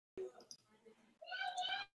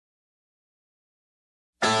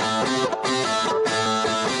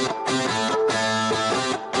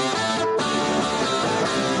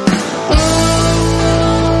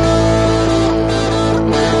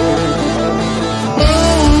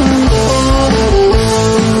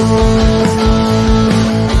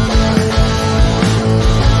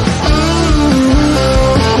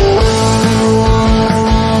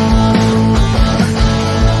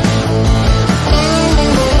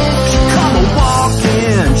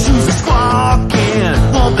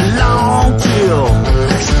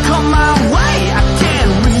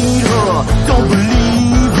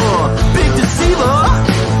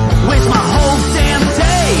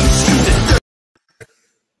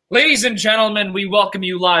Ladies and gentlemen, we welcome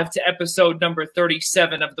you live to episode number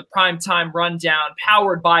 37 of the Primetime Rundown,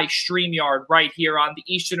 powered by StreamYard, right here on the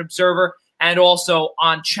Eastern Observer and also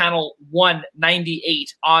on channel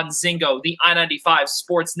 198 on Zingo, the I-95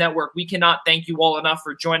 Sports Network. We cannot thank you all enough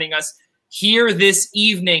for joining us here this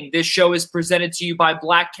evening. This show is presented to you by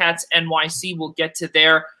Black Cats NYC. We'll get to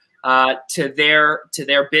their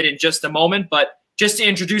bit in just a moment, but just to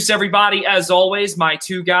introduce everybody, as always, my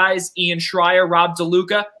two guys, Ian Schraier, Rob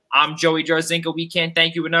DeLuca. I'm Joey Jarzynka. We can't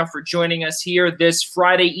thank you enough for joining us here this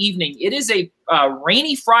Friday evening. It is a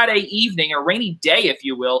rainy Friday evening, or rainy day, if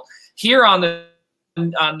you will, here on the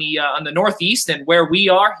Northeast and where we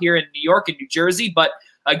are here in New York and New Jersey. But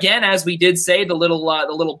again, as we did say, the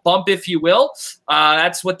little bump, if you will,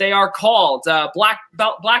 that's what they are called. Black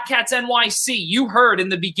Cats NYC. You heard in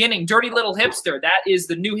the beginning, "Dirty Little Hipster." That is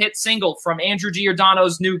the new hit single from Andrew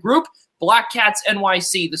Giordano's new group, Black Cats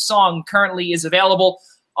NYC. The song currently is available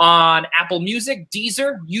on Apple Music,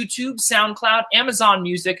 Deezer, YouTube, SoundCloud, Amazon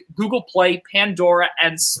Music, Google Play, Pandora,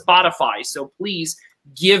 and Spotify. So please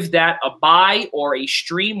give that a buy or a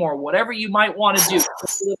stream or whatever you might want to do.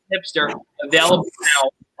 Hipster, available now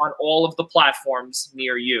on all of the platforms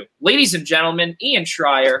near you. Ladies and gentlemen, Ian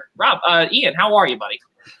Schraier. Rob, Ian, how are you, buddy?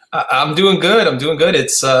 I'm doing good. I'm doing good.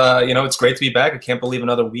 It's it's great to be back. I can't believe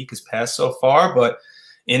another week has passed so far, but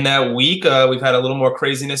in that week, we've had a little more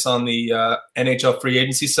craziness on the NHL free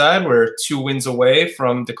agency side. We're 2 wins away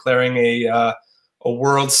from declaring a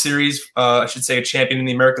World Series, I should say a champion in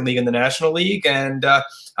the American League and the National League. And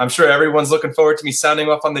I'm sure everyone's looking forward to me sounding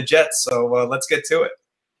off on the Jets. So let's get to it.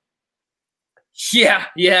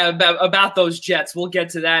 Yeah, about those Jets. We'll get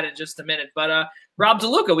to that in just a minute. But Rob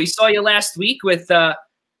DeLuca, we saw you last week with the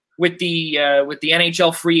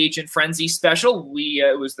NHL free agent frenzy special.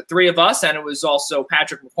 It was the 3 of us, and it was also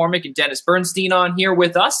Patrick McCormick and Dennis Bernstein on here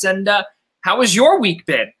with us. And how has your week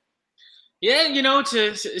been? Yeah,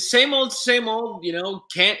 it's a same old.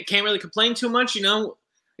 Can't really complain too much.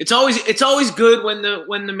 It's always good when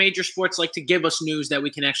the major sports like to give us news that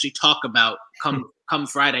we can actually talk about come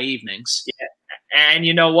Friday evenings. Yeah. And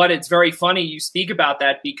you know what? It's very funny you speak about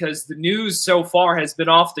that, because the news so far has been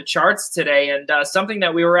off the charts today. And something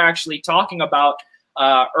that we were actually talking about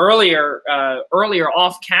earlier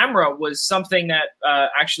off camera was something that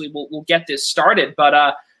actually we'll get this started.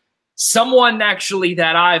 But someone actually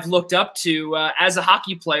that I've looked up to as a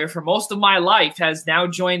hockey player for most of my life has now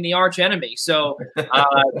joined the arch enemy. So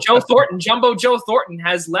Jumbo Joe Thornton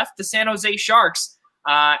has left the San Jose Sharks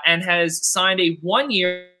and has signed a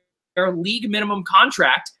 1-year league minimum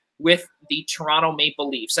contract with the Toronto Maple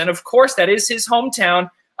Leafs. And of course, that is his hometown.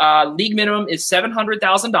 League minimum is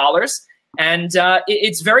 $700,000. And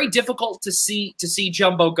it's very difficult to see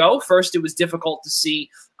Jumbo go. First, it was difficult to see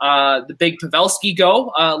the big Pavelski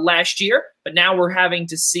go last year, but now we're having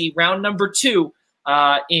to see round number 2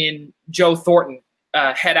 in Joe Thornton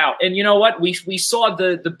head out. And you know what? We saw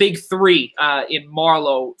the big 3 in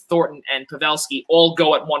Marleau, Thornton, and Pavelski all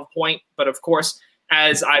go at one point. But of course,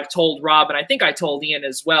 as I've told Rob, and I think I told Ian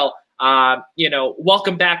as well,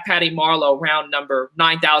 welcome back, Patty Marleau, round number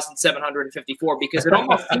 9,754, because it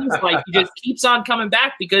almost seems like he just keeps on coming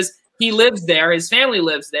back because he lives there, his family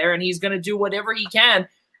lives there, and he's going to do whatever he can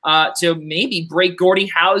to maybe break Gordie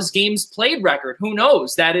Howe's games played record. Who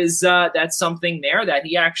knows? That's something there that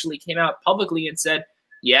he actually came out publicly and said,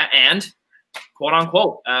 yeah, and quote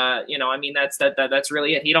unquote, that's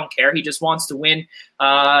really it. He don't care. He just wants to win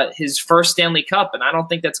his first Stanley Cup, and I don't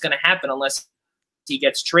think that's going to happen unless he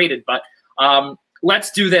gets traded. But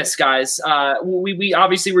let's do this, guys. We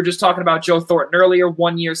obviously were just talking about Joe Thornton earlier.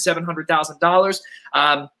 1 year,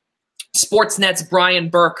 $700,000. Sportsnet's Brian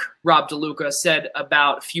Burke, Rob DeLuca, said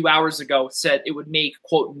about a few hours ago, said it would make,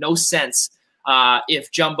 quote, no sense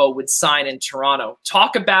if Jumbo would sign in Toronto.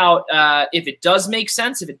 Talk about if it does make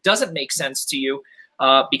sense, if it doesn't make sense to you,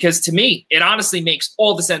 because to me, it honestly makes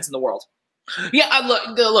all the sense in the world. Yeah,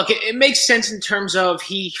 look, it makes sense in terms of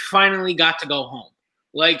he finally got to go home.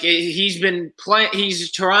 Like, he's been playing. He's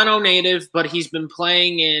a Toronto native, but he's been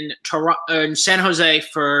playing in San Jose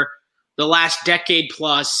for the last decade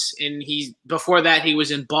plus. And before that, he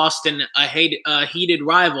was in Boston, a heated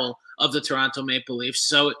rival of the Toronto Maple Leafs.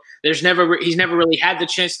 So he's never really had the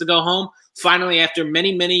chance to go home. Finally, after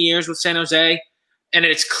many, many years with San Jose, and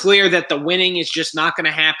it's clear that the winning is just not going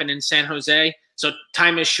to happen in San Jose. So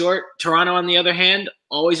time is short. Toronto, on the other hand,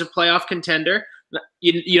 always a playoff contender.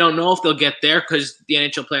 You don't know if they'll get there because the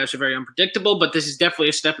NHL playoffs are very unpredictable, but this is definitely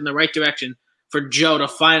a step in the right direction for Joe to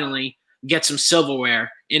finally get some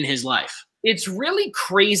silverware in his life. It's really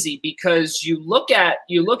crazy because you look at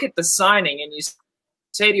the signing and you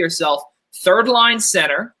say to yourself, third line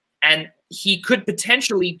center, and he could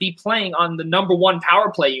potentially be playing on the #1 power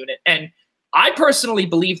play unit. And I personally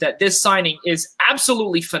believe that this signing is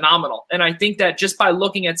absolutely phenomenal. And I think that just by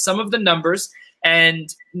looking at some of the numbers, and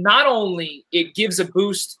not only it gives a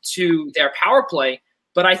boost to their power play,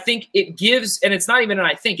 but I think it gives, and it's not even an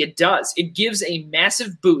I think, it does, it gives a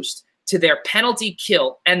massive boost to their penalty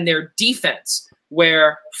kill and their defense,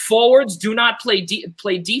 where forwards do not play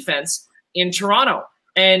defense in Toronto.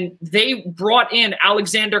 And they brought in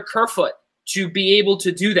Alexander Kerfoot to be able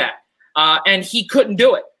to do that, and he couldn't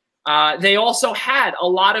do it. They also had a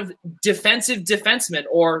lot of defensive defensemen,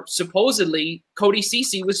 or supposedly Cody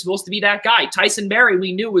Ceci was supposed to be that guy. Tyson Barrie,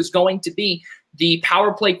 we knew, was going to be the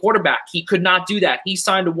power play quarterback. He could not do that. He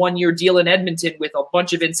signed a 1-year deal in Edmonton with a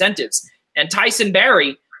bunch of incentives. And Tyson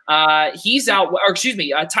Barrie, he's out, or excuse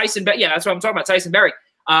me, Tyson, yeah, that's what I'm talking about, Tyson Barrie.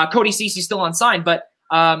 Cody Ceci still unsigned, but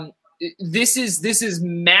this is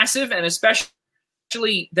massive, and especially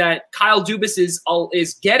that Kyle Dubas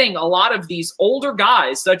is getting a lot of these older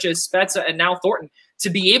guys, such as Spezza and now Thornton, to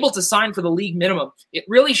be able to sign for the league minimum. It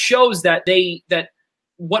really shows that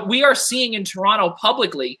what we are seeing in Toronto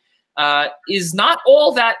publicly is not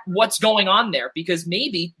all that what's going on there, because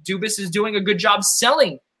maybe Dubas is doing a good job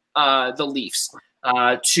selling the Leafs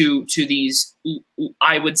to these,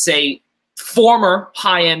 I would say, former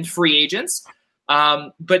high-end free agents.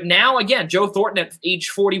 But now, again, Joe Thornton at age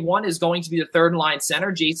 41 is going to be the third-line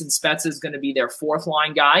center. Jason Spezza is going to be their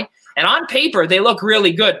fourth-line guy. And on paper, they look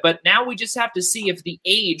really good. But now we just have to see if the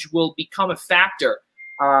age will become a factor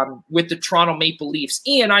with the Toronto Maple Leafs.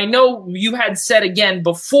 Ian, I know you had said again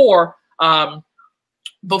before our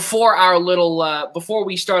little before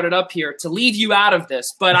we started up here to leave you out of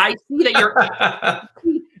this, but I see that you're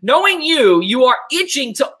knowing you are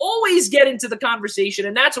itching to always get into the conversation,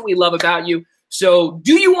 and that's what we love about you. So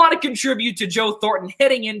do you want to contribute to Joe Thornton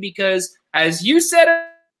heading in? Because, as you said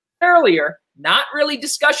earlier, not really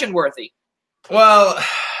discussion worthy. Well,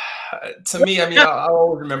 to me, I mean, I'll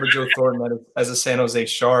always remember Joe Thornton as a San Jose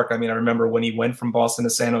Shark. I mean, I remember when he went from Boston to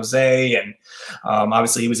San Jose, and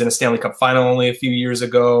obviously he was in a Stanley Cup final only a few years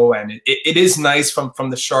ago. And it is nice from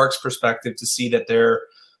the Sharks' perspective to see that they're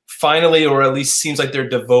finally, or at least seems like they're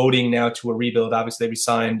devoting now to a rebuild. Obviously, they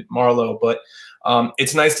re-signed Marleau, but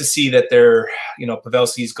it's nice to see that they're,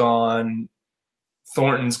 Pavelski's gone,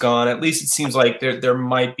 Thornton's gone. At least it seems like there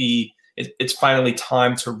might be, it's finally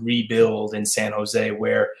time to rebuild in San Jose,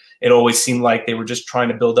 where it always seemed like they were just trying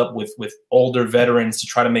to build up with older veterans to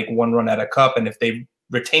try to make one run at a cup. And if they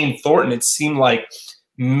retained Thornton, it seemed like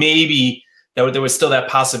maybe there was still that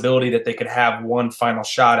possibility that they could have one final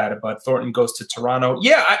shot at it. But Thornton goes to Toronto.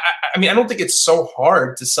 Yeah, I mean, I don't think it's so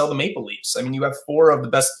hard to sell the Maple Leafs. I mean, you have 4 of the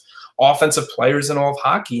best offensive players in all of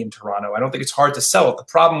hockey in Toronto. I don't think it's hard to sell it. The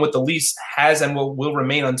problem with the Leafs has and will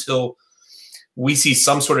remain until we see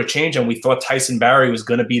some sort of change, and we thought Tyson Barrie was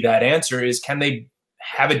going to be that answer, is can they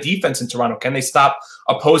have a defense in Toronto? Can they stop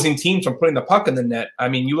opposing teams from putting the puck in the net? I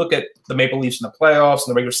mean, you look at the Maple Leafs in the playoffs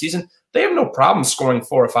and the regular season, they have no problem scoring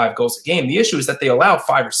 4 or 5 goals a game. The issue is that they allow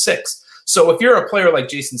 5 or 6. So if you're a player like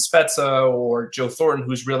Jason Spezza or Joe Thornton,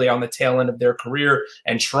 who's really on the tail end of their career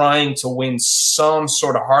and trying to win some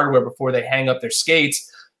sort of hardware before they hang up their skates,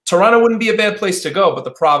 Toronto wouldn't be a bad place to go. But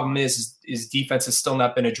the problem is defense has still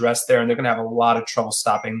not been addressed there, and they're going to have a lot of trouble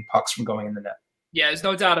stopping pucks from going in the net. Yeah, there's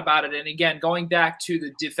no doubt about it. And again, going back to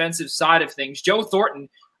the defensive side of things, Joe Thornton,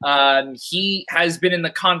 he has been in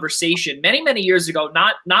the conversation many, many years ago,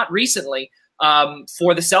 not recently,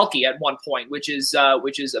 for the Selke at one point, which is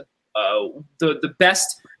the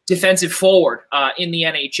best defensive forward in the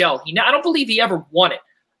NHL. I don't believe he ever won it,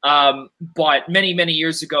 but many, many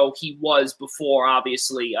years ago he was, before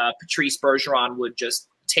obviously Patrice Bergeron would just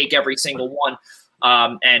take every single one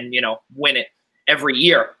and win it every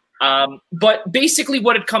year. But basically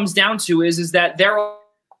what it comes down to is that they're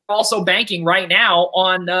also banking right now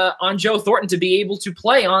on Joe Thornton to be able to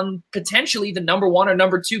play on potentially the #1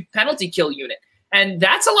 or #2 penalty kill unit. And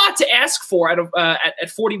that's a lot to ask for at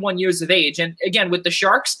 41 years of age. And again, with the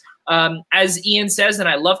Sharks, as Ian says, and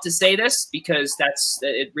I love to say this because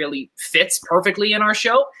it really fits perfectly in our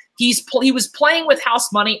show, he was playing with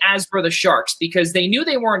house money as per the Sharks because they knew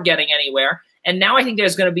they weren't getting anywhere. And now I think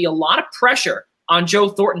there's going to be a lot of pressure on Joe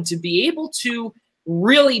Thornton to be able to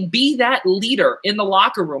really be that leader in the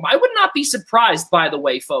locker room. I would not be surprised, by the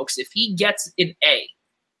way, folks, if he gets an A.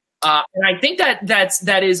 And I think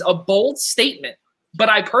that is a bold statement. But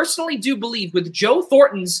I personally do believe with Joe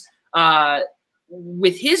Thornton's,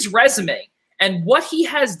 with his resume and what he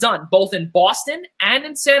has done both in Boston and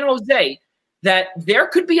in San Jose, that there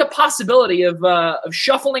could be a possibility of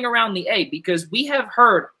shuffling around the A, because we have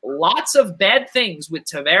heard lots of bad things with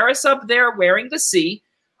Tavares up there wearing the C.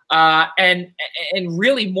 and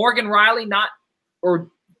really Morgan Riley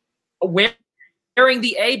wearing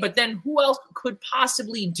the A, but then who else could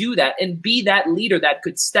possibly do that and be that leader that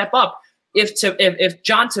could step up if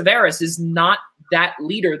John Tavares is not that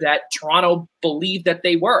leader that Toronto believed that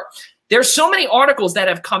they were? There's so many articles that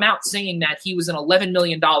have come out saying that he was an $11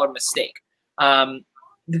 million mistake.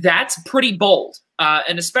 That's pretty bold.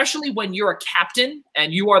 And especially when you're a captain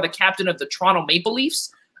and you are the captain of the Toronto Maple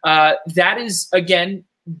Leafs, that is, again,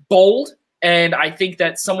 bold. And I think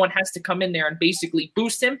that someone has to come in there and basically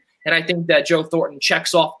boost him. And I think that Joe Thornton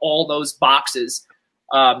checks off all those boxes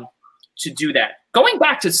to do that. Going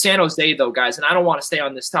back to San Jose, though, guys, and I don't want to stay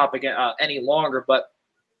on this topic any longer, but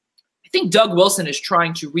I think Doug Wilson is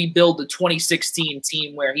trying to rebuild the 2016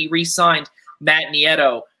 team where he re-signed Matt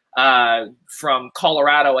Nieto from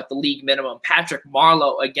Colorado at the league minimum, Patrick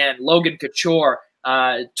Marleau again, Logan Couture,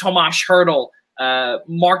 Tomas Hertl,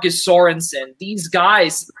 Marcus Sorensen. These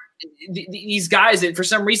guys, for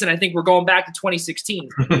some reason, I think we're going back to 2016.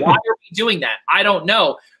 Why are we doing that? I don't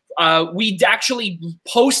know. We actually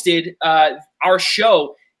posted our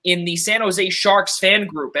show in the San Jose Sharks fan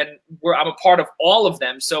group, and I'm a part of all of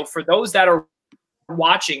them. So for those that are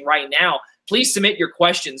watching right now, please submit your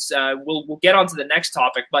questions. We'll get on to the next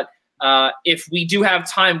topic, but if we do have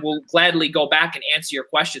time, we'll gladly go back and answer your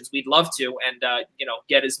questions. We'd love to, and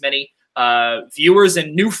get as many viewers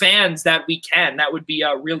and new fans that we can. That would be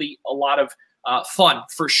really a lot of fun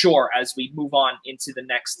for sure as we move on into the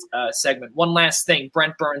next segment. One last thing,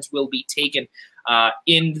 Brent Burns will be taken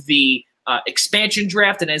in the expansion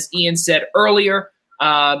draft, and as Ian said earlier,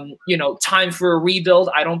 time for a rebuild.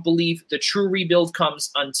 I don't believe the true rebuild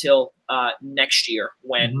comes until next year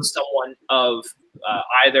when someone of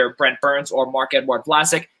either Brent Burns or Marc-Edouard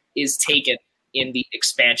Vlasic is taken in the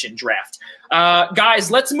expansion draft.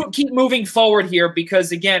 Guys, let's keep moving forward here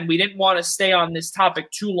because, again, we didn't want to stay on this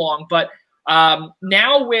topic too long, but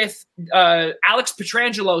now with Alex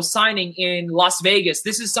Pietrangelo signing in Las Vegas,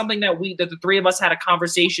 this is something that the three of us had a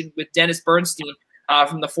conversation with Dennis Bernstein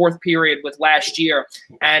from the fourth period with last year.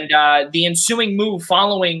 And the ensuing move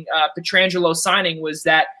following Pietrangelo signing was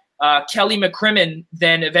that Kelly McCrimmon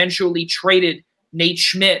then eventually traded Nate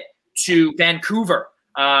Schmidt to Vancouver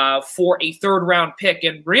for a third-round pick.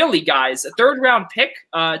 And really, guys, a third-round pick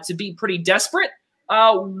to be pretty desperate.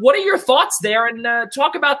 What are your thoughts there? And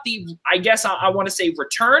talk about the, I guess I want to say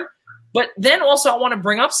return, but then also I want to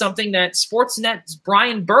bring up something that Sportsnet's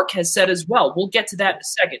Brian Burke has said as well. We'll get to that in a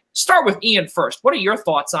second. Start with Ian first. What are your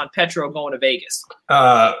thoughts on Petro going to Vegas?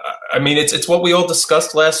 I mean, it's what we all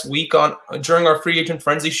discussed last week during our Free Agent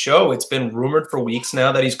Frenzy show. It's been rumored for weeks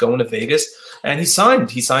now that he's going to Vegas, and he signed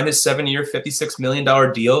his 7-year, $56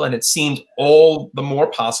 million deal, and it seemed all the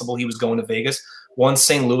more possible he was going to Vegas once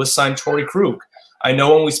St. Louis signed Torrey Krug. I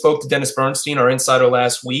know when we spoke to Dennis Bernstein, our insider,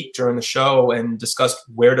 last week during the show and discussed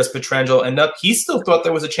where does Pietrangelo end up, he still thought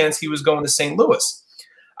there was a chance he was going to St. Louis.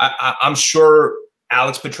 I'm sure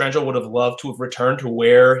Alex Pietrangelo would have loved to have returned to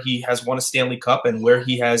where he has won a Stanley Cup and where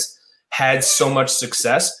he has had so much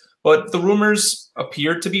success. But the rumors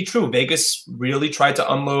appeared to be true. Vegas really tried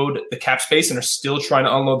to unload the cap space and are still trying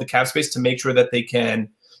to unload the cap space to make sure that they can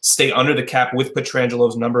stay under the cap with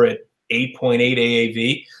Pietrangelo's number at 8.8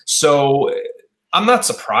 AAV. So I'm not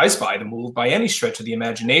surprised by the move by any stretch of the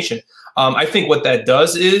imagination. I think what that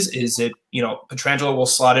does is it, Pietrangelo will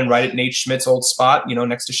slot in right at Nate Schmidt's old spot,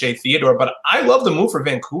 next to Shea Theodore. But I love the move for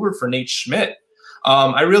Vancouver for Nate Schmidt.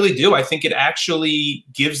 I really do. I think it actually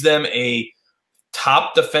gives them a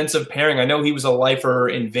top defensive pairing. I know he was a lifer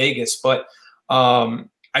in Vegas, but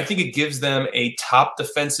I think it gives them a top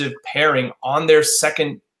defensive pairing on their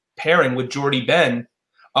second pairing with Jordy Ben.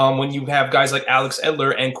 When you have guys like Alex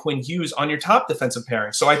Edler and Quinn Hughes on your top defensive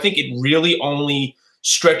pairing. So I think it really only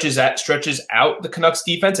stretches out the Canucks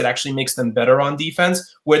defense. It actually makes them better on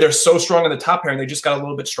defense, where they're so strong in the top pairing, they just got a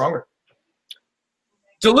little bit stronger.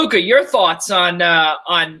 DeLuca, your thoughts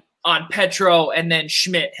on Petro and then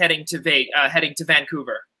Schmidt heading to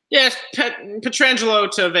Vancouver? Yes, Pietrangelo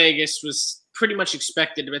to Vegas was pretty much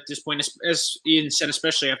expected at this point, as Ian said,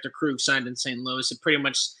 especially after Krug signed in St. Louis. It pretty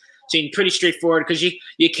much seemed pretty straightforward because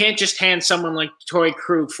you can't just hand someone like Torrey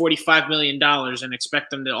Krug $45 million and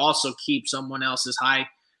expect them to also keep someone else as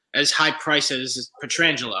high price as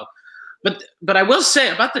Pietrangelo. But I will say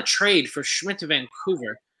about the trade for Schmidt to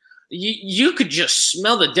Vancouver, you could just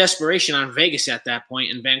smell the desperation on Vegas at that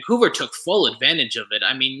point, and Vancouver took full advantage of it.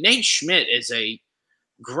 I mean, Nate Schmidt is a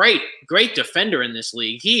great defender in this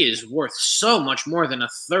league. He is worth so much more than a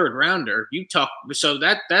third rounder. So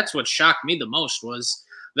that's what shocked me the most was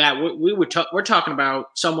that we're talking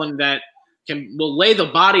about someone that will lay the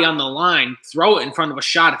body on the line, throw it in front of a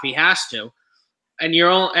shot if he has to. and you're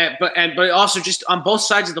all, but also just on both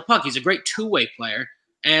sides of the puck, he's a great two-way player,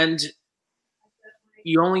 and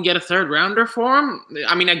you only get a third rounder for him.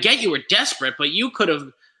 I mean, I get you were desperate, but you could have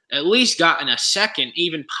at least gotten a second,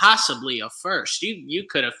 even possibly a first. You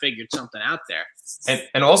could have figured something out there.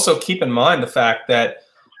 And also keep in mind the fact that,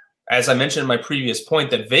 as I mentioned in my previous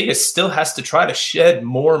point, that Vegas still has to try to shed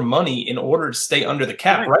more money in order to stay under the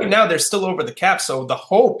cap. Right now, they're still over the cap. So the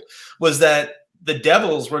hope was that the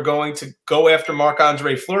Devils were going to go after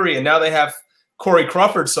Marc-Andre Fleury, and now they have Corey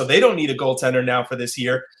Crawford, so they don't need a goaltender now for this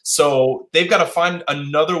year. So they've got to find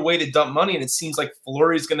another way to dump money, and it seems like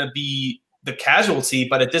Fleury's going to be the casualty.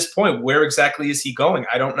 But at this point, where exactly is he going?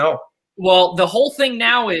 I don't know. Well, the whole thing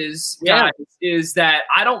now is, guys, is that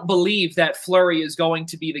I don't believe that Fleury is going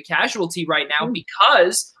to be the casualty right now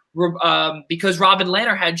because Robin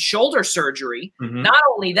Lehner had shoulder surgery. Not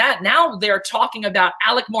only that, now they're talking about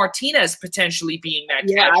Alec Martinez potentially being that.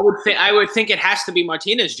 Yeah, I would think it has to be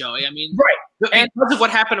Martinez, Joey. I mean, and because of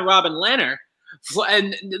what happened to Robin Lehner,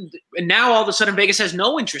 and now all of a sudden Vegas has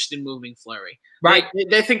no interest in moving Fleury. Right?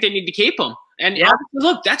 They think they need to keep him. And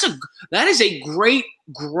look, that is a great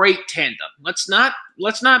tandem. Let's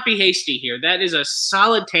not be hasty here. That is a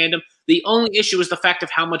solid tandem. The only issue is the fact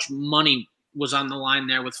of how much money was on the line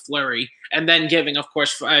there with Fleury, and then giving, of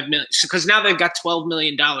course, $5 million, because now they've got $12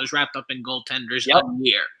 million wrapped up in goaltenders a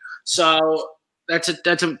year. So that's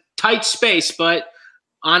a tight space, but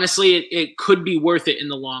honestly, it could be worth it in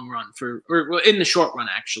the long run or in the short run,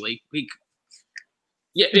 actually. Because,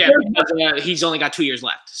 he's only got 2 years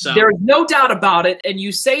left. So there is no doubt about it, and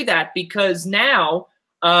you say that because now,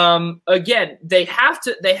 again, they have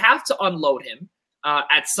to unload him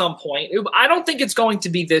at some point. I don't think it's going to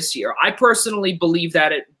be this year. I personally believe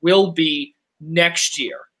that it will be next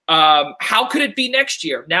year. How could it be next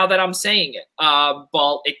year? Now that I'm saying it,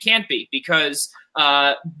 well, it can't be because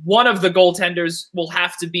one of the goaltenders will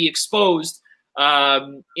have to be exposed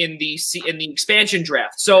in the expansion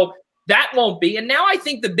draft. So that won't be. And now I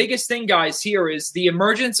think the biggest thing, guys, here is the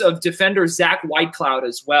emergence of defender Zach Whitecloud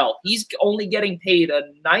as well. He's only getting paid a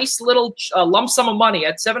nice little lump sum of money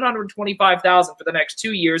at $725,000 for the next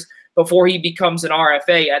 2 years before he becomes an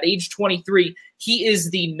RFA. At age 23, he is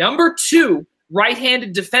the #2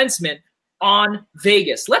 right-handed defenseman on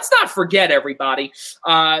Vegas. Let's not forget, everybody,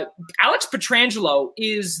 Alex Pietrangelo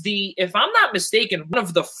is if I'm not mistaken, one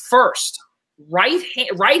of the first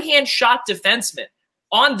right-hand shot defensemen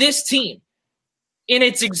on this team in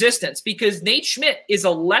its existence, because Nate Schmidt is a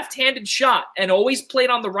left-handed shot and always played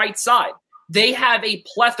on the right side. They have a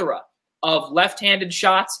plethora of left-handed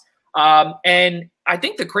shots. And I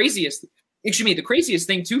think the craziest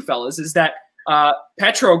thing too, fellas, is that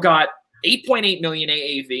Petro got $8.8 million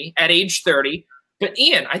AAV at age 30. But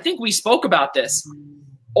Ian, I think we spoke about this.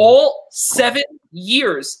 All 7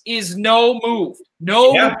 years is no move.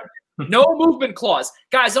 No movement clause.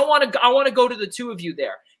 Guys, I want to go to the two of you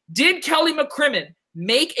there. Did Kelly McCrimmon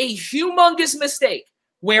make a humongous mistake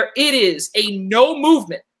where it is a no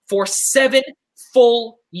movement for 7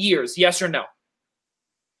 full years? Yes or no?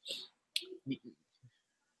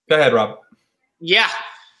 Go ahead, Rob. Yeah.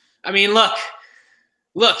 I mean, look,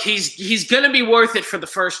 he's going to be worth it for the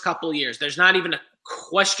first couple of years. There's not even a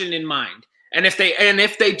question in mind. And if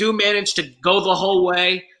they do manage to go the whole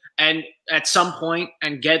way and at some point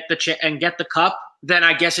and get the cup, then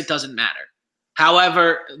I guess it doesn't matter.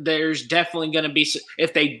 However, there's definitely going to be,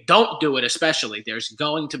 if they don't do it especially, there's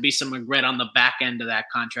going to be some regret on the back end of that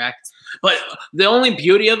contract. But the only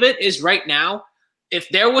beauty of it is right now, if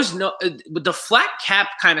there was the flat cap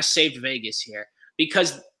kind of saved Vegas here,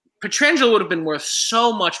 because Pietrangelo would have been worth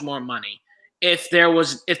so much more money if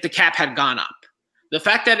the cap had gone up. The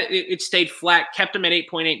fact that it stayed flat kept him at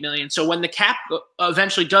 $8.8 million. So when the cap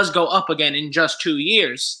eventually does go up again in just 2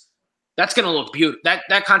 years, that's going to look beautiful.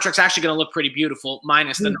 That contract's actually going to look pretty beautiful,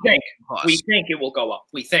 minus the cost. We think it will go up.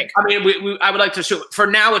 We think. I mean, I would like to assume. For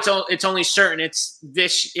now, it's only certain. It's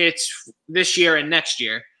this year and next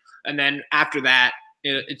year, and then after that,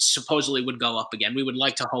 it supposedly would go up again. We would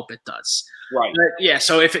like to hope it does. Right. But yeah.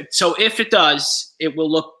 So if it does, it will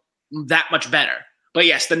look that much better. But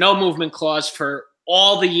yes, the no movement clause for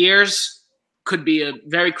all the years could be a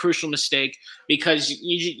very crucial mistake, because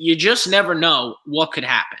you just never know what could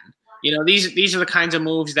happen. You know, these are the kinds of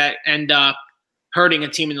moves that end up hurting a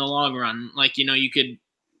team in the long run. Like, you know, you could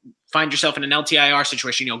find yourself in an LTIR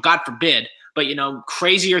situation, you know, God forbid, but, you know,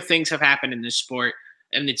 crazier things have happened in this sport,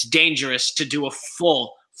 and it's dangerous to do a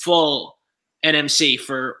full NMC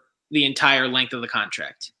for the entire length of the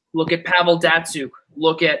contract. Look at Pavel Datsyuk.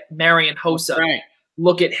 Look at Marian Hossa. Right.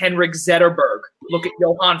 Look at Henrik Zetterberg. Look at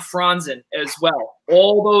Johan Franzen as well.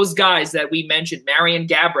 All those guys that we mentioned. Marian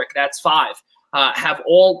Gabrick, that's 5. have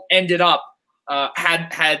all ended up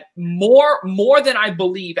had more than, I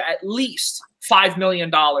believe, at least $5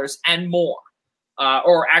 million and more.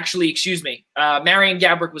 Or actually, excuse me, Marian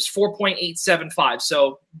Gaborik was 4.875,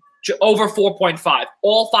 so over 4.5.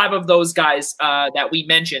 All 5 of those guys that we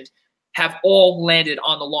mentioned have all landed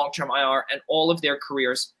on the long-term IR, and all of their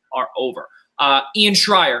careers are over. Ian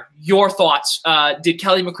Schraier, your thoughts? Did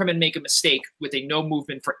Kelly McCrimmon make a mistake with a no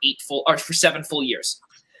movement for 7 full years?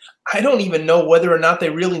 I don't even know whether or not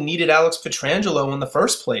they really needed Alex Pietrangelo in the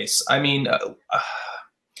first place. I mean,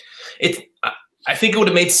 I think it would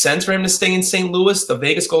have made sense for him to stay in St. Louis. The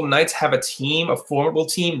Vegas Golden Knights have a team, a formidable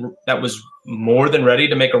team that was more than ready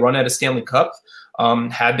to make a run at a Stanley Cup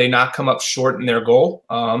had they not come up short in their goal.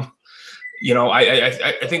 You know,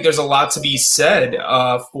 I think there's a lot to be said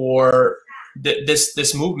for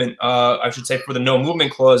this movement. I should say for the no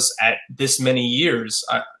movement clause at this many years.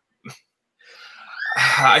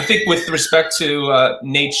 I think with respect to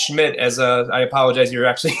Nate Schmidt, I apologize. You're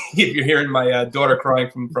actually if you're hearing my daughter crying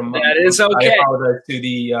from that is okay. I apologize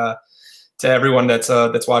to everyone that's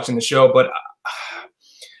watching the show, but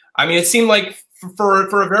I mean, it seemed like for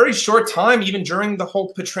a very short time, even during the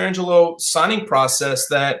whole Pietrangelo signing process,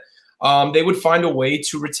 that they would find a way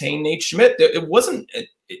to retain Nate Schmidt. It wasn't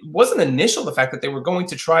initial the fact that they were going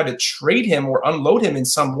to try to trade him or unload him in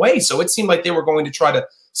some way. So it seemed like they were going to try to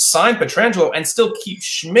sign Pietrangelo and still keep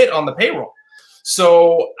Schmidt on the payroll.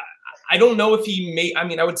 So I don't know if he may. I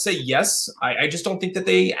mean, I would say yes. I just don't think that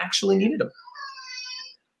they actually needed him.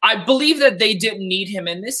 I believe that they didn't need him,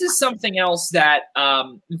 and this is something else that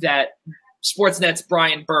that Sportsnet's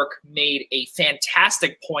Brian Burke made a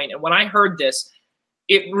fantastic point. And when I heard this,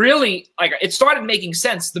 it really it started making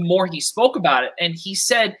sense the more he spoke about it. And he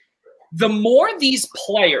said, the more these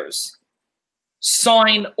players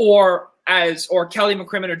sign or Kelly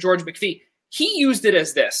McCrimmon or George McPhee, he used it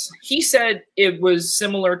as this. He said it was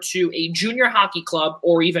similar to a junior hockey club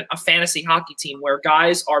or even a fantasy hockey team where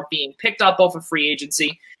guys are being picked up off of free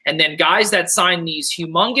agency, and then guys that sign these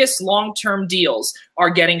humongous long-term deals are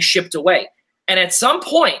getting shipped away. And at some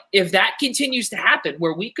point, if that continues to happen,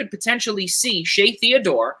 where we could potentially see Shea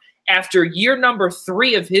Theodore, after year number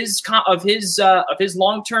 3 of his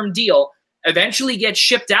long-term deal, eventually get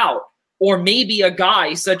shipped out, or maybe a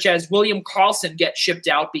guy such as William Karlsson get shipped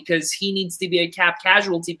out because he needs to be a cap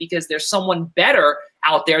casualty because there's someone better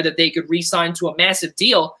out there that they could re-sign to a massive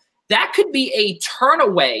deal, that could be a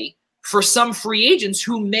turnaway for some free agents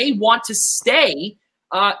who may want to stay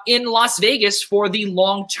in Las Vegas for the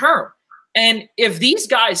long term. And if these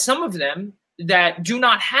guys, some of them that do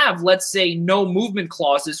not have, let's say, no movement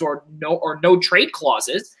clauses or no trade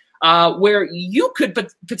clauses, where you could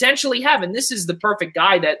potentially have, and this is the perfect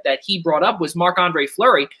guy that he brought up, was Marc-Andre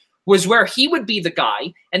Fleury, was where he would be the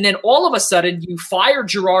guy, and then all of a sudden you fire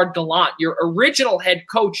Gerard Gallant, your original head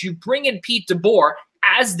coach, you bring in Pete DeBoer,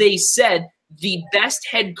 as they said, the best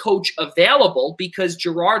head coach available because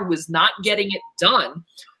Gerard was not getting it done.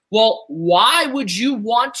 Well, why would you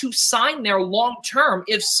want to sign there long term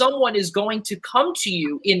if someone is going to come to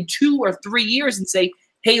you in 2 or 3 years and say,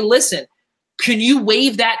 hey, listen, can you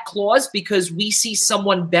waive that clause because we see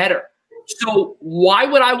someone better? So why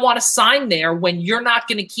would I want to sign there when you're not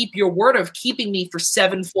going to keep your word of keeping me for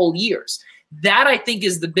 7 full years? That, I think,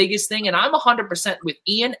 is the biggest thing, and I'm 100% with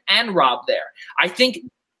Ian and Rob there. I think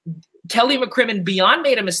Kelly McCrimmon beyond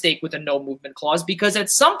made a mistake with a no-movement clause because at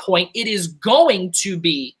some point it is going to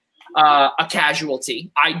be a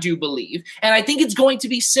casualty, I do believe. And I think it's going to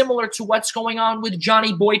be similar to what's going on with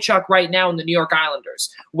Johnny Boychuk right now in the New York Islanders,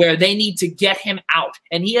 where they need to get him out.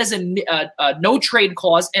 And he has a no-trade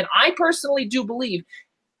clause. And I personally do believe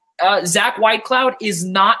Zach Whitecloud is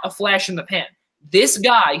not a flash in the pan. This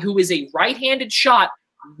guy, who is a right-handed shot,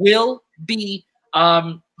 will be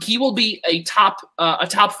he will be a top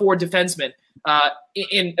 4 defenseman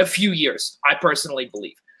in a few years, I personally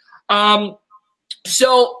believe.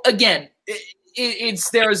 So again,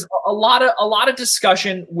 there's a lot of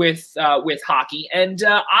discussion with hockey, and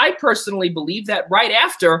I personally believe that right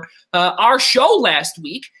after our show last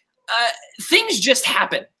week, things just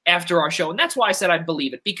happen after our show, and that's why I said I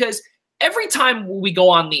believe it, because every time we go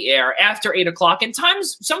on the air after 8 o'clock, and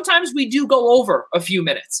sometimes we do go over a few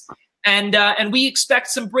minutes, and we expect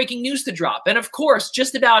some breaking news to drop, and of course,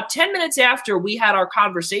 just about 10 minutes after we had our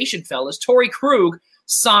conversation, fellas, Torrey Krug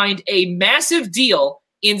signed a massive deal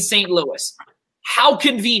in St. Louis. How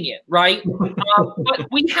convenient, right? But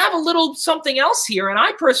we have a little something else here, and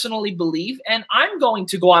I personally believe, and I'm going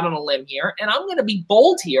to go out on a limb here, and I'm going to be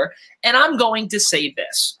bold here, and I'm going to say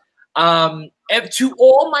this. To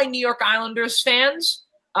all my New York Islanders fans,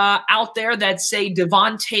 out there that say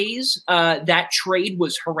Devontae's that trade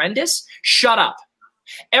was horrendous, shut up.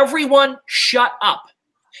 Everyone shut up,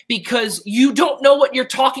 because you don't know what you're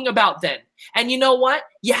talking about then. And you know what?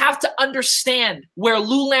 You have to understand where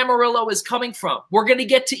Lou Lamoriello is coming from. We're going to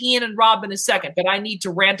get to Ian and Rob in a second, but I need to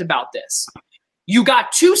rant about this. You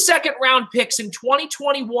got 2 second-round picks in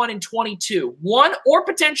 2021 and 22. One or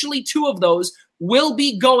potentially two of those will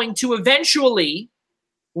be going to eventually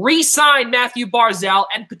re-sign Matthew Barzal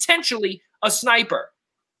and potentially a sniper.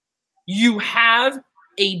 You have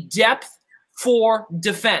a depth for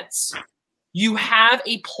defense. You have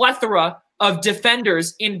a plethora of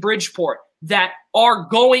defenders in Bridgeport that are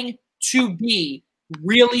going to be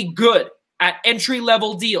really good at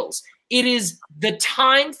entry-level deals. It is the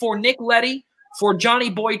time for Nick Leddy, for Johnny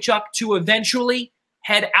Boychuk to eventually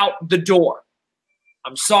head out the door.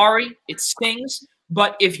 I'm sorry, it stings,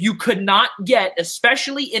 but if you could not get,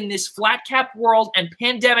 especially in this flat cap world and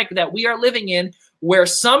pandemic that we are living in, where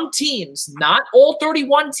some teams, not all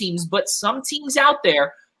 31 teams, but some teams out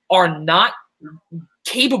there are not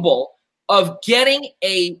capable of getting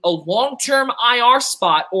a long-term IR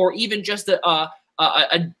spot, or even just a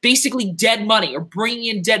basically dead money, or bringing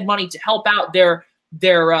in dead money to help out their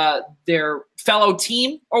fellow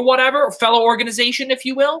team or whatever, or fellow organization, if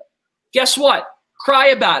you will. Guess what? Cry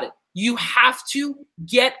about it. You have to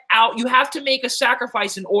get out. You have to make a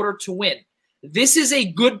sacrifice in order to win. This is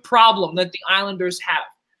a good problem that the Islanders have.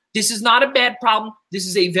 This is not a bad problem. This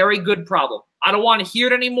is a very good problem. I don't want to hear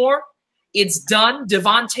it anymore. It's done.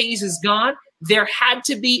 Devontae's is gone. There had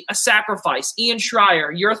to be a sacrifice. Ian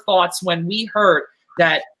Schraier, your thoughts when we heard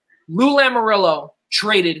that Lou Lamoriello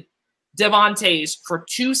traded Devontae's for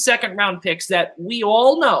 2 second-round picks that we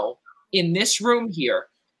all know in this room here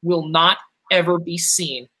will not ever be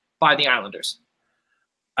seen by the Islanders.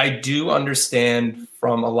 I do understand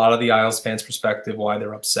from a lot of the Isles fans' perspective why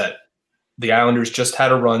they're upset. The Islanders just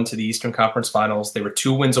had a run to the Eastern Conference Finals. They were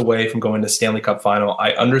 2 wins away from going to the Stanley Cup Final.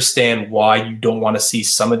 I understand why you don't want to see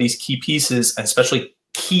some of these key pieces, especially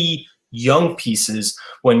key young pieces,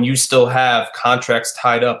 when you still have contracts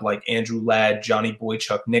tied up like Andrew Ladd, Johnny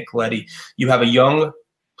Boychuk, Nick Leddy. You have a young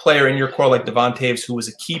player in your core like Devontae's, who was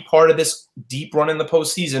a key part of this deep run in the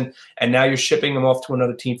postseason, and now you're shipping them off to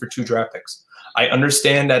another team for 2 draft picks. I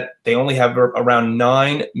understand that they only have around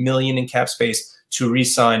 $9 million in cap space to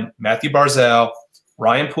re-sign Matthew Barzal,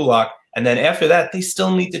 Ryan Pulock, and then after that, they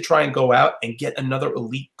still need to try and go out and get another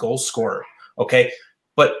elite goal scorer, okay?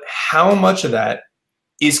 But how much of that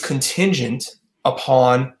is contingent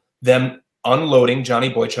upon them unloading Johnny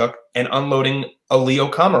Boychuk and unloading a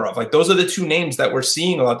Leo Komarov? Like, those are the 2 names that we're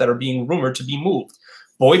seeing a lot that are being rumored to be moved.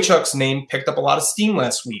 Boychuk's name picked up a lot of steam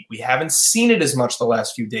last week. We haven't seen it as much the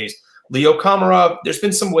last few days. Leo Komarov, there's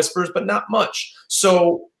been some whispers, but not much.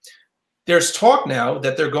 So there's talk now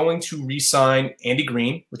that they're going to re-sign Andy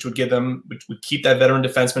Green, which would keep that veteran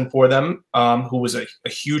defenseman for them, who was a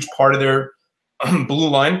huge part of their blue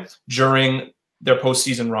line during their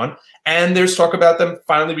postseason run. And there's talk about them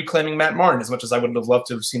finally reclaiming Matt Martin. As much as I would have loved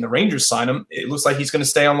to have seen the Rangers sign him, it looks like he's going to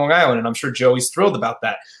stay on Long Island, and I'm sure Joey's thrilled about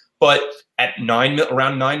that. But at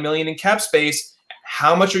around $9 million in cap space,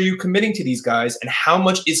 how much are you committing to these guys, and how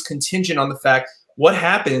much is contingent on the fact what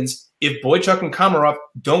happens if Boychuk and Komarov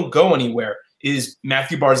don't go anywhere? Is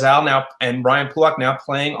Matthew Barzal now and Ryan Pulock now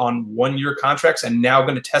playing on 1-year contracts and now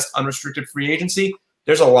going to test unrestricted free agency?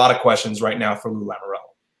 There's a lot of questions right now for Lou Lamoriello.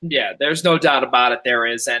 Yeah, there's no doubt about it. There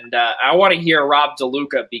is. And I want to hear Rob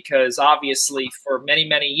DeLuca, because obviously for many,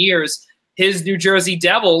 many years, his New Jersey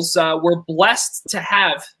Devils were blessed to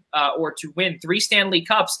have or to win 3 Stanley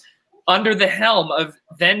Cups under the helm of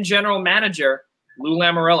then general manager Lou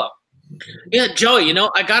Lamoriello. Yeah, Joey, you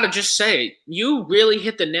know, I got to just say, you really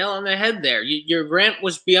hit the nail on the head there. Your rant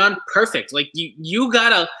was beyond perfect. Like, you got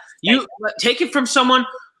to take it from someone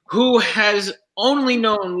who has only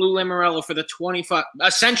known Lou Lamoriello for the 25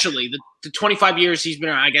 years he's been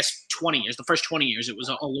around. I guess 20 years. The first 20 years it was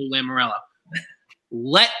a Lou Lamoriello.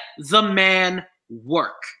 Let the man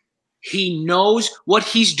work. He knows what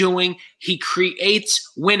he's doing. He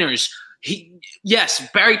creates winners. Yes,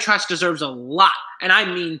 Barry Trotz deserves a lot, and I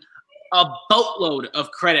mean a boatload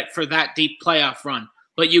of credit for that deep playoff run.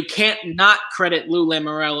 But you can't not credit Lou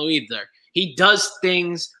Lamoriello either. He does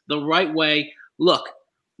things the right way. Look,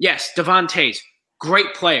 yes, Devontae's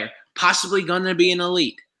great player, possibly going to be an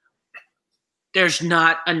elite. There's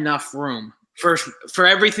not enough room for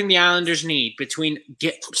everything the Islanders need between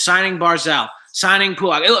signing Barzal, signing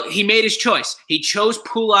Pulock. Look, he made his choice. He chose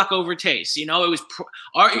Pulock over Tays. You know,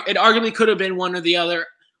 it arguably could have been one or the other.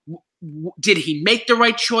 Did he make the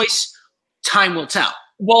right choice? Time will tell.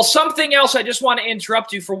 Well, something else, I just want to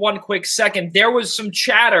interrupt you for one quick second. There was some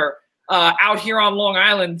chatter out here on Long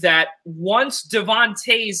Island that once Devon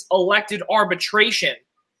Toews elected arbitration,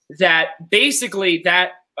 that basically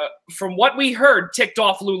that, from what we heard, ticked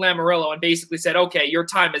off Lou Lamoriello and basically said, okay, your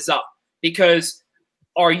time is up. Because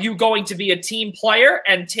are you going to be a team player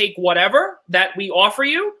and take whatever that we offer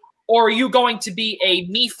you? Or are you going to be a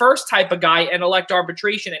me first type of guy and elect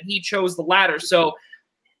arbitration? And he chose the latter. So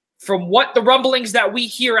from what the rumblings that we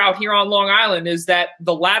hear out here on Long Island is that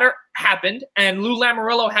the latter happened and Lou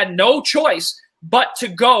Lamoriello had no choice but to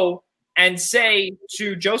go and say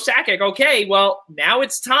to Joe Sakic, okay, well, now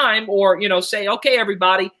it's time, or, say, okay,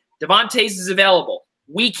 everybody, Devon Toews is available.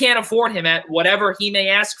 We can't afford him at whatever he may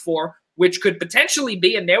ask for, which could potentially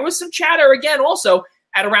be, and there was some chatter again also,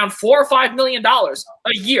 at around $4 or $5 million a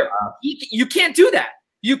year. You can't do that.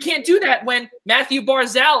 You can't do that when Matthew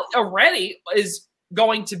Barzal already is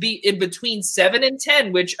going to be in between 7 and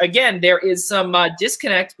 10, which, again, there is some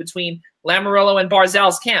disconnect between Lamoriello and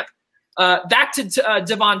Barzal's camp. Back to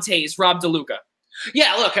Devon Toews, Rob DeLuca.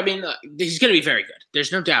 Yeah, look, I mean, he's going to be very good.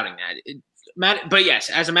 There's no doubting that. But, yes,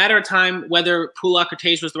 as a matter of time, whether Pulock or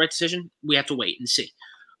Toews was the right decision, we have to wait and see.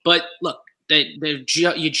 But, look,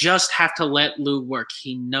 you just have to let Lou work.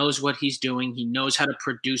 He knows what he's doing. He knows how to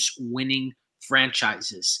produce winning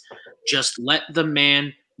franchises. Just let the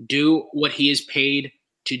man do what he is paid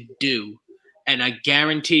to do. And I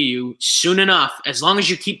guarantee you, soon enough, as long as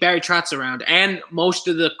you keep Barry Trotz around and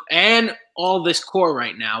all this core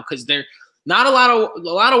right now, because there's not a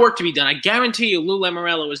lot of work to be done. I guarantee you, Lou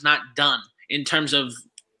Lamoriello is not done in terms of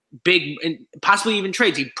big, possibly even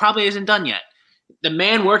trades. He probably isn't done yet. The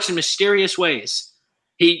man works in mysterious ways.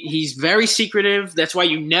 He's very secretive. That's why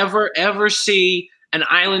you never ever see an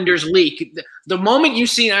Islanders leak. The moment you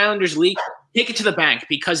see an Islanders leak, take it to the bank,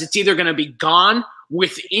 because it's either going to be gone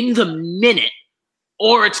within the minute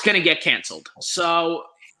or it's going to get canceled. So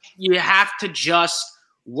you have to just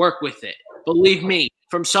work with it. Believe me,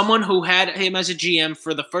 from someone who had him as a GM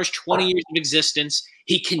for the first 20 years of existence,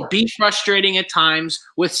 he can be frustrating at times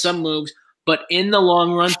with some moves, but in the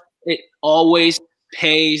long run, it always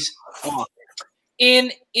pays off.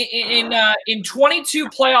 In 22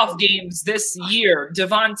 playoff games this year,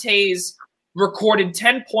 Devon Toews recorded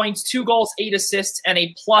 10 points, 2 goals, 8 assists, and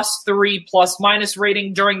a +3 ±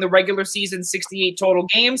 rating during the regular season, 68 total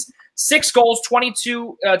games, 6 goals,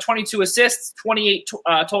 22 assists, 28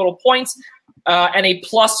 total points, and a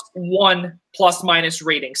 +1 ±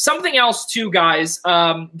 rating. Something else too, guys,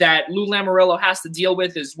 that Lou Lamoriello has to deal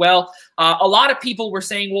with as well. A lot of people were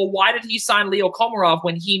saying, well, why did he sign Leo Komarov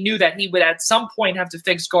when he knew that he would at some point have to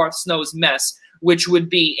fix Garth Snow's mess, which would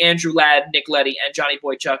be Andrew Ladd, Nick Leddy, and Johnny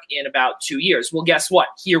Boychuk in about 2 years. Well, guess what?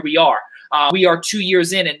 Here we are. We are 2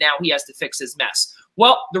 years in, and now he has to fix his mess.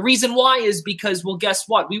 Well, the reason why is because, well, guess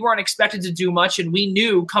what? We weren't expected to do much, and we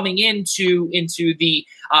knew coming into the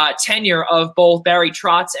tenure of both Barry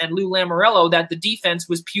Trotz and Lou Lamoriello that the defense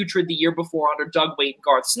was putrid the year before under Doug Weight and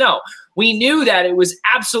Garth Snow. We knew that it was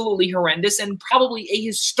absolutely horrendous and probably a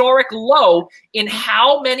historic low in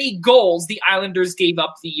how many goals the Islanders gave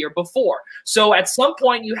up the year before. So at some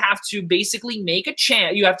point, you have to basically make a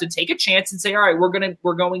chance. You have to take a chance and say, all right, we're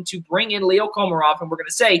going to bring in Leo Komarov, and we're going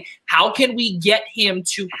to say, how can we get him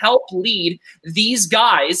to help lead these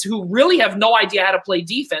guys who really have no idea how to play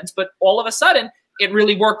defense, but all of a sudden it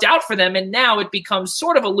really worked out for them, and now it becomes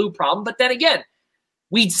sort of a Lou problem. But then again,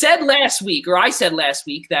 I said last week,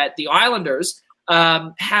 that the Islanders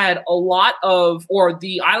had a lot of, or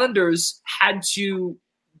the Islanders had to,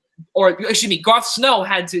 or excuse me, Garth Snow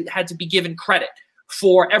had to be given credit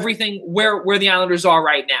for everything where the Islanders are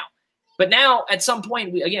right now. But now, at some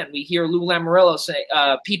point, we hear Lou Lamoriello say,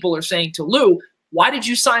 people are saying to Lou, why did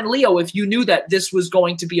you sign Leo if you knew that this was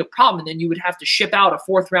going to be a problem, and then you would have to ship out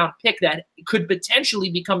a 4th-round pick that could potentially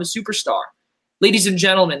become a superstar? Ladies and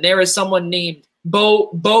gentlemen, there is someone named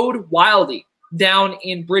Bode Wildy down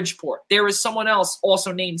in Bridgeport. There is someone else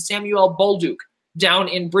also named Samuel Bolduc down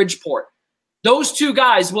in Bridgeport. Those 2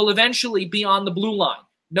 guys will eventually be on the blue line.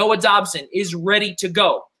 Noah Dobson is ready to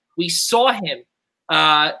go. We saw him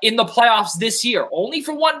in the playoffs this year, only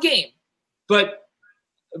for 1 game, but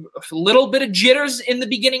a little bit of jitters in the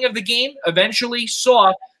beginning of the game, eventually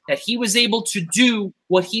saw that he was able to do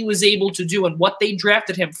what he was able to do and what they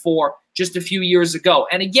drafted him for just a few years ago.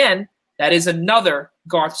 And again, that is another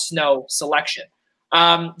Garth Snow selection.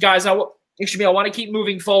 Guys, I want to keep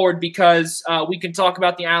moving forward because we can talk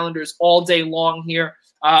about the Islanders all day long here.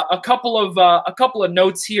 A couple of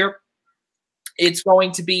notes here. It's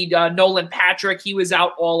going to be Nolan Patrick. He was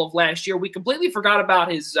out all of last year. We completely forgot about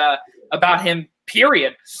him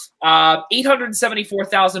period.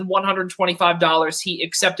 $874,125. He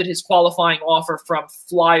accepted his qualifying offer from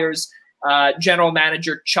Flyers general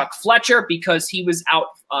manager Chuck Fletcher because he was out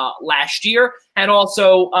last year, and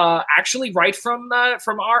also actually right from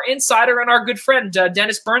our insider and our good friend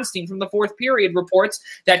Dennis Bernstein from the Fourth Period reports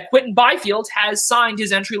that Quentin Byfield has signed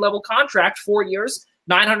his entry-level contract, 4 years,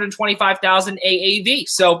 $925,000 AAV.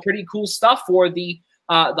 So pretty cool stuff for the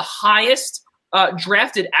highest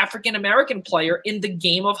drafted African-American player in the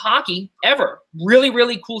game of hockey ever. Really,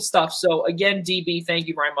 really cool stuff. So again, DB, thank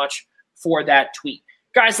you very much for that tweet.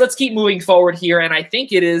 Guys, let's keep moving forward here, and I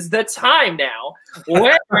think it is the time now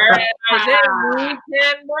where I think we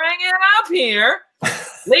can bring it up here.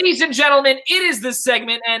 Ladies and gentlemen, it is this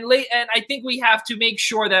segment, and I think we have to make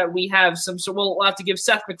sure that we have some. So we'll have to give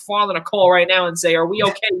Seth MacFarlane a call right now and say, "Are we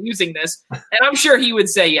okay using this?" And I'm sure he would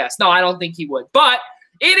say yes. No, I don't think he would. But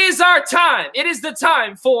it is our time. It is the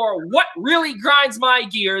time for what really grinds my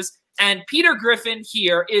gears, and Peter Griffin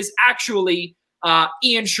here is actually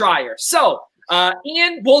Ian Schraier. So.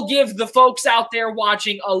 Ian, we'll give the folks out there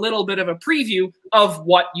watching a little bit of a preview of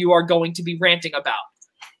what you are going to be ranting about.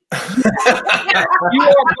 You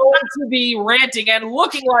are going to be ranting and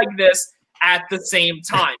looking like this at the same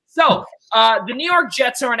time. So the New York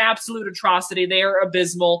Jets are an absolute atrocity. They are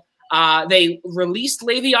abysmal. They released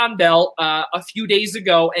Le'Veon Bell a few days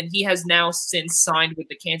ago, and he has now since signed with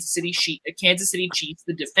the Kansas City Chiefs,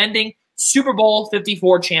 the defending Super Bowl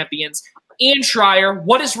 54 champions. Ian Schraier,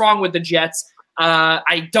 what is wrong with the Jets?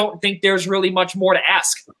 I don't think there's really much more to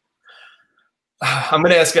ask. I'm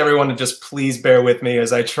going to ask everyone to just please bear with me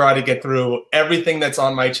as I try to get through everything that's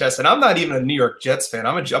on my chest. And I'm not even a New York Jets fan.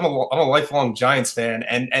 I'm a lifelong Giants fan.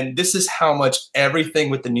 And this is how much everything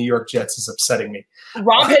with the New York Jets is upsetting me.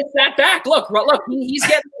 Rob has sat back. Look, he's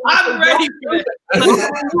getting. I'm ready for it.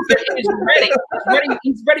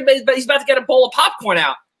 He's ready, but he's about to get a bowl of popcorn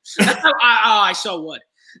out. I so would.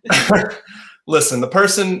 Listen,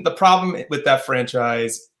 the problem with that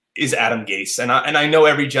franchise is Adam Gase. And I know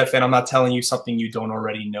every Jet fan, I'm not telling you something you don't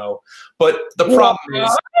already know. But the problem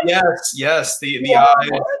is, yes, the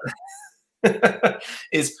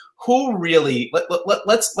is who really,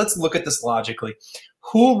 let's look at this logically.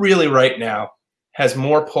 Who really right now has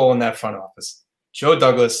more pull in that front office? Joe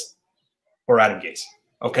Douglas or Adam Gase?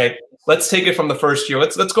 Okay, let's take it from the first year.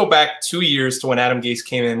 Let's go back 2 years to when Adam Gase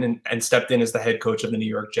came in and stepped in as the head coach of the New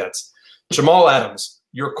York Jets. Jamal Adams,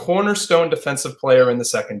 your cornerstone defensive player in the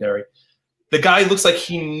secondary. The guy looks like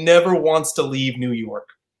he never wants to leave New York.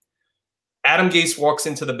 Adam Gase walks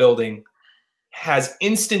into the building, has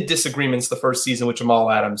instant disagreements the first season with Jamal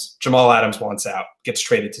Adams. Jamal Adams wants out, gets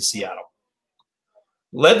traded to Seattle.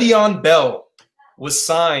 Le'Veon Bell was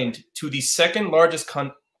signed to the second largest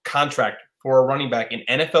contract for a running back in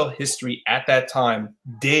NFL history at that time,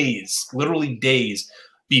 literally days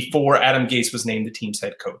before Adam Gase was named the team's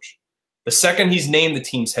head coach. The second he's named the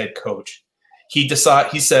team's head coach, he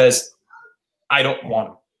says, I don't want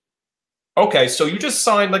him. Okay, so you just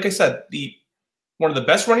signed, like I said, one of the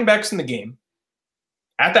best running backs in the game,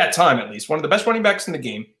 at that time at least, one of the best running backs in the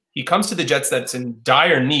game. He comes to the Jets that's in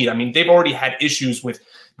dire need. I mean, they've already had issues with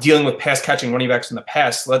dealing with pass-catching running backs in the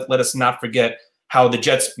past. Let us not forget how the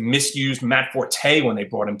Jets misused Matt Forte when they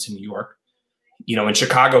brought him to New York. You know, in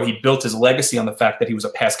Chicago, he built his legacy on the fact that he was a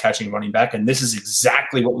pass-catching running back, and this is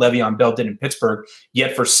exactly what Le'Veon Bell did in Pittsburgh,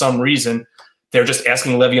 yet for some reason, they're just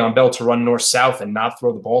asking Le'Veon Bell to run north-south and not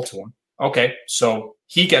throw the ball to him. Okay, so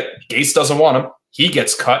Gase doesn't want him. He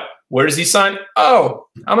gets cut. Where does he sign? Oh,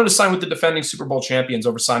 I'm going to sign with the defending Super Bowl champions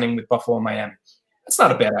over signing with Buffalo and Miami. That's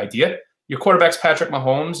not a bad idea. Your quarterback's Patrick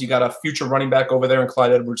Mahomes. You got a future running back over there in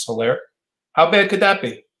Clyde Edwards-Helaire. How bad could that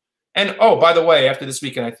be? And, oh, by the way, after this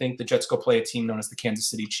weekend, I think the Jets go play a team known as the Kansas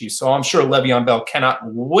City Chiefs. So I'm sure Le'Veon Bell cannot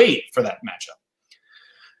wait for that matchup.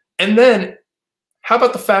 And then how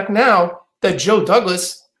about the fact now that Joe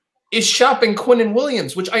Douglas is shopping Quinnen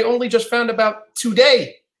Williams, which I only just found about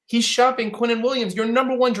today. He's shopping Quinnen Williams, your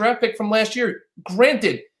 #1 draft pick from last year.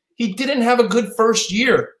 Granted, he didn't have a good first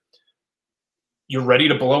year. You're ready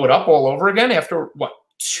to blow it up all over again after, what,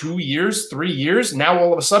 2 years, 3 years? Now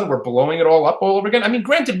all of a sudden we're blowing it all up all over again? I mean,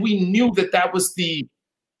 granted, we knew that was the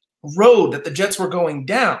road that the Jets were going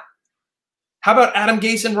down. How about Adam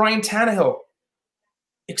Gase and Ryan Tannehill?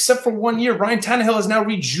 Except for 1 year, Ryan Tannehill has now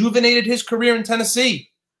rejuvenated his career in Tennessee.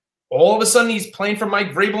 All of a sudden, he's playing for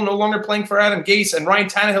Mike Vrabel, no longer playing for Adam Gase, and Ryan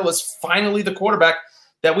Tannehill is finally the quarterback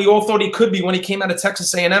that we all thought he could be when he came out of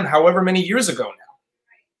Texas A&M however many years ago now.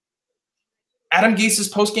 Adam Gase's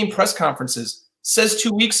post-game press conferences says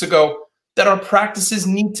 2 weeks ago that our practices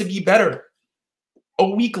need to be better. A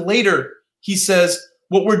week later, he says,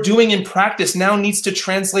 what we're doing in practice now needs to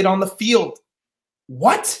translate on the field.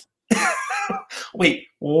 What? Wait,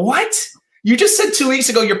 what? You just said 2 weeks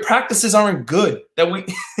ago your practices aren't good. That we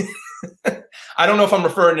I don't know if I'm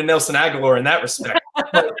referring to Nelson Aguilar in that respect.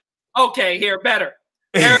 Okay, here, better.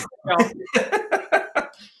 There we go.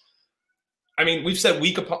 I mean, we've said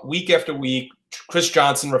week after week, Chris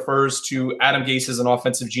Johnson refers to Adam Gase as an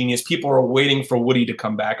offensive genius. People are waiting for Woody to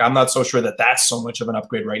come back. I'm not so sure that that's so much of an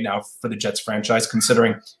upgrade right now for the Jets franchise,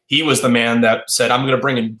 considering he was the man that said, I'm going to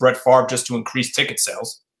bring in Brett Favre just to increase ticket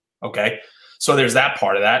sales. Okay, so there's that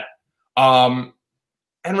part of that.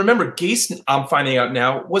 And remember, Gase, I'm finding out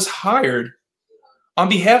now, was hired on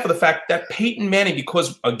behalf of the fact that Peyton Manning,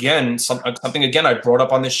 because, again, something, again, I brought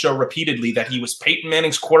up on this show repeatedly, that he was Peyton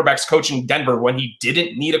Manning's quarterbacks coach in Denver when he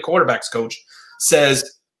didn't need a quarterbacks coach,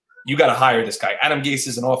 says, you got to hire this guy. Adam Gase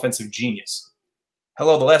is an offensive genius.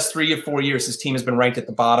 Hello, the last 3 or 4 years, his team has been ranked at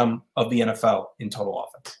the bottom of the NFL in total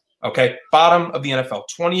offense. Okay, bottom of the NFL,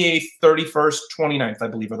 28th, 31st, 29th, I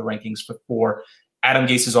believe, are the rankings for Adam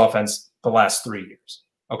Gase's offense the last 3 years.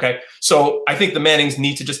 Okay, so I think the Mannings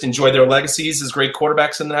need to just enjoy their legacies as great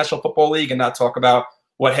quarterbacks in the National Football League and not talk about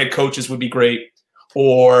what head coaches would be great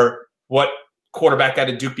or what quarterback out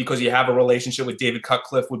of Duke, because you have a relationship with David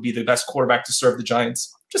Cutcliffe, would be the best quarterback to serve the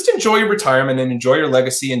Giants. Just enjoy your retirement and enjoy your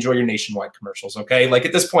legacy, enjoy your nationwide commercials, okay? Like,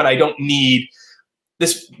 at this point, I don't need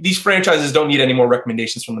this. These franchises don't need any more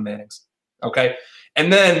recommendations from the Mannings, okay?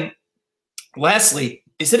 And then, lastly,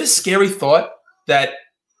 is it a scary thought that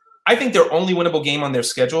I think their only winnable game on their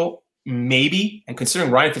schedule, maybe, and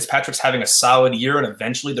considering Ryan Fitzpatrick's having a solid year and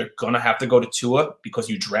eventually they're going to have to go to Tua because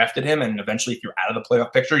you drafted him, and eventually if you're out of the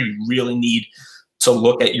playoff picture, you really need to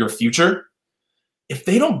look at your future. If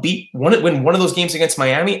they don't win one of those games against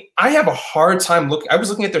Miami, I have a hard time looking. I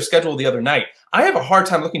was looking at their schedule the other night. I have a hard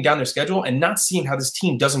time looking down their schedule and not seeing how this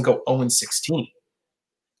team doesn't go 0-16.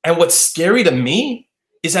 And what's scary to me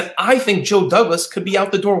is that I think Joe Douglas could be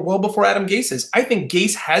out the door well before Adam Gase is. I think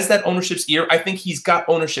Gase has that ownership's ear. I think he's got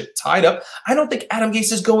ownership tied up. I don't think Adam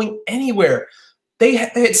Gase is going anywhere. They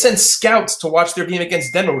had sent scouts to watch their game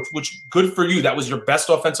against Denver, which good for you. That was your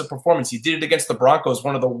best offensive performance. You did it against the Broncos,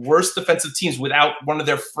 one of the worst defensive teams without one of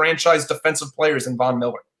their franchise defensive players in Von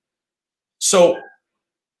Miller. So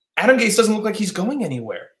Adam Gase doesn't look like he's going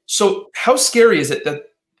anywhere. So how scary is it that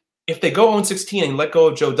if they go 0-16 and let go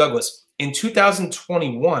of Joe Douglas, in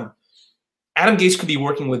 2021, Adam Gase could be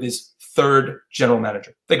working with his third general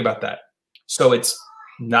manager. Think about that. So it's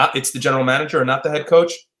the general manager and not the head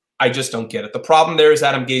coach. I just don't get it. The problem there is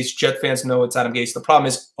Adam Gase. Jet fans know it's Adam Gase. The problem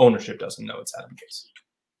is ownership doesn't know it's Adam Gase.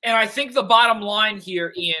 And I think the bottom line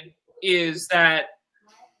here, Ian, is that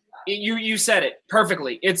you said it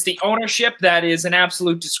perfectly. It's the ownership that is an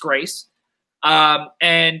absolute disgrace.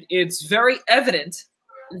 And it's very evident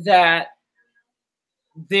that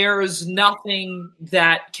there's nothing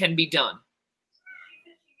that can be done.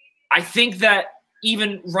 I think that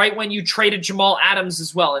even right when you traded Jamal Adams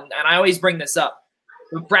as well, and I always bring this up,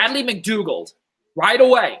 with Bradley McDougald, right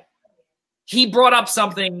away, he brought up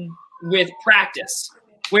something with practice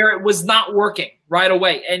where it was not working right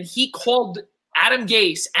away. And he called Adam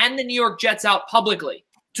Gase and the New York Jets out publicly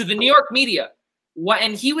to the New York media.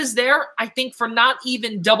 And he was there, I think, for not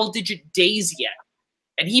even double-digit days yet.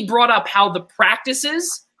 And he brought up how the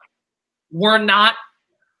practices were not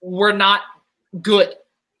good.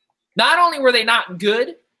 Not only were they not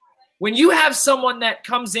good, when you have someone that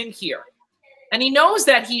comes in here and he knows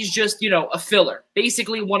that he's just, a filler,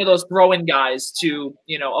 basically one of those throw-in guys to,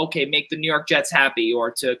 okay, make the New York Jets happy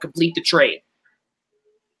or to complete the trade.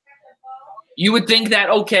 You would think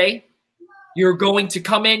that, okay, you're going to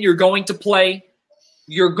come in, you're going to play,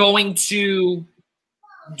 you're going to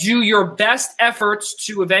do your best efforts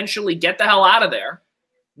to eventually get the hell out of there,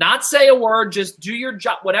 not say a word, just do your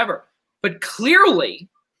job, whatever. But clearly,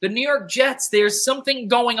 the New York Jets, there's something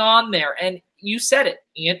going on there. And you said it,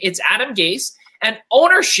 Ian, it's Adam Gase. And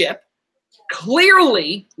ownership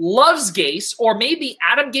clearly loves Gase, or maybe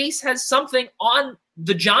Adam Gase has something on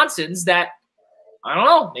the Johnsons that, I don't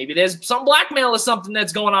know, maybe there's some blackmail or something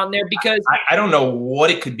that's going on there because I don't know what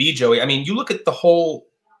it could be, Joey. I mean, you look at the whole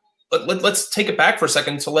let's take it back for a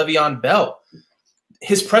second to Le'Veon Bell.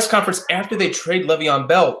 His press conference after they trade Le'Veon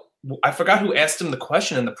Bell, I forgot who asked him the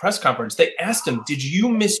question in the press conference. They asked him, did you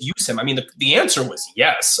misuse him? I mean, the answer was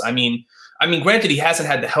yes. I mean, granted, he hasn't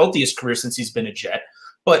had the healthiest career since he's been a Jet,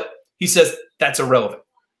 but he says that's irrelevant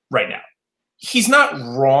right now. He's not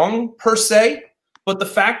wrong per se, but the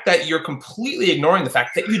fact that you're completely ignoring the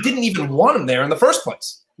fact that you didn't even want him there in the first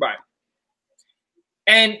place. Right.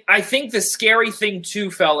 And I think the scary thing too,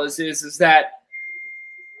 fellas, is that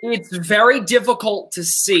it's very difficult to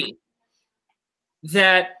see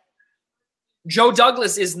that Joe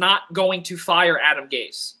Douglas is not going to fire Adam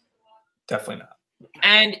Gase. Definitely not.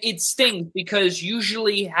 And it stings because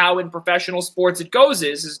usually how in professional sports it goes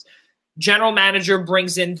is general manager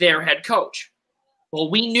brings in their head coach.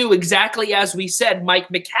 Well, we knew exactly as we said, Mike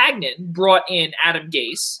McCagnon brought in Adam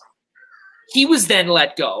Gase. He was then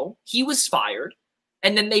let go. He was fired.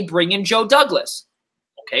 And then they bring in Joe Douglas.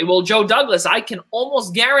 Okay, well, Joe Douglas, I can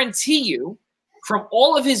almost guarantee you from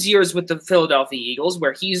all of his years with the Philadelphia Eagles,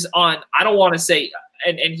 where he's on, I don't want to say,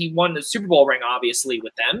 and he won the Super Bowl ring, obviously,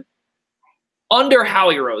 with them, under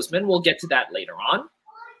Howie Roseman. We'll get to that later on.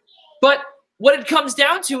 But what it comes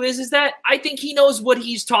down to is that I think he knows what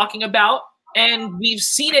he's talking about, and we've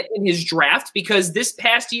seen it in his draft because this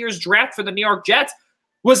past year's draft for the New York Jets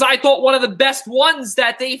was, I thought, one of the best ones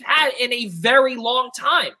that they've had in a very long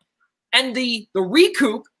time. And the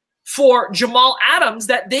recoup for Jamal Adams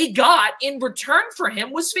that they got in return for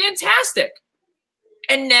him was fantastic.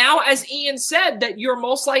 And now, as Ian said, that you're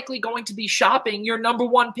most likely going to be shopping your number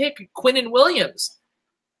one pick, Quinnen Williams.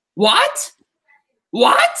 What?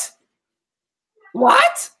 What?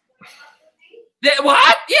 What?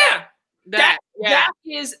 What? Yeah.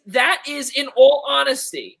 That is, in all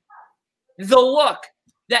honesty, the look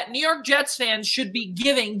that New York Jets fans should be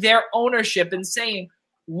giving their ownership and saying,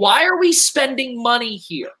 why are we spending money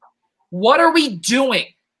here? What are we doing?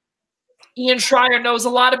 Ian Schraier knows a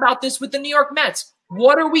lot about this with the New York Mets.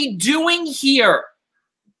 What are we doing here?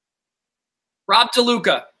 Rob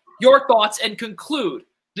DeLuca, your thoughts and conclude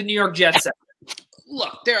the New York Jets.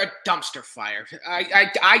 Look, they're a dumpster fire.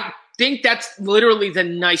 I think that's literally the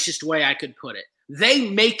nicest way I could put it. They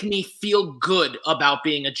make me feel good about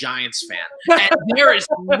being a Giants fan. And there is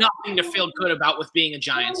nothing to feel good about with being a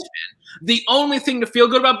Giants fan. The only thing to feel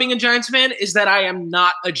good about being a Giants fan is that I am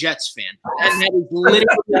not a Jets fan. And that is literally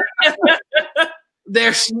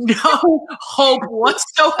there's no hope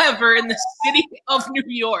whatsoever in the city of New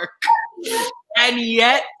York. And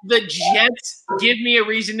yet the Jets give me a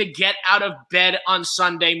reason to get out of bed on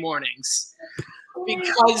Sunday mornings.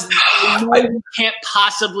 Because it can't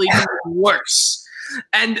possibly be worse.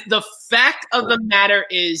 And the fact of the matter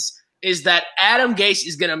is that Adam Gase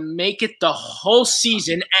is going to make it the whole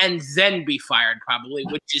season and then be fired probably,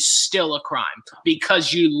 which is still a crime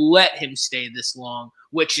because you let him stay this long,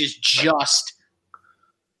 which is just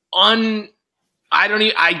I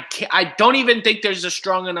don't even think there's a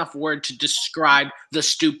strong enough word to describe the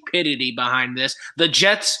stupidity behind this. The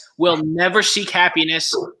Jets will never seek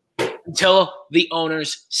happiness until the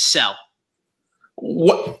owners sell.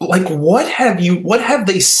 What have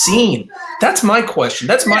they seen? That's my question.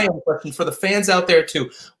 That's my own question for the fans out there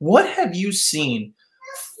too. What have you seen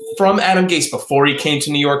from Adam Gase before he came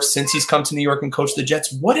to New York, since he's come to New York and coached the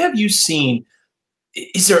Jets? What have you seen?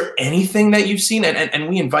 Is there anything that you've seen? And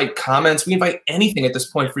we invite comments. We invite anything at this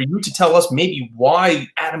point for you to tell us maybe why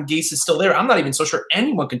Adam Gase is still there. I'm not even so sure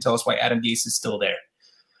anyone can tell us why Adam Gase is still there.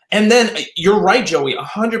 And then you're right, Joey,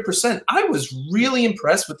 100%. I was really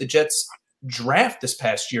impressed with the Jets draft this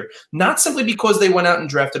past year, not simply because they went out and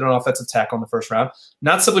drafted an offensive tackle in the first round,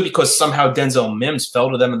 not simply because somehow Denzel Mims fell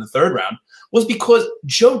to them in the third round, was because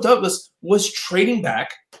Joe Douglas was trading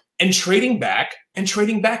back and trading back and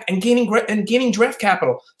trading back and gaining draft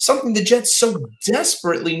capital, something the Jets so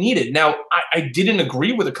desperately needed. Now, I didn't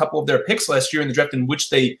agree with a couple of their picks last year in the draft in which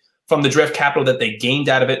they, from the draft capital that they gained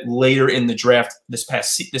out of it later in the draft this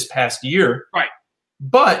past year. Right.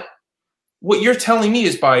 But what you're telling me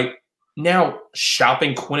is by now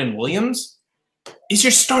shopping Quinnen Williams is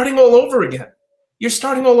you're starting all over again. You're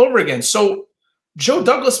starting all over again. So Joe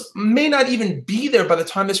Douglas may not even be there by the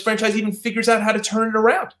time this franchise even figures out how to turn it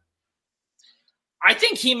around. I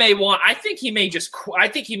think he may just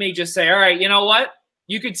say, all right, you know what?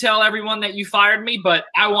 You could tell everyone that you fired me, but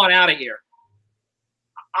I want out of here.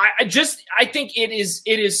 I think it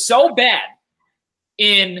is so bad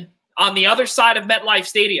on the other side of MetLife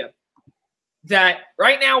Stadium that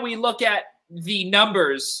right now we look at the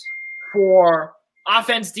numbers for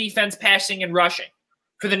offense, defense, passing, and rushing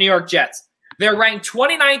for the New York Jets. They're ranked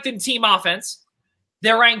 29th in team offense.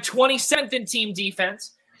 They're ranked 27th in team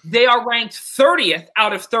defense. They are ranked 30th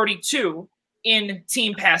out of 32 in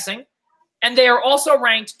team passing. And they are also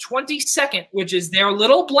ranked 22nd, which is their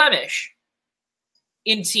little blemish,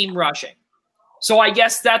 in team rushing. So I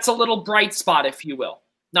guess that's a little bright spot, if you will.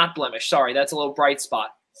 Not blemish, sorry. That's a little bright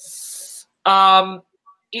spot.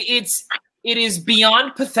 It is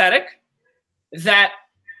beyond pathetic that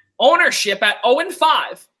ownership at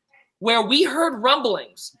 0-5, where we heard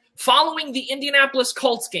rumblings following the Indianapolis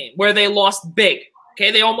Colts game where they lost big. Okay,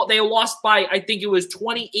 they lost by, I think it was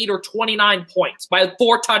 28 or 29 points, by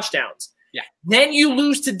 4 touchdowns. Yeah. Then you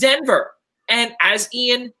lose to Denver. And as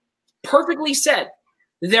Ian perfectly said,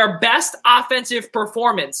 their best offensive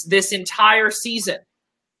performance this entire season.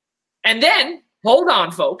 And then, hold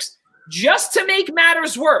on, folks, just to make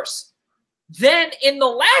matters worse, then in the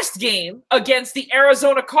last game against the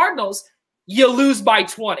Arizona Cardinals, you lose by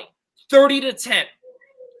 20, 30-10.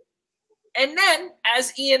 And then,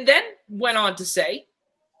 as Ian then went on to say,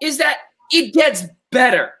 is that it gets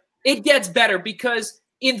better. It gets better because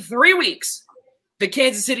in 3 weeks, the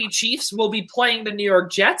Kansas City Chiefs will be playing the New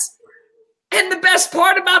York Jets. And the best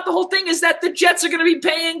part about the whole thing is that the Jets are going to be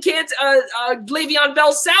paying Le'Veon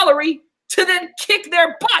Bell's salary to then kick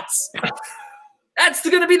their butts. That's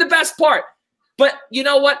going to be the best part. But you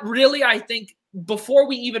know what? Really, I think before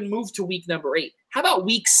we even move to week number 8, how about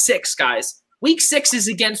week 6, guys? Week 6 is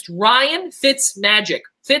against Ryan Fitzpatrick,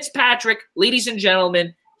 ladies and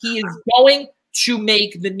gentlemen. He is going to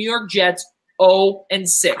make the New York Jets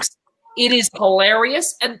 0-6. It is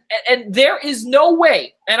hilarious, and there is no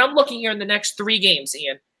way, and I'm looking here in the next 3 games,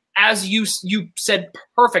 Ian, as you said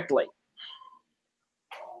perfectly.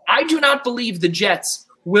 I do not believe the Jets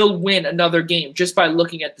will win another game just by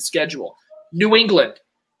looking at the schedule. New England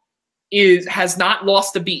has not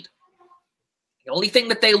lost a beat. The only thing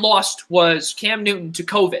that they lost was Cam Newton to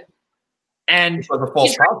COVID. And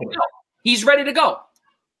he's ready to go.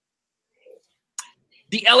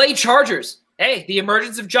 The LA Chargers, hey, the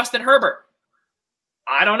emergence of Justin Herbert.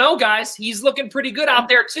 I don't know, guys. He's looking pretty good out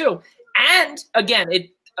there too. And again,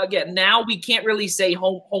 now we can't really say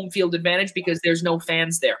home field advantage because there's no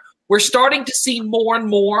fans there. We're starting to see more and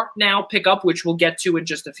more now pick up, which we'll get to in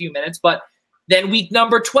just a few minutes. But then week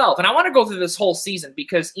number 12, and I want to go through this whole season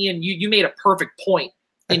because, Ian, you made a perfect point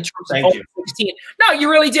in terms of 16. No, you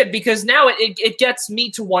really did, because now it gets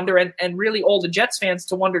me to wonder, and really all the Jets fans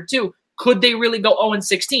to wonder too, could they really go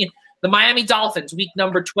 0-16? The Miami Dolphins, week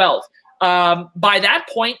number 12. By that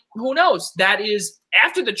point, who knows? That is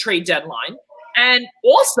after the trade deadline. And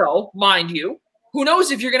also, mind you, who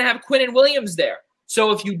knows if you're going to have Quinnen Williams there.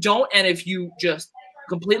 So if you don't, and if you just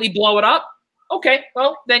completely blow it up, okay,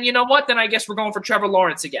 well, then you know what? Then I guess we're going for Trevor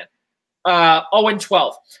Lawrence again.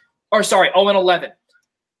 0-12. Or sorry, 0-11.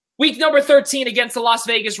 Week number 13 against the Las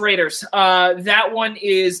Vegas Raiders. That one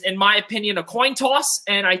is, in my opinion, a coin toss.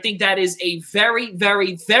 And I think that is a very,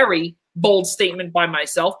 very, very bold statement by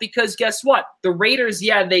myself, because guess what? The Raiders,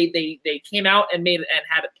 yeah, they came out and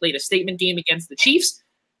played a statement game against the Chiefs.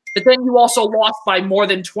 But then you also lost by more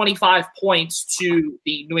than 25 points to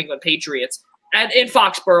the New England Patriots. And in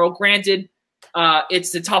Foxborough, granted,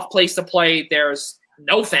 it's a tough place to play. There's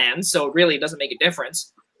no fans, so it really doesn't make a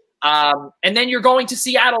difference. And then you're going to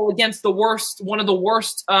Seattle against one of the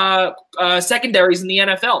worst secondaries in the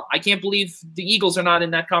NFL. I can't believe the Eagles are not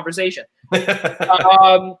in that conversation.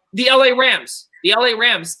 The LA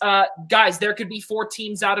Rams. Guys, there could be 4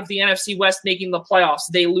 teams out of the NFC West making the playoffs.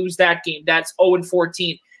 They lose that game. That's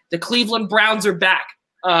 0-14. The Cleveland Browns are back.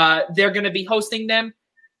 They're going to be hosting them.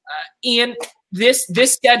 Ian, this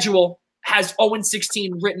schedule has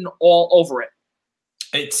 0-16 written all over it.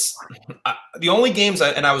 It's the only games,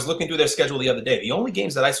 and I was looking through their schedule the other day, the only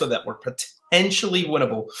games that I saw that were potentially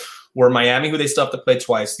winnable were Miami, who they still have to play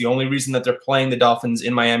twice. The only reason that they're playing the Dolphins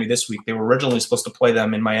in Miami this week, they were originally supposed to play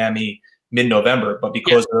them in Miami mid-November, but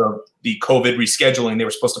because of the COVID rescheduling, they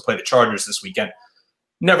were supposed to play the Chargers this weekend.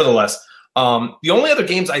 Nevertheless, the only other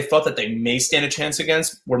games I thought that they may stand a chance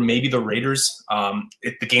against were maybe the Raiders.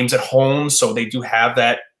 The game's at home, so they do have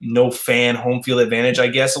that no-fan home field advantage, I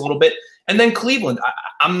guess, a little bit. And then Cleveland.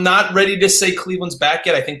 I'm not ready to say Cleveland's back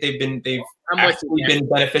yet. I think they've actually been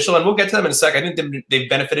beneficial, and we'll get to them in a sec. I think they've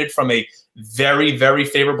benefited from a very, very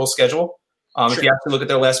favorable schedule. Sure. If you actually look at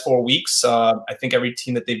their last 4 weeks, I think every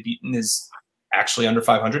team that they've beaten is actually under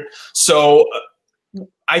 500. So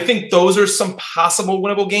I think those are some possible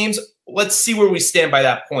winnable games. Let's see where we stand by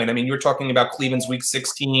that point. I mean, you're talking about Cleveland's week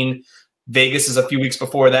 16. Vegas is a few weeks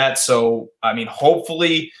before that. So, I mean,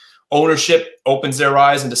 hopefully ownership opens their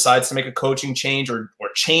eyes and decides to make a coaching change or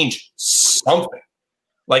change something.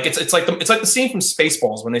 Like it's like the scene from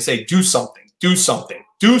Spaceballs when they say do something, do something,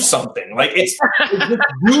 do something. Like it's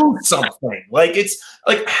do something. Like it's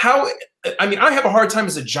like how, I mean, I have a hard time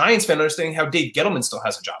as a Giants fan understanding how Dave Gettleman still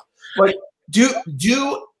has a job. Like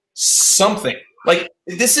do something. Like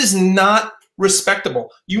this is not respectable.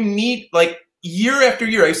 You need, like, year after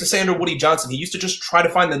year, I used to say under Woody Johnson, he used to just try to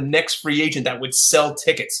find the next free agent that would sell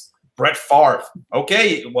tickets. Brett Favre.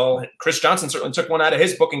 Okay, well, Chris Johnson certainly took one out of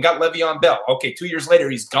his book and got Le'Veon Bell. Okay, 2 years later,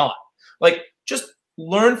 he's gone. Like, just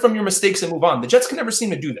learn from your mistakes and move on. The Jets can never seem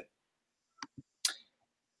to do that.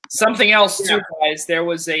 Something else, too, guys. There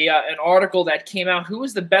was an article that came out. Who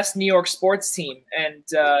was the best New York sports team? And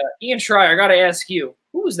Ian Schraier, I got to ask you,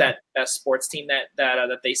 Who was that best sports team that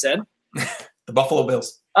they said? The Buffalo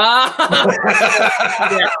Bills. Yeah.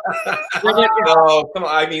 Oh, come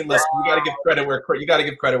on! I mean, listen, you got to give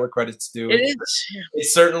credit where credit's due. It is.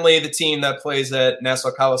 It's certainly the team that plays at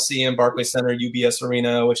Nassau Coliseum, Barclays Center, UBS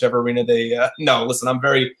Arena, whichever arena they. No, listen, I'm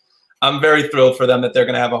very thrilled for them that they're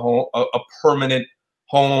going to have a permanent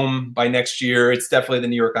home by next year. It's definitely the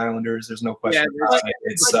New York Islanders. There's no question.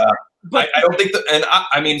 It's. I don't think that, and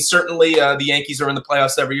I mean, certainly the Yankees are in the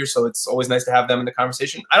playoffs every year, so it's always nice to have them in the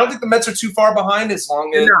conversation. I don't think the Mets are too far behind as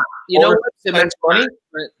long as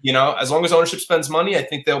as long as ownership spends money. I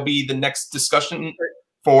think they'll be the next discussion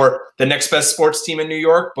for the next best sports team in New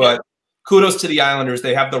York. But kudos to the Islanders.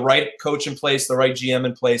 They have the right coach in place, the right GM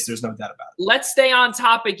in place. There's no doubt about it. Let's stay on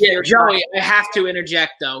topic here. Joey, I have to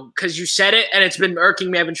interject, though, because you said it, and it's been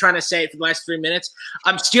irking me. I've been trying to say it for the last 3 minutes.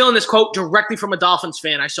 I'm stealing this quote directly from a Dolphins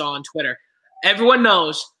fan I saw on Twitter. Everyone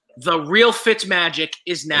knows the real Fitzmagic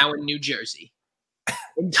is now in New Jersey.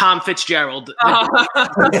 And Tom Fitzgerald. That's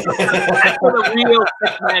where the real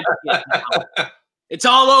Fitzmagic is now. It's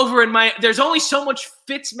all over there's only so much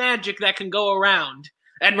Fitzmagic that can go around.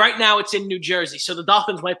 And right now it's in New Jersey, so the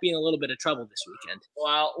Dolphins might be in a little bit of trouble this weekend.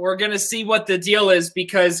 Well, we're going to see what the deal is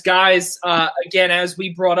because, guys, again, as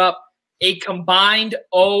we brought up, a combined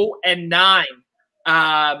 0-9,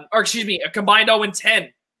 or excuse me, a combined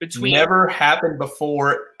 0-10 between. Never happened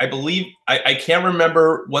before. I believe, I can't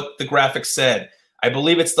remember what the graphic said. I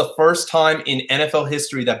believe it's the first time in NFL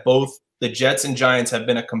history that both the Jets and Giants have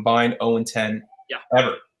been a combined 0-10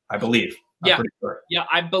 ever, I believe. Sure. Yeah,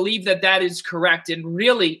 I believe that is correct. And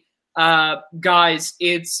really, guys,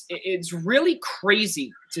 it's really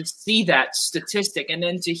crazy to see that statistic. And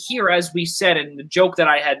then to hear, as we said, and the joke that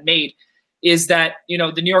I had made is that, the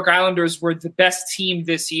New York Islanders were the best team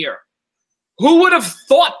this year. Who would have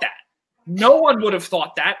thought that? No one would have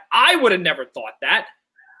thought that. I would have never thought that.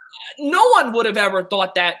 No one would have ever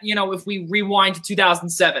thought that, if we rewind to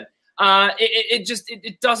 2007.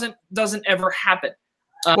 It doesn't ever happen.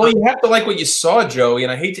 Well, you have to like what you saw, Joey,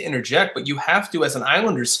 and I hate to interject, but you have to, as an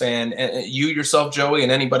Islanders fan, and you yourself, Joey,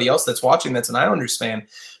 and anybody else that's watching that's an Islanders fan,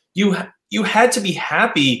 you had to be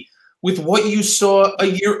happy with what you saw a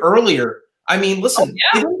year earlier. I mean, listen,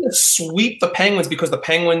 they didn't just sweep the Penguins because the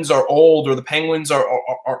Penguins are old or the Penguins are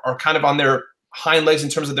kind of on their hind legs in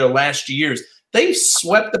terms of their last years. They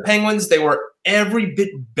swept the Penguins. They were every bit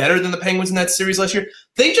better than the Penguins in that series last year.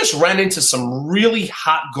 They just ran into some really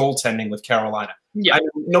hot goaltending with Carolina. Yeah.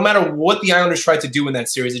 No matter what the Islanders tried to do in that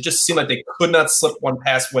series, it just seemed like they could not slip one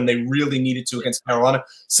past when they really needed to against Carolina,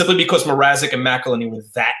 simply because Mrazek and McElhinney were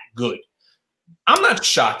that good. I'm not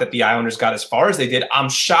shocked that the Islanders got as far as they did. I'm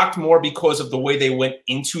shocked more because of the way they went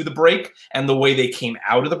into the break and the way they came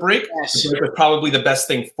out of the break. Yes. It was probably the best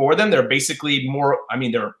thing for them. They're basically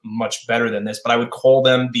they're much better than this, but I would call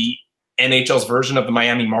them the NHL's version of the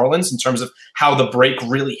Miami Marlins in terms of how the break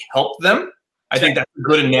really helped them. I think that's a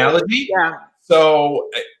good analogy. Yeah. So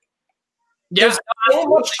there's so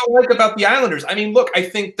much to like about the Islanders. I mean, look, I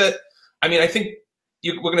think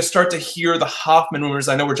we're going to start to hear the Hoffman rumors.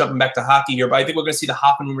 I know we're jumping back to hockey here, but I think we're going to see the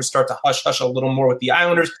Hoffman rumors start to hush a little more with the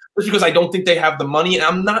Islanders, just because I don't think they have the money, and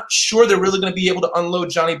I'm not sure they're really going to be able to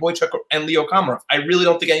unload Johnny Boychuk and Leo Komarov. I really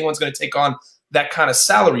don't think anyone's going to take on that kind of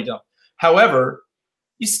salary dump. However,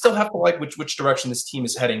 you still have to like which direction this team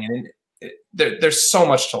is heading, and there's so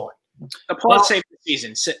much to like. The plot saved the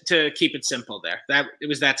season, to keep it simple there. It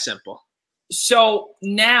was that simple. So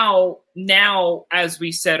now, as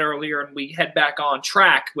we said earlier, and we head back on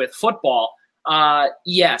track with football,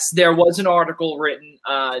 yes, there was an article written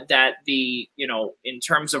that in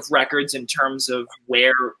terms of records, in terms of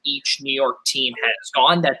where each New York team has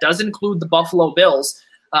gone, that does include the Buffalo Bills,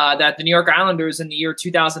 that the New York Islanders in the year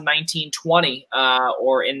 2019-20,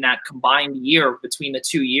 or in that combined year between the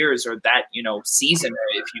 2 years, or that, season,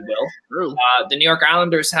 if you will, the New York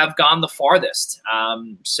Islanders have gone the farthest.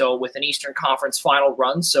 So with an Eastern Conference final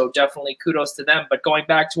run, so definitely kudos to them. But going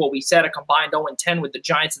back to what we said, a combined 0-10 with the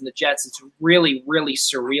Giants and the Jets, it's really, really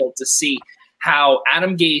surreal to see how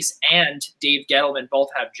Adam Gase and Dave Gettleman both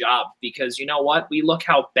have jobs, because you know what? We look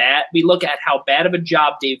at how bad of a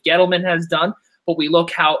job Dave Gettleman has done. But we look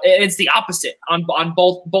how it's the opposite on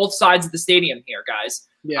both sides of the stadium here, guys.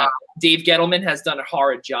 Yeah, Dave Gettleman has done a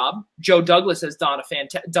horrid job. Joe Douglas has done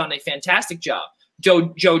a fantastic job.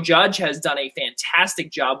 Joe Judge has done a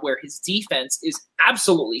fantastic job, where his defense is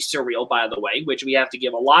absolutely surreal, by the way, which we have to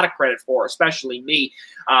give a lot of credit for, especially me.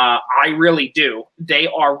 I really do. They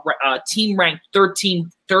are team ranked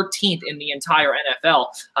 13th 13th in the entire NFL,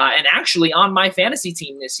 and actually on my fantasy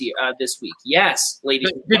team this week. Yes,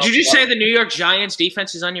 ladies. Did you just say the New York Giants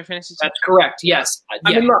defense is on your fantasy team? That's correct. Yes.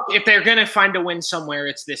 I mean, look, if they're going to find a win somewhere,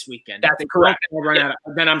 it's this weekend. That's correct.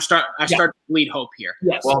 Then I start to bleed hope here.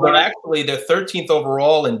 Yes. Well, they're 13th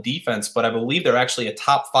overall in defense, but I believe they're actually a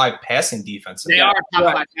top 5 passing defense. They are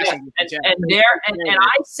top 5 passing defense. And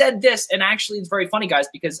I said this, and actually it's very funny, guys,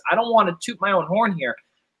 because I don't want to toot my own horn here,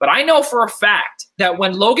 but I know for a fact that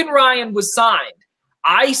when Logan Ryan was signed,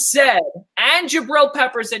 I said, and Jabril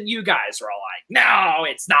Peppers and you guys were all like, no,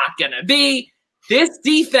 it's not going to be. This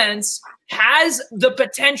defense has the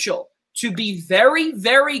potential to be very,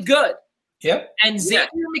 very good. Yep. And Xavier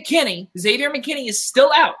McKinney is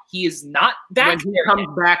still out. He is not back. When he comes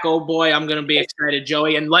back, oh boy, I'm going to be excited,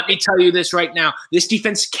 Joey. And let me tell you this right now. This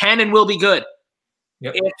defense can and will be good.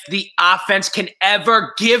 Yep. If the offense can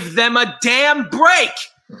ever give them a damn break.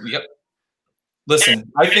 Yep.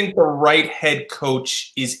 Listen, I think the right head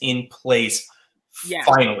coach is in place. Yes.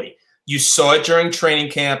 Finally. You saw it during training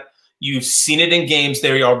camp. You've seen it in games.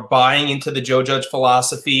 They are buying into the Joe Judge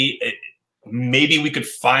philosophy. Maybe we could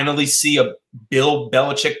finally see a Bill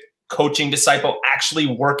Belichick coaching disciple actually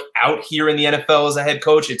work out here in the NFL as a head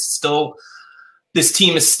coach. This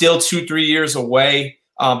team is still 2-3 years away,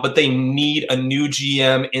 but they need a new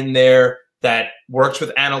GM in there that works with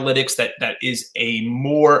analytics, that is a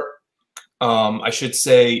more, I should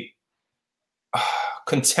say,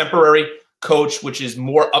 contemporary coach, which is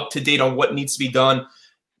more up to date on what needs to be done.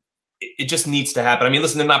 It just needs to happen. I mean,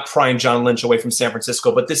 listen, they're not prying John Lynch away from San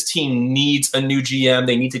Francisco, but this team needs a new GM.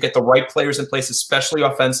 They need to get the right players in place, especially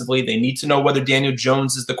offensively. They need to know whether Daniel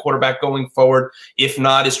Jones is the quarterback going forward. If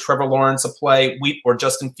not, is Trevor Lawrence a play, or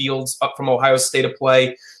Justin Fields up from Ohio State a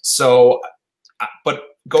play? So, but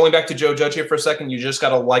going back to Joe Judge here for a second, you just got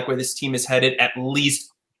to like where this team is headed, at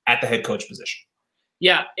least at the head coach position.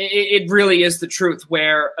 Yeah, it really is the truth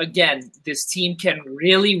where, again, this team can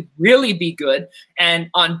really, really be good. And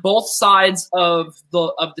on both sides of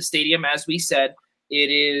the stadium, as we said, it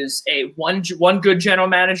is one good general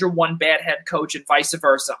manager, one bad head coach, and vice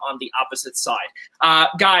versa on the opposite side.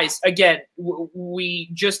 Guys, again, we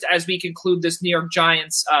just as we conclude this New York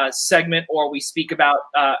Giants segment, or we speak about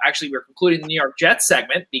actually we're concluding the New York Jets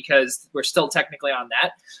segment because we're still technically on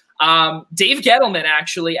that. Dave Gettleman,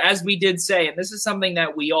 actually, as we did say, and this is something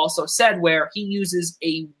that we also said, where he uses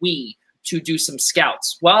a we to do some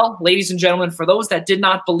scouts. Well, ladies and gentlemen, for those that did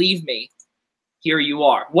not believe me, here you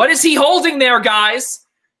are. What is he holding there, guys?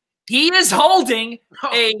 He is holding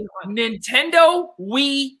a Nintendo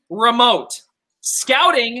Wii remote,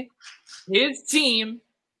 scouting his team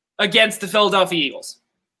against the Philadelphia Eagles.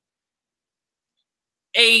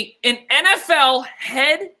 An NFL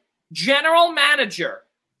head general manager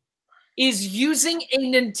is using a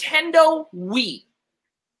Nintendo Wii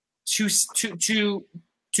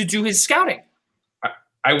to do his scouting.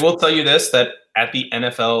 I will tell you this, that at the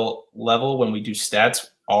NFL level, when we do stats,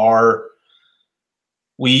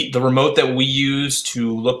 the remote that we use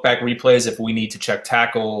to look back replays, if we need to check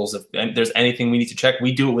tackles, if there's anything we need to check,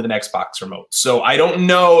 we do it with an Xbox remote. So I don't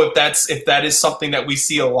know if that is something that we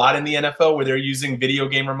see a lot in the NFL, where they're using video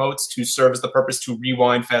game remotes to serve as the purpose to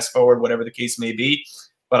rewind, fast forward, whatever the case may be.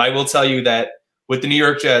 But I will tell you that with the New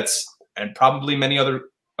York Jets and probably many other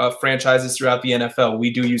franchises throughout the NFL, we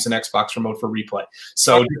do use an Xbox remote for replay.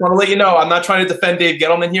 So just want to let you know, I'm not trying to defend Dave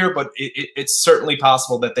Gettleman here, but it's certainly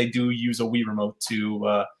possible that they do use a Wii remote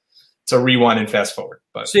to rewind and fast forward.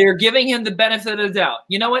 But so you're giving him the benefit of the doubt.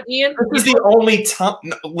 You know what, Ian? This is the only time.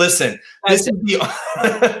 No, listen, this is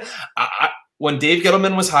the. When Dave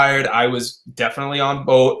Gettleman was hired, I was definitely on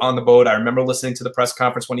the boat. I remember listening to the press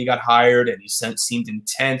conference when he got hired, and he seemed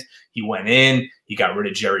intent. He went in. He got rid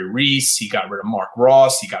of Jerry Reese. He got rid of Mark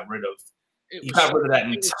Ross. He got rid of that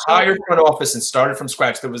entire front office and started from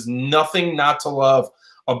scratch. There was nothing not to love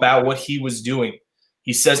about what he was doing.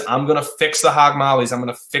 He says, I'm going to fix the hog mollies. I'm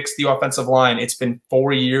going to fix the offensive line. It's been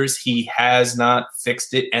 4 years. He has not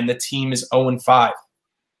fixed it, and the team is 0-5.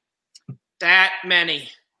 That many.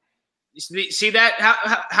 You see that?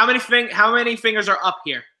 How many fingers are up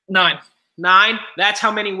here? 9. 9? That's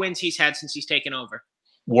how many wins he's had since he's taken over.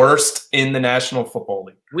 Worst in the National Football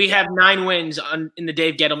League. We have 9 wins in the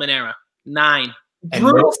Dave Gettleman era. 9.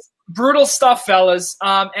 Brutal stuff, fellas.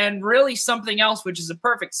 And really something else, which is a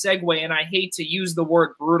perfect segue, and I hate to use the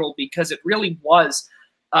word brutal because it really was.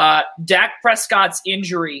 Dak Prescott's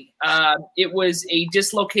injury. It was a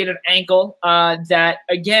dislocated ankle that,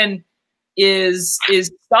 again, is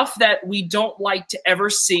stuff that we don't like to ever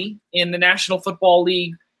see in the National Football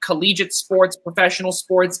League, collegiate sports, professional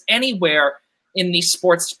sports, anywhere. in the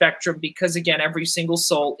sports spectrum because, again, every single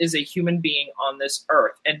soul is a human being on this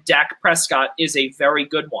earth, and Dak Prescott is a very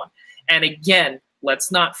good one. And again,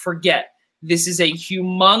 let's not forget, this is a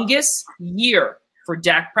humongous year for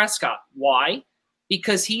Dak Prescott. Why?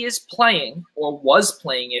 Because he is playing, or was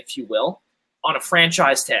playing, if you will, on a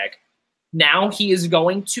franchise tag. Now he is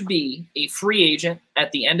going to be a free agent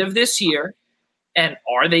at the end of this year. And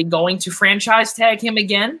are they going to franchise tag him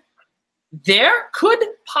again? There could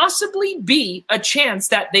possibly be a chance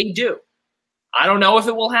that they do. I don't know if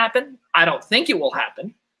it will happen. I don't think it will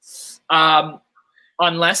happen.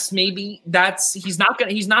 Unless maybe he's not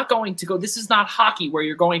going to go. This is not hockey where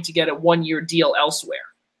you're going to get a one-year deal elsewhere.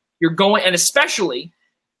 You're going, and especially,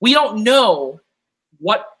 we don't know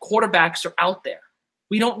what quarterbacks are out there.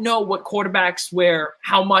 We don't know what quarterbacks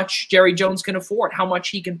how much Jerry Jones can afford, how much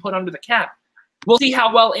he can put under the cap. We'll see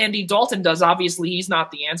how well Andy Dalton does. Obviously, he's not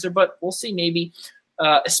the answer, but we'll see maybe.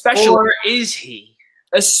 Especially, or is he?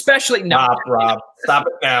 Especially, no. Stop, Rob. Stop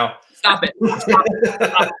it now. Stop it. Stop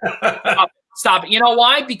it. Stop it. You know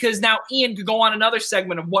why? Because now Ian could go on another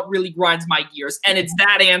segment of what really grinds my gears, and it's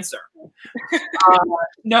that answer.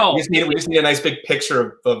 No. We just need a nice big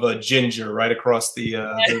picture of a ginger right across the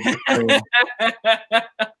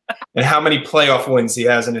and how many playoff wins he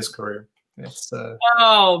has in his career. It's,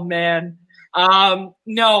 oh, man.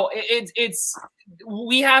 No, it's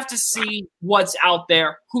we have to see what's out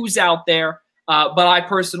there, who's out there. But I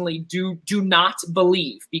personally do not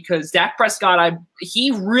believe, because Dak Prescott,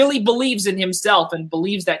 he really believes in himself and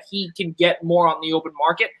believes that he can get more on the open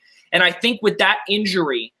market. And I think with that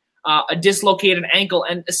injury, a dislocated ankle,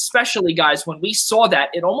 and especially, guys, when we saw that,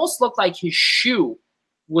 it almost looked like his shoe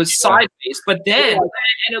was sideways. But then,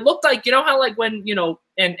 and it looked like, you know how like when, you know,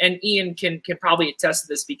 and Ian can probably attest to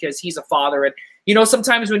this because he's a father, and you know,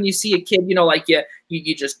 sometimes when you see a kid, you know, like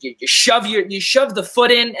you shove the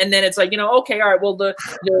foot in, and then it's like, you know, okay, all right, well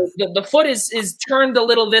the foot is turned a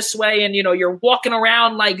little this way, and you know, you're walking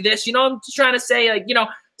around like this, you know, I'm just trying to say, like, you know,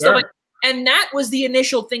 sure. So like, and that was the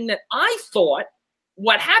initial thing that I thought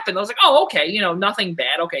what happened. I was like, oh, okay, you know, nothing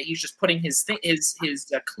bad. Okay, he's just putting his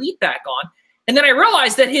cleat back on, and then I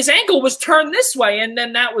realized that his ankle was turned this way, and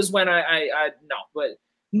then that was when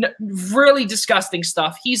really disgusting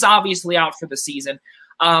stuff. He's obviously out for the season.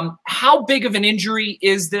 How big of an injury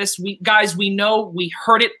is this? We know, we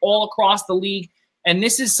heard it all across the league. And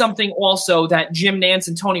this is something also that Jim Nantz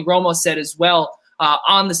and Tony Romo said as well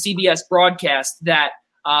on the CBS broadcast, that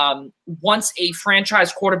once a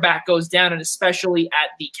franchise quarterback goes down, and especially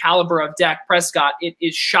at the caliber of Dak Prescott, it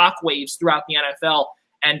is shockwaves throughout the NFL,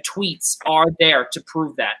 and tweets are there to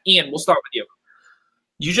prove that. Ian, we'll start with you.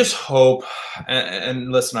 You just hope,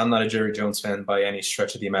 and listen, I'm not a Jerry Jones fan by any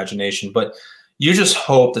stretch of the imagination, but you just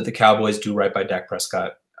hope that the Cowboys do right by Dak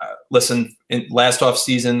Prescott. Listen, last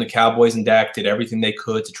offseason, the Cowboys and Dak did everything they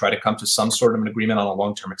could to try to come to some sort of an agreement on a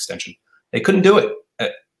long-term extension. They couldn't do it.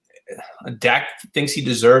 Dak thinks he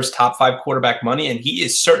deserves top 5 quarterback money, and he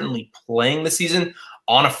is certainly playing the season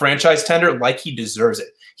on a franchise tender like he deserves it.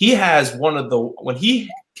 He has when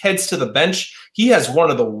he heads to the bench, he has one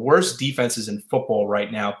of the worst defenses in football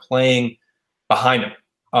right now playing behind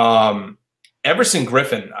him. Everson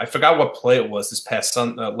Griffin, I forgot what play it was this past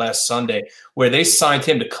last Sunday, where they signed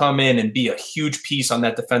him to come in and be a huge piece on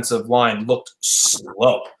that defensive line, looked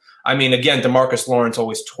slow. I mean, again, DeMarcus Lawrence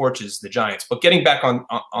always torches the Giants. But getting back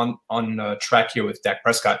on track here with Dak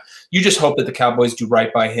Prescott, you just hope that the Cowboys do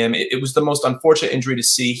right by him. It was the most unfortunate injury to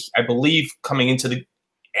see. I believe coming into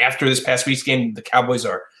after this past week's game, the Cowboys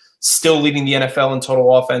are still leading the NFL in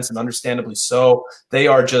total offense, and understandably so. They've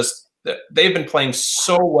been playing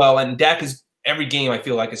so well, and Dak is every game, I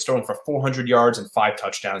feel like, is throwing for 400 yards and 5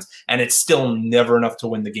 touchdowns, and it's still never enough to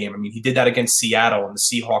win the game. I mean, he did that against Seattle and the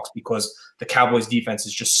Seahawks because the Cowboys defense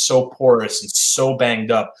is just so porous and so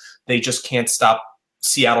banged up. They just can't stop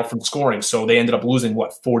Seattle from scoring. So they ended up losing,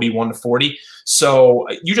 41-40. So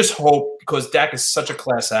you just hope, because Dak is such a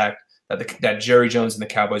class act, that Jerry Jones and the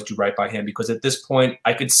Cowboys do right by him, because at this point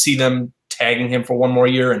I could see them tagging him for one more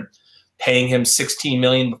year and paying him $16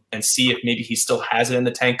 million and see if maybe he still has it in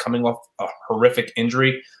the tank coming off a horrific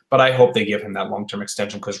injury. But I hope they give him that long-term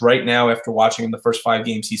extension, because right now, after watching him the first 5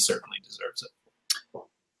 games, he certainly deserves it.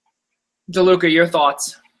 DeLuca, your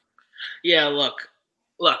thoughts? Yeah, look,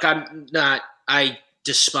 I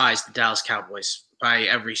despise the Dallas Cowboys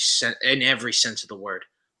in every sense of the word,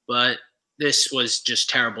 but this was just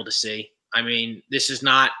terrible to see. I mean, this is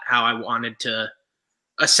not how I wanted to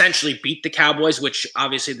essentially beat the Cowboys, which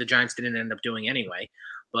obviously the Giants didn't end up doing anyway.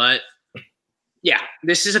 But yeah,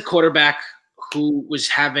 this is a quarterback who was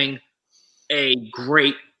having a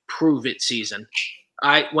great prove-it season.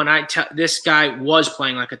 This guy was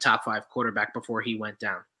playing like a top 5 quarterback before he went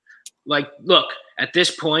down. Like, look, at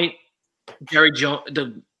this point, Jerry Jones,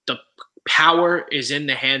 the power is in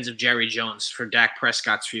the hands of Jerry Jones for Dak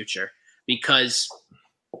Prescott's future. Because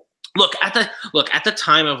look at the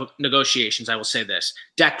time of negotiations, I will say this: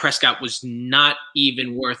 Dak Prescott was not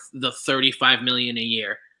even worth the $35 million a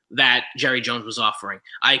year that Jerry Jones was offering.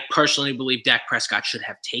 I personally believe Dak Prescott should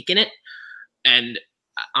have taken it, and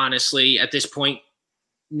honestly, at this point,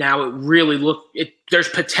 now there's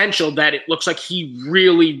potential that it looks like he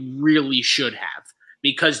really, really should have,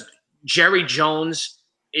 because Jerry Jones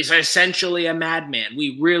is essentially a madman.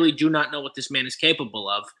 We really do not know what this man is capable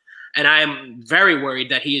of. And I am very worried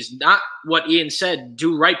that he is not what Ian said,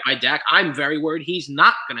 do right by Dak. I'm very worried he's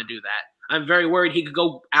not going to do that. I'm very worried he could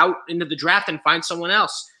go out into the draft and find someone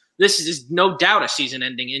else. This is no doubt a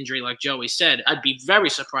season-ending injury, like Joey said. I'd be very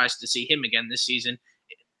surprised to see him again this season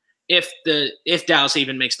if Dallas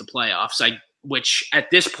even makes the playoffs, which at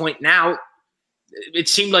this point now, it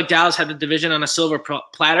seemed like Dallas had the division on a silver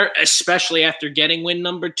platter, especially after getting win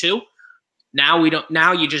number 2. Now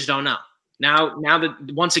you just don't know. Now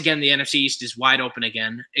that once again the NFC East is wide open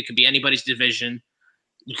again, it could be anybody's division.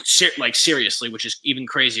 Like seriously, which is even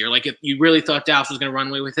crazier. Like if you really thought Dallas was going to run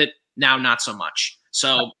away with it, now not so much.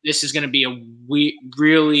 So this is going to be a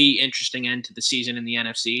really interesting end to the season in the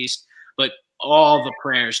NFC East. But all the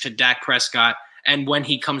prayers to Dak Prescott, and when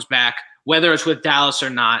he comes back, whether it's with Dallas or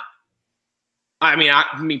not. I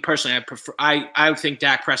mean, personally, I think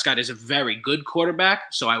Dak Prescott is a very good quarterback.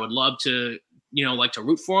 So I would love to, like to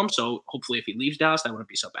root for him. So hopefully, if he leaves Dallas, that wouldn't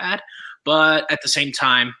be so bad. But at the same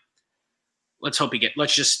time, let's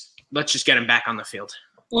just get him back on the field.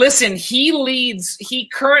 Listen, he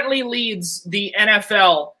currently leads the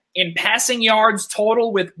NFL in passing yards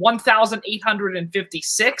total with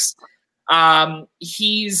 1,856.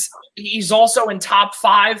 He's also in top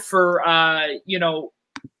 5 for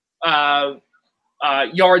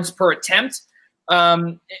yards per attempt.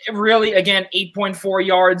 Really, again, 8.4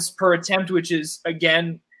 yards per attempt, which is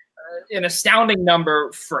again an astounding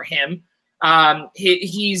number for him.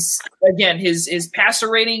 He's again his passer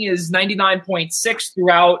rating is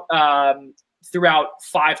 99.6 throughout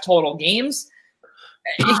 5 total games.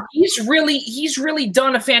 He's really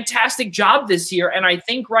done a fantastic job this year, and I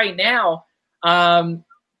think right now,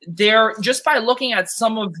 they're just by looking at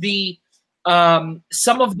some of the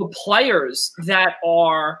players that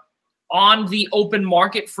are on the open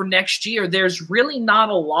market for next year, there's really not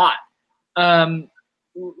a lot.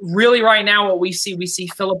 Really right now what we see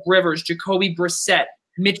Phillip Rivers, Jacoby Brissett,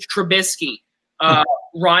 Mitch Trubisky,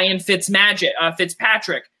 Ryan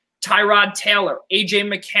Fitzpatrick, Tyrod Taylor, A.J.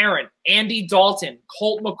 McCarron, Andy Dalton,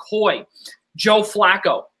 Colt McCoy, Joe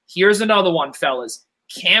Flacco. Here's another one, fellas.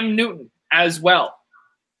 Cam Newton as well.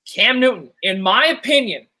 Cam Newton, in my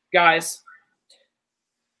opinion, guys,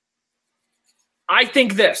 I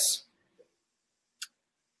think this.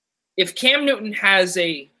 If Cam Newton has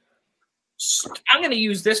I'm going to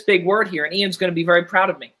use this big word here, and Ian's going to be very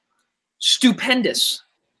proud of me. Stupendous.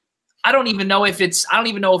 I don't even know if it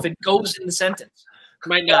goes in the sentence.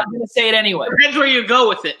 Might not. I'm going to say it anyway. Depends where you go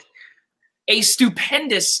with it. A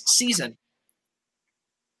stupendous season.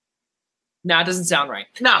 No, it doesn't sound right.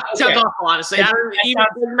 No, it sounds awful, honestly. It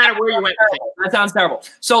doesn't matter where you went with it. That sounds terrible.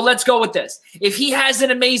 So let's go with this. If he has an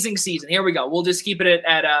amazing season, here we go. We'll just keep it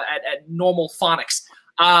at normal phonics.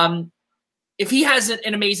 If he has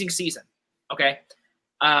an amazing season, okay,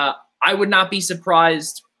 I would not be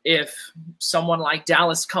surprised if someone like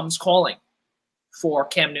Dallas comes calling for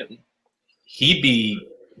Cam Newton. He'd be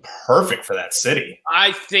perfect for that city.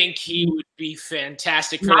 I think he would be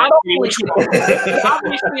fantastic for that city, which would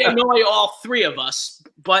obviously annoy all 3 of us,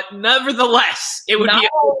 but nevertheless, it would be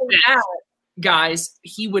that, guys,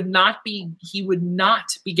 he would not be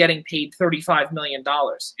getting paid $35 million.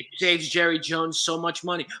 It saves Jerry Jones so much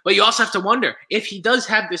money. But you also have to wonder, if he does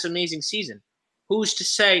have this amazing seson, who's to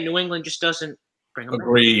say New England just doesn't bring him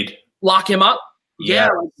Agreed. Back? Lock him up? Yeah,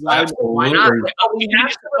 why not?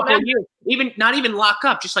 Not even lock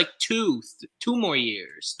up, just like two more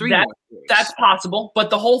years, 3 more years. That's possible.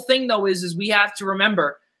 But the whole thing, though, is we have to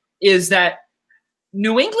remember is that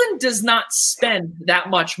New England does not spend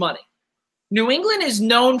that much money. New England is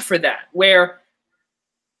known for that, where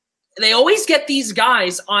they always get these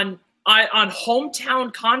guys on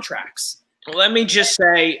hometown contracts. Well, let me just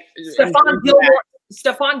say,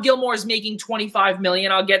 Stephon Gilmore is making $25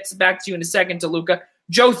 million. I'll get back to you in a second, DeLuca.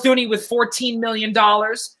 Joe Thuney with $14 million.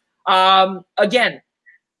 Again,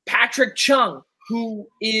 Patrick Chung, who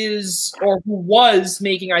was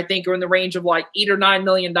making, I think, or in the range of like $8 or $9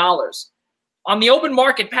 million. On the open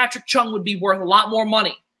market, Patrick Chung would be worth a lot more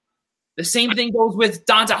money The same thing goes with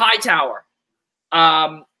Donta Hightower.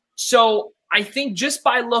 So I think just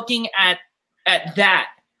by looking at that,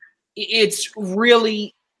 it's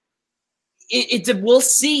really we'll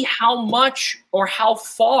see how much or how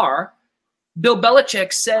far Bill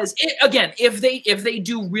Belichick says again if they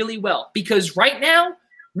do really well, because right now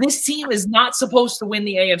this team is not supposed to win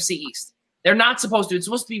the AFC East. They're not supposed to. It's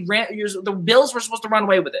supposed to be the Bills were supposed to run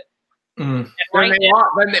away with it. Right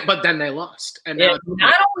but then they lost. And now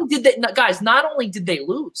not only did they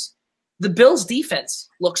lose, the Bills' defense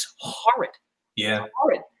looks horrid. Yeah.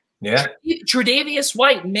 Horrid. Yeah. Tre'Davious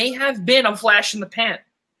White may have been a flash in the pan.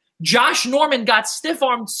 Josh Norman got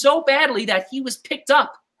stiff-armed so badly that he was picked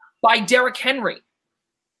up by Derrick Henry.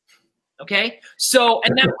 Okay? So,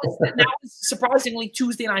 and that was surprisingly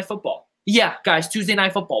Tuesday Night Football. Yeah, guys, Tuesday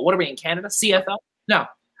Night Football. What are we in Canada? CFL? No.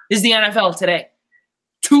 This is the NFL today.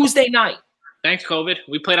 Tuesday night. Thanks, COVID.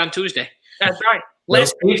 We played on Tuesday. That's right.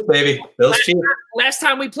 Bills Chiefs, baby. Bills Chiefs. Last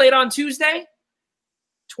time we played on Tuesday,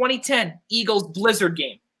 2010, Eagles Blizzard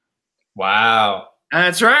game. Wow.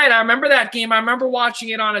 That's right. I remember that game. I remember watching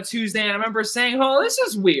it on a Tuesday, and I remember saying, oh, this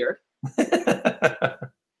is weird.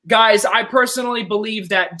 Guys, I personally believe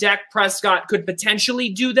that Dak Prescott could potentially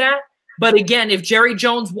do that. But again, if Jerry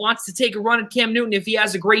Jones wants to take a run at Cam Newton, if he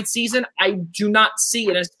has a great season, I do not see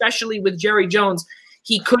it, especially with Jerry Jones.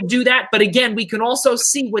 He could do that. But again, we can also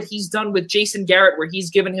see what he's done with Jason Garrett, where he's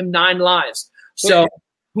given him 9 lives. So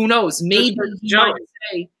who knows? Maybe he might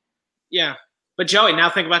say. Yeah. But Joey, now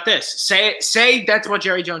think about this. Say that's what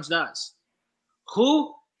Jerry Jones does.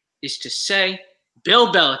 Who is to say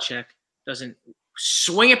Bill Belichick doesn't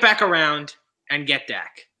swing it back around and get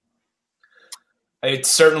Dak? It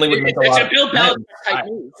certainly would make a lot of sense. It's a Bill Belichick type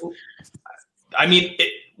move. I mean,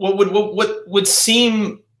 what would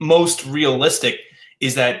seem most realistic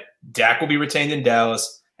is that Dak will be retained in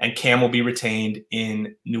Dallas and Cam will be retained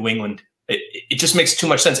in New England. It just makes too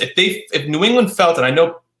much sense. If New England felt, and I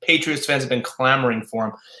know Patriots fans have been clamoring for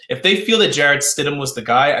him, if they feel that Jarrett Stidham was the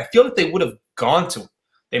guy, I feel that they would have gone to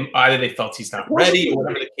him. Either they felt he's not ready, or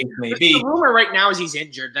whatever the case may be. The rumor right now is he's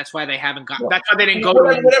injured. That's why they haven't got. That's why they didn't go.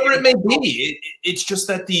 Whatever it may be, it's just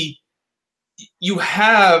that you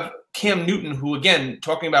have Cam Newton, who again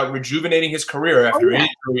talking about rejuvenating his career after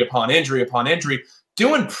injury upon injury upon injury,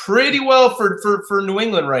 doing pretty well for New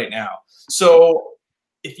England right now. So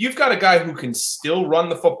if you've got a guy who can still run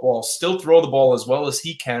the football, still throw the ball as well as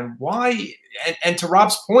he can, why? And to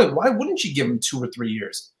Rob's point, why wouldn't you give him 2 or 3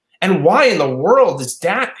 years? And why in the world is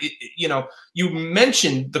that? You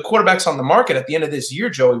mentioned the quarterbacks on the market at the end of this year,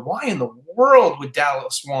 Joey. Why in the world would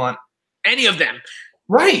Dallas want any of them?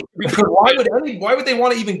 Right. Why would they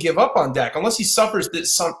want to even give up on Dak unless he suffers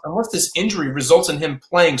unless this injury results in him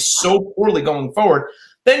playing so poorly going forward?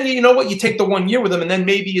 Then you know what? You take the 1 year with him, and then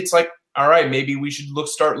maybe it's like, all right, maybe we should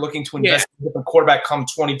start looking to invest in a different quarterback come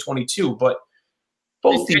 2022. But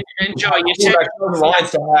both teams lines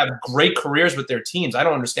to have great careers with their teams. I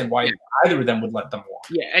don't understand why either of them would let them walk.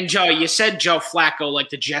 Yeah, and Joe, you said Joe Flacco, like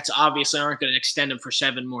the Jets obviously aren't going to extend him for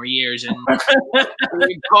 7 more years, and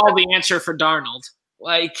we call the answer for Darnold.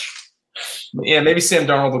 Like, yeah, maybe Sam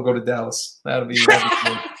Darnold will go to Dallas. That'll be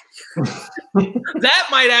that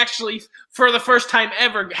might actually, for the first time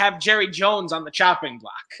ever, have Jerry Jones on the chopping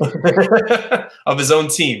block of his own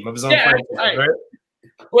team, of his own franchise, right?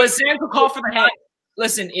 Well, Sam could call for the head.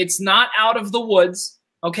 Listen, it's not out of the woods,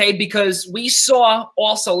 okay? Because we saw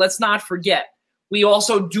also, let's not forget, we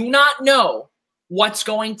also do not know what's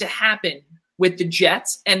going to happen with the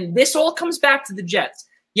Jets. And this all comes back to the Jets.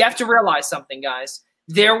 You have to realize something, guys.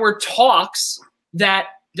 There were talks that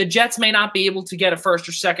the Jets may not be able to get a 1st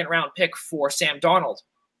or 2nd round pick for Sam Darnold.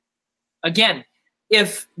 Again,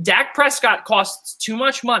 if Dak Prescott costs too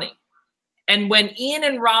much money, and when Ian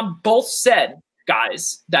and Rob both said,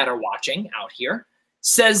 guys that are watching out here,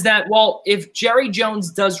 says that, well, if Jerry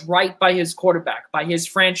Jones does right by his quarterback, by his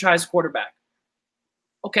franchise quarterback,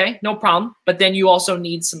 okay, no problem. But then you also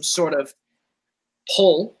need some sort of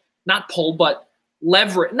but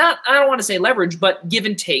leverage. I don't want to say leverage, but give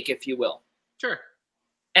and take, if you will. Sure.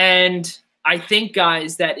 And I think,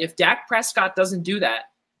 guys, that if Dak Prescott doesn't do that,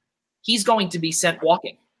 he's going to be sent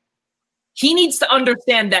walking. He needs to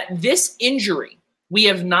understand that this injury, we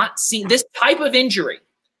have not seen, this type of injury,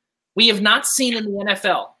 we have not seen in the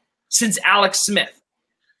NFL since Alex Smith,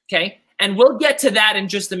 okay? And we'll get to that in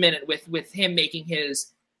just a minute with him making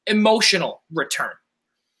his emotional return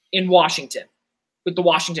in Washington with the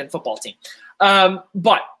Washington football team.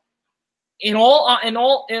 But in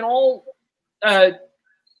all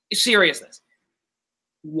seriousness,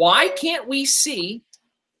 why can't we see?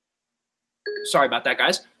 Sorry about that,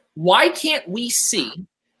 guys. Why can't we see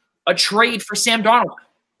a trade for Sam Darnold?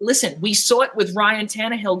 listen, we saw it with Ryan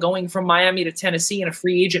Tannehill going from Miami to Tennessee in a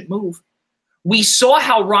free agent move. We saw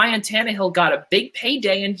how Ryan Tannehill got a big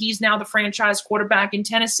payday, and he's now the franchise quarterback in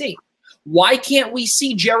Tennessee. Why can't we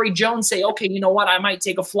see Jerry Jones say, okay, you know what, I might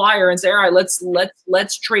take a flyer and say, all right,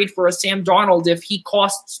 let's trade for a Sam Darnold if he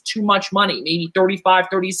costs too much money, maybe $35,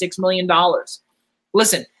 $36 million.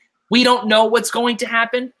 Listen, we don't know what's going to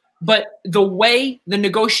happen, but the way the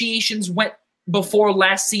negotiations went before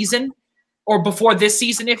last season, or before this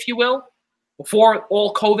season, if you will, before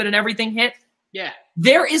all COVID and everything hit, yeah,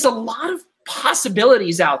 there is a lot of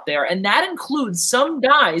possibilities out there, and that includes some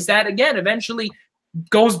guys that, again, eventually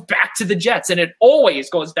goes back to the Jets, and it always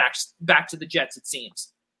goes back to the Jets, it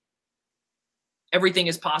seems. Everything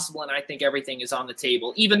is possible, and I think everything is on the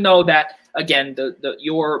table, even though that, again,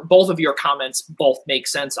 both of your comments both make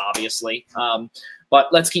sense, obviously.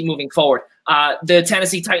 But let's keep moving forward. The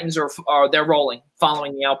Tennessee Titans they're rolling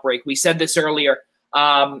following the outbreak. We said this earlier.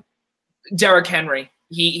 Derrick Henry,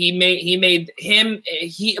 he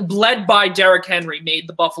led by Derrick Henry, made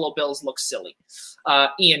the Buffalo Bills look silly.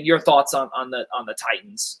 Ian, your thoughts on the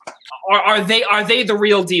Titans? Are they the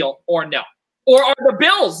real deal or no? Or are the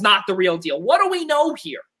Bills not the real deal? What do we know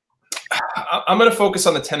here? I'm going to focus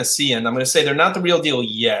on the Tennessee end. I'm going to say they're not the real deal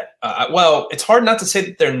yet. Well, it's hard not to say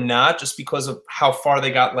that they're not just because of how far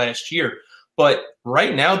they got last year. But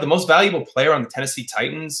right now, the most valuable player on the Tennessee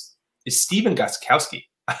Titans is Steven Gostkowski.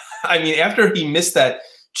 I mean, after he missed that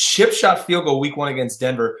chip shot field goal week 1 against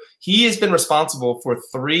Denver, he has been responsible for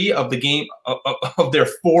 3 of their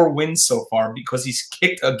 4 wins so far because he's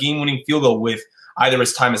kicked a game-winning field goal with either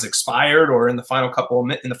his time has expired or in the final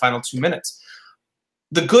 2 minutes.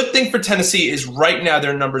 The good thing for Tennessee is right now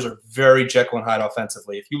their numbers are very Jekyll and Hyde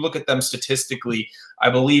offensively. If you look at them statistically, I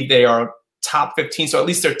believe they are top 15, so at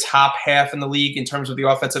least they're top half in the league in terms of the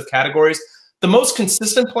offensive categories. The most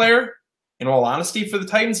consistent player, in all honesty, for the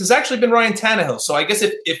Titans has actually been Ryan Tannehill. So I guess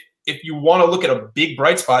if you want to look at a big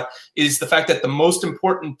bright spot, is the fact that the most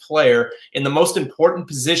important player in the most important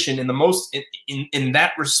position in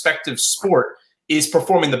that respective sport is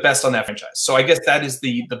performing the best on that franchise. So I guess that is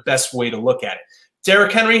the best way to look at it.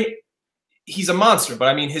 Derrick Henry, he's a monster, but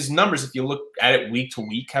I mean, his numbers, if you look at it week to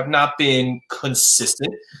week, have not been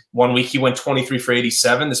consistent. 1 week he went 23 for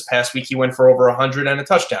 87. This past week he went for over 100 and a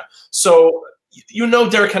touchdown. So you know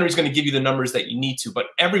Derrick Henry's going to give you the numbers that you need to, but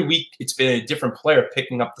every week it's been a different player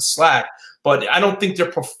picking up the slack. But I don't think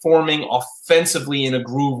they're performing offensively in a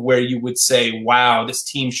groove where you would say, wow, this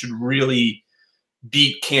team should really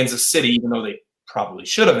beat Kansas City, even though they probably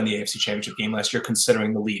should have in the AFC Championship game last year,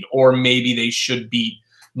 considering the lead. Or maybe they should beat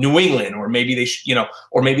New England, or maybe they should,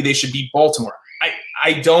 or maybe they should beat Baltimore.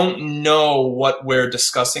 I don't know what we're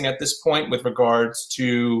discussing at this point with regards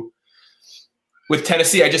to with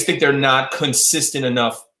Tennessee. I just think they're not consistent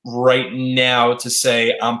enough right now to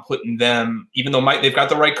say I'm putting them, even though they've got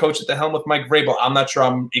the right coach at the helm with Mike Vrabel, I'm not sure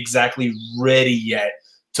I'm exactly ready yet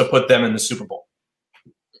to put them in the Super Bowl.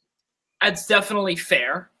 That's definitely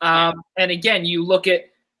fair. And again, you look at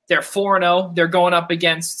they're 4-0. They're going up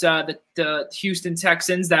against the Houston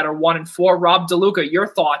Texans that are 1-4. Rob DeLuca, your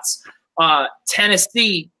thoughts?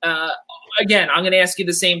 Tennessee, again, I'm going to ask you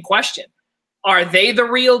the same question. Are they the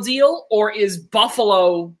real deal, or is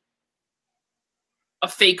Buffalo a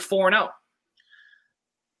fake 4-0?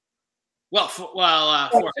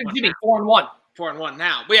 Excuse me, 4-1. 4-1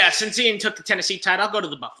 now. But yeah, since Ian took the Tennessee side, I'll go to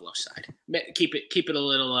the Buffalo side. Keep it a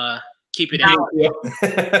little keep it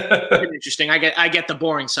interesting. I get the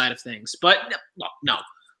boring side of things, but no.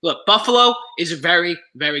 Look, Buffalo is a very,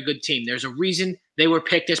 very good team. There's a reason they were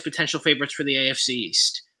picked as potential favorites for the AFC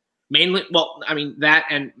East. Mainly,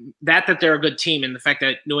 that they're a good team, and the fact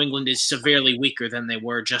that New England is severely weaker than they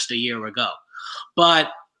were just a year ago.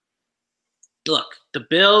 But look, the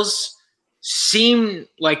Bills seem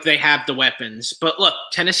like they have the weapons. But look,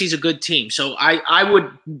 Tennessee's a good team. So I would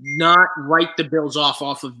not write the Bills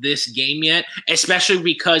off of this game yet, especially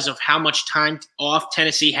because of how much time off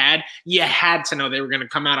Tennessee had. You had to know they were going to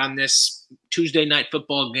come out on this Tuesday night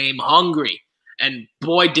football game hungry. And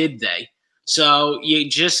boy, did they. So you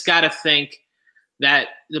just got to think that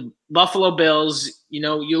the Buffalo Bills,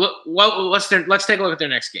 let's take a look at their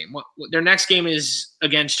next game. Their next game is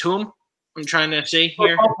against whom? I'm trying to see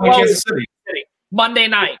here. Kansas City. Monday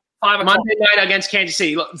night, 5 o'clock. Monday night against Kansas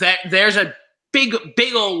City. Look, there's a big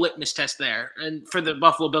old litmus test there, and for the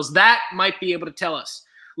Buffalo Bills, that might be able to tell us.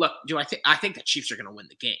 Look, I think the Chiefs are going to win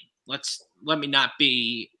the game. Let me not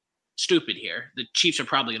be stupid here. The Chiefs are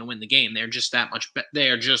probably going to win the game. They're just that much. They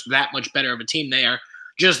are just that much better of a team. They are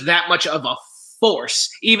just that much of a force,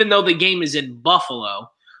 even though the game is in Buffalo.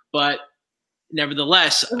 But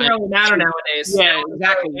nevertheless, it doesn't really matter nowadays. Yeah,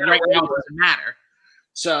 exactly. Right now, it doesn't matter.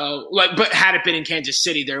 So, but had it been in Kansas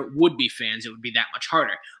City, there would be fans. It would be that much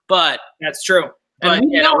harder. But that's true. And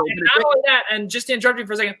we know, and not only that, and just to interrupt you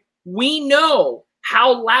for a second, we know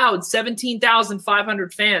how loud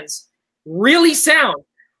 17,500 fans really sound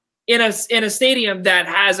in a stadium that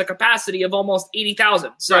has a capacity of almost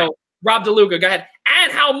 80,000. So, right. Rob DeLuca, go ahead.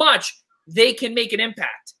 And how much they can make an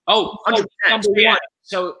impact. Oh, 100%. Number one.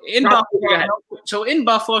 So in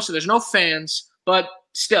Buffalo, so there's no fans, but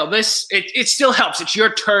still, it still helps. It's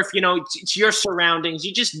your turf, it's your surroundings.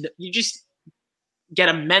 You just get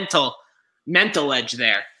a mental edge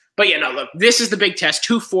there. But look, this is the big test.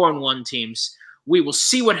 2 4-1 teams. We will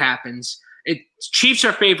see what happens. Chiefs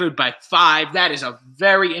are favored by 5. That is a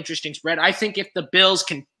very interesting spread. I think if the Bills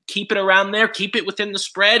can keep it around there, keep it within the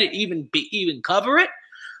spread, even cover it,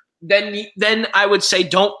 then I would say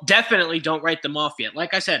definitely don't write them off yet.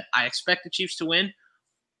 Like I said, I expect the Chiefs to win,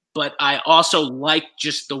 but I also like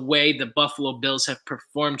just the way the Buffalo Bills have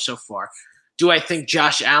performed so far. Do I think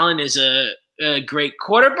Josh Allen is a great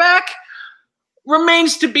quarterback?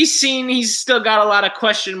 Remains to be seen. He's still got a lot of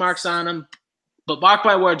question marks on him. But mark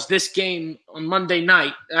my words, this game on Monday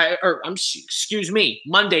night,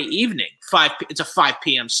 Monday evening, it's a 5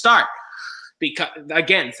 p.m. start. Because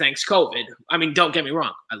again, thanks COVID. I mean, don't get me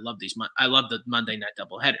wrong. I love the Monday night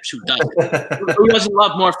doubleheaders. Who doesn't? Who doesn't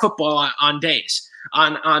love more football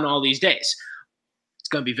on all these days? It's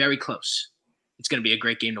going to be very close. It's going to be a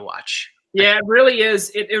great game to watch. Yeah, it really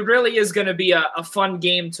is. It really is going to be a fun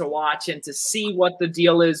game to watch, and to see what the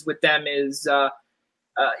deal is with them is, the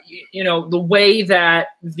way that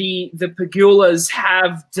the Pegulas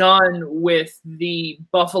have done with the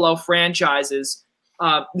Buffalo franchises.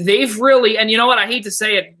 They've really, and you know what, I hate to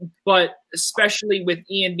say it, but especially with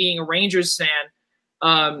Ian being a Rangers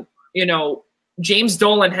fan, James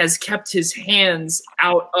Dolan has kept his hands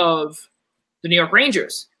out of the New York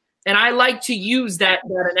Rangers. And I like to use that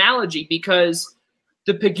analogy because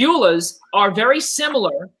the Pegulas are very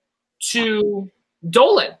similar to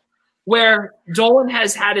Dolan, where Dolan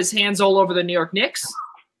has had his hands all over the New York Knicks,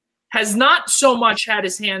 has not so much had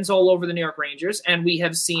his hands all over the New York Rangers, and we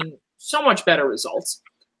have seen so much better results.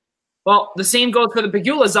 Well, the same goes for the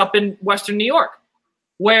Pegulas up in Western New York,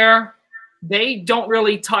 where they don't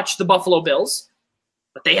really touch the Buffalo Bills,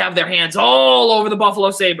 but they have their hands all over the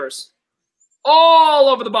Buffalo Sabres. All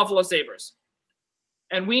over the Buffalo Sabres.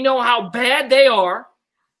 And we know how bad they are.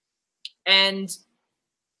 And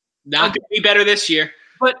not going to be better this year.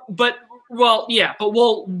 But we'll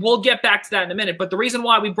get back to that in a minute. But the reason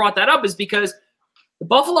why we brought that up is because the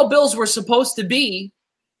Buffalo Bills were supposed to be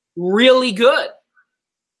really good.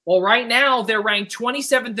 Well, right now they're ranked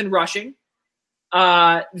 27th in rushing.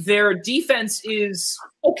 Their defense is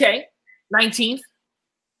okay, 19th.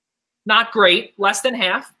 Not great, less than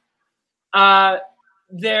half.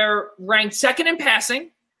 They're ranked 2nd in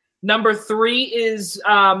passing. Number 3 is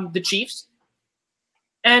the Chiefs.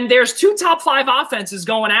 And there's 2 top 5 offenses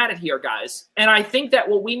going at it here, guys. And I think that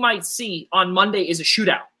what we might see on Monday is a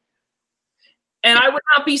shootout. And I would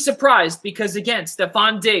not be surprised because, again,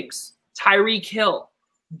 Stephon Diggs, Tyreek Hill,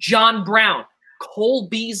 John Brown, Cole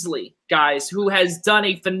Beasley, guys, who has done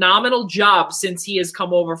a phenomenal job since he has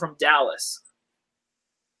come over from Dallas.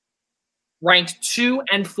 Ranked 2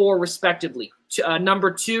 and 4 respectively.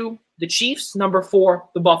 Number 2, the Chiefs. Number 4,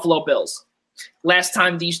 the Buffalo Bills. Last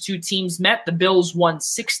time these 2 teams met, the Bills won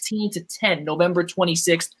 16-10, November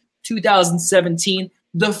 26th, 2017.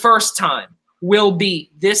 The first time will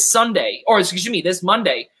be this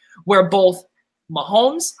Monday, where both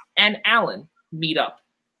Mahomes and Allen meet up.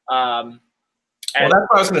 Well, that's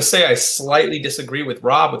what I was going to say. I slightly disagree with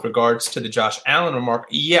Rob with regards to the Josh Allen remark.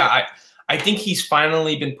 Yeah, I think he's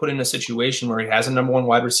finally been put in a situation where he has a number 1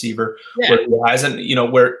 wide receiver, where he hasn't,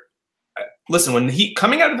 listen, when he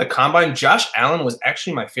coming out of the combine, Josh Allen was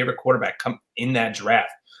actually my favorite quarterback in that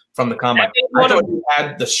draft from the combine. I thought he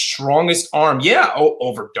had the strongest arm. Yeah,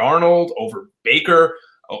 over Darnold, over Baker,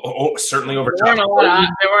 certainly over Josh.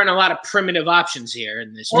 There weren't a lot of primitive options here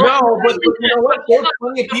in this. No, but you know what? There were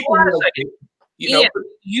plenty of people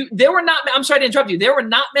there were not. I'm sorry to interrupt you. There were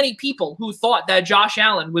not many people who thought that Josh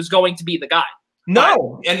Allen was going to be the guy.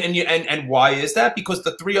 No, and why is that? Because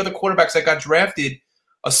the 3 other quarterbacks that got drafted,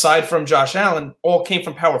 aside from Josh Allen, all came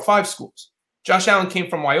from Power 5 schools. Josh Allen came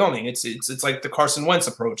from Wyoming. It's like the Carson Wentz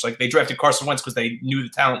approach. Like they drafted Carson Wentz because they knew the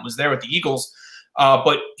talent was there with the Eagles,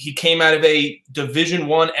 but he came out of a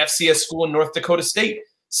Division I FCS school in North Dakota State.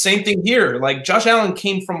 Same thing here. Like Josh Allen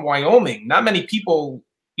came from Wyoming. Not many people,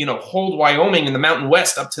 hold Wyoming in the Mountain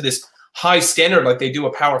West up to this high standard like they do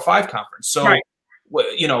a Power 5 conference. So, right.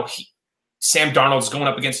 Sam Darnold's going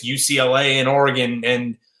up against UCLA and Oregon,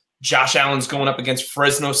 and Josh Allen's going up against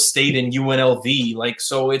Fresno State and UNLV. Like,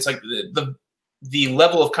 so it's like the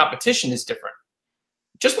level of competition is different.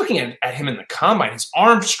 Just looking at him in the combine, his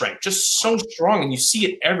arm strength, just so strong, and you see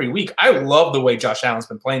it every week. I love the way Josh Allen's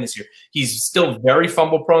been playing this year. He's still very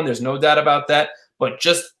fumble prone. There's no doubt about that. But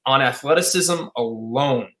just on athleticism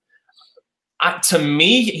alone, to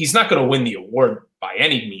me, he's not going to win the award by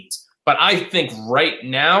any means. But I think right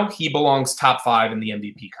now he belongs top 5 in the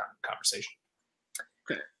MVP conversation.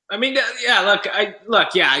 Okay. I mean, yeah.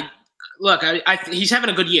 He's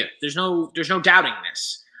having a good year. There's no doubting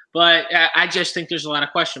this. But I just think there's a lot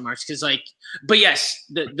of question marks because, like, but yes,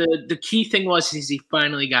 the key thing is he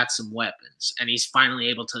finally got some weapons and he's finally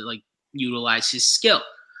able to, like, utilize his skill.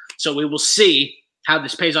 So we will see how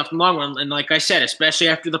this pays off in the long run. And like I said, especially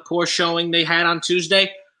after the poor showing they had on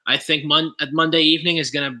Tuesday, I think Monday evening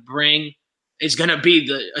is going to be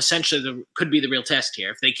could be the real test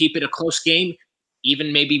here. If they keep it a close game,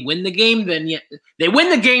 even maybe win the game, then they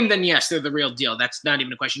win the game, then yes, they're the real deal. That's not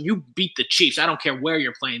even a question. You beat the Chiefs. I don't care where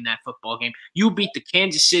you're playing that football game. You beat the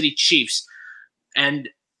Kansas City Chiefs. And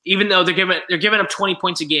even though they're giving up 20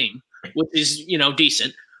 points a game, which is,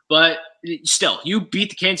 decent, but still, you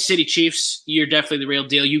beat the Kansas City Chiefs. You're definitely the real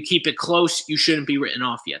deal. You keep it close. You shouldn't be written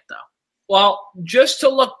off yet, though. Well, just to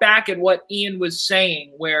look back at what Ian was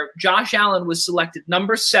saying, where Josh Allen was selected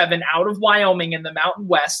number 7 out of Wyoming in the Mountain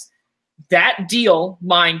West, that deal,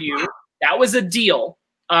 mind you, that was a deal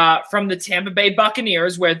from the Tampa Bay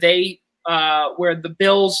Buccaneers where the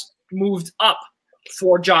Bills moved up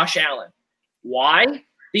for Josh Allen. Why?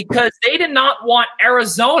 Because they did not want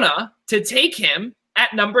Arizona to take him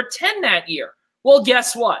at number 10 that year. Well,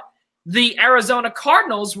 guess what? The Arizona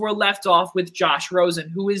Cardinals were left off with Josh Rosen,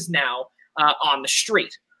 who is now on the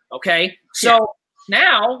street. Okay? So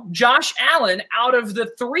now Josh Allen, out of the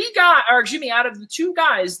 2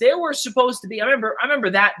 guys, they were supposed to be. I remember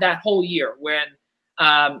that whole year when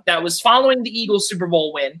that was following the Eagles Super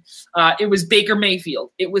Bowl win. It was Baker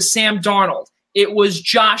Mayfield. It was Sam Darnold. It was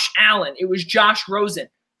Josh Allen. It was Josh Rosen.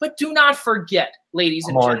 But do not forget, ladies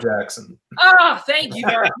and gentlemen. Lamar Jackson. Thank you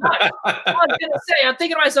very much. I was going to say, I'm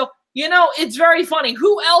thinking to myself, it's very funny.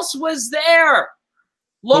 Who else was there?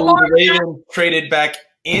 Lamar Jackson traded back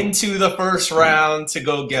into the first round to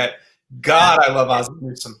go get. God, I love Ozzie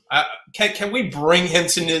Newsome. Can we bring him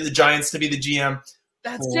to the Giants to be the GM?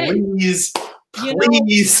 That's Please.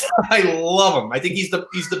 Please, I love him. I think he's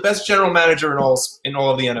the best general manager in all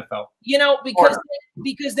of the NFL.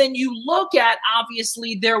 Because then you look at,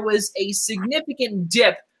 obviously there was a significant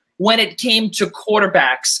dip when it came to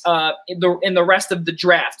quarterbacks in the rest of the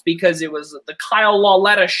draft because it was the Kyle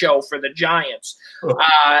Lauletta show for the Giants.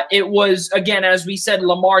 It was, again, as we said,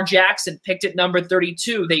 Lamar Jackson picked at number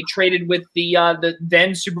 32. They traded with the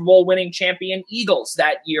then Super Bowl winning champion Eagles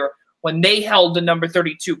that year when they held the number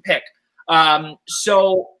 32 pick. Again,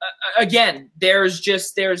 there's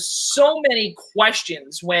so many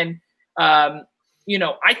questions when, I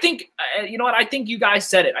think, I think you guys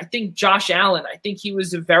said it. I think Josh Allen, I think he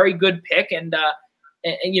was a very good pick. And I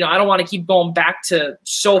don't want to keep going back to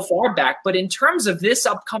so far back, but in terms of this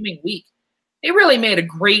upcoming week, they really made a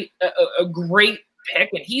great pick.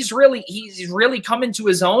 And he's really come into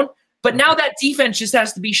his own. But now that defense just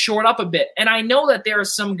has to be shored up a bit. And I know that there are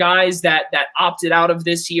some guys that opted out of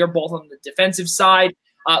this year, both on the defensive side.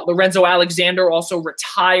 Lorenzo Alexander also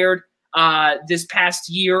retired this past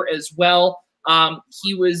year as well.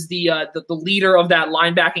 He was the leader of that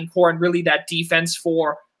linebacking core and really that defense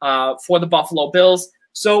for the Buffalo Bills.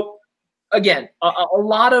 So again, a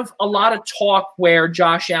lot of talk where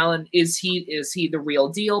Josh Allen, is he the real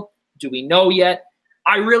deal? Do we know yet?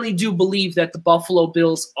 I really do believe that the Buffalo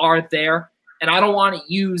Bills are there, and I don't want to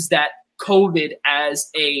use that COVID as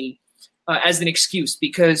an excuse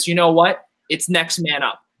because you know what? It's next man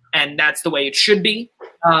up, and that's the way it should be.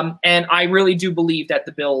 And I really do believe that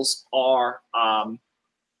the Bills are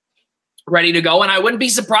ready to go, and I wouldn't be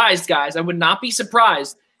surprised, guys. I would not be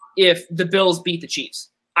surprised if the Bills beat the Chiefs.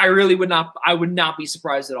 I really would not. I would not be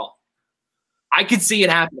surprised at all. I could see it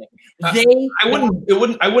happening. I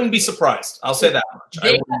wouldn't be surprised. I'll say that much.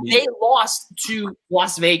 They lost to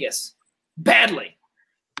Las Vegas badly.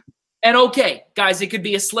 And okay, guys, it could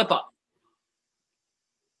be a slip up.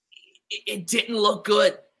 It didn't look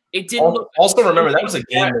good. It didn't look good. Also remember that was a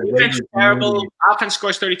game that terrible. Offense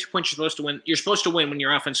scores 32 points, you're supposed to win. You're supposed to win when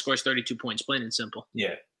your offense scores 32 points, plain and simple.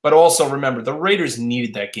 Yeah. But also remember the Raiders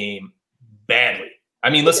needed that game badly. I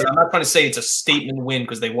mean, listen, I'm not trying to say it's a statement win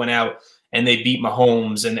because they went out and they beat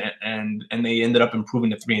Mahomes and they ended up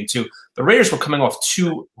improving to 3-2. The Raiders were coming off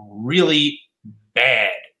 2 really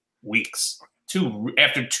bad weeks.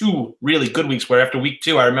 after two really good weeks, where after week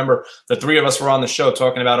 2, I remember the three of us were on the show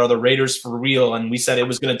talking about, are the Raiders for real? And we said it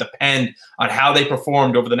was going to depend on how they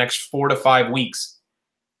performed over the next 4 to 5 weeks.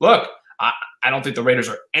 Look, I don't think the Raiders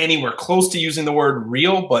are anywhere close to using the word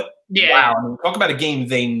real, but wow, I mean, talk about a game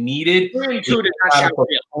they needed.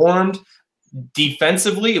 Performed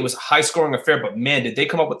defensively. It was a high-scoring affair, but man, did they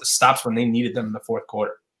come up with the stops when they needed them in the fourth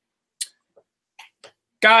quarter.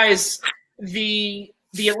 Guys, the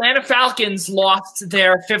Atlanta Falcons lost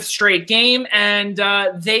their 5th straight game, and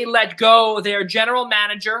they let go their general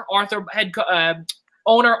manager,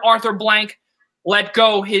 owner Arthur Blank, let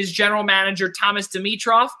go his general manager, Thomas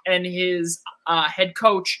Dimitroff, and his head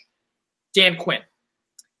coach, Dan Quinn.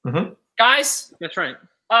 Mm-hmm. Guys, that's right.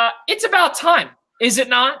 It's about time, is it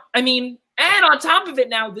not? I mean, and on top of it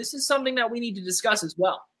now, this is something that we need to discuss as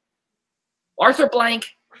well. Arthur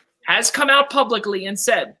Blank has come out publicly and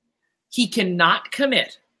said he cannot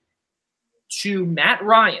commit to Matt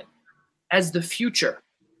Ryan as the future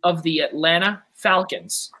of the Atlanta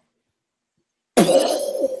Falcons.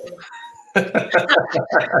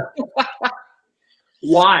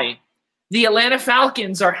 Why? The Atlanta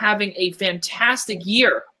Falcons are having a fantastic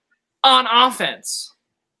year on offense.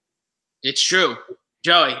 It's true,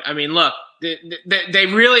 Joey. I mean, look, they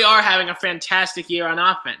really are having a fantastic year on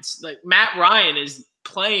offense. Like, Matt Ryan is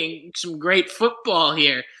playing some great football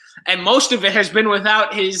here, and most of it has been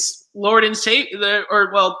without his Lord and Savior,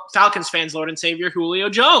 Falcons fans' Lord and Savior, Julio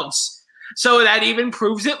Jones. So that even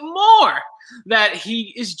proves it more that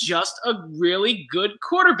he is just a really good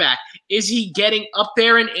quarterback. Is he getting up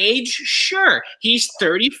there in age? Sure. He's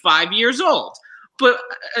 35 years old. But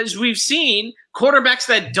as we've seen, quarterbacks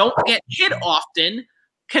that don't get hit often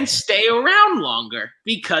can stay around longer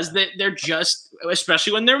because they're just,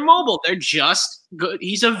 especially when they're mobile, they're just good.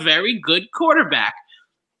 He's a very good quarterback.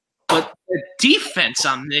 But the defense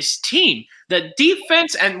on this team, the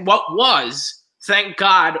defense and what was, thank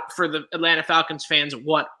God for the Atlanta Falcons fans,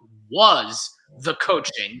 what was the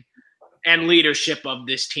coaching and leadership of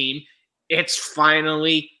this team, it's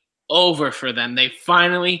finally over for them. They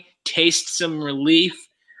finally taste some relief.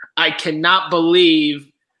 I cannot believe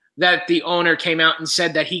that the owner came out and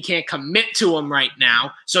said that he can't commit to him right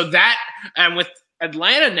now. So that, and with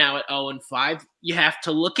Atlanta now at 0-5, you have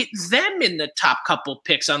to look at them in the top couple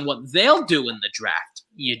picks on what they'll do in the draft.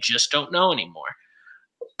 You just don't know anymore.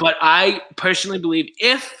 But I personally believe,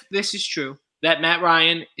 if this is true, that Matt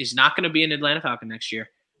Ryan is not going to be an Atlanta Falcon next year.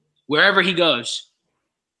 Wherever he goes,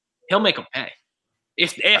 he'll make them pay.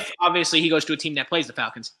 If obviously he goes to a team that plays the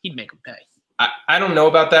Falcons, he'd make them pay. I don't know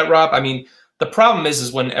about that, Rob. I mean, the problem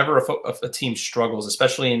is whenever a team struggles,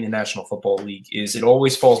 especially in the National Football League, is it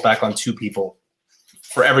always falls back on two people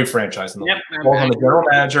for every franchise in the league. It falls on the general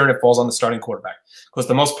manager and it falls on the starting quarterback. Because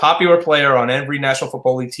the most popular player on every National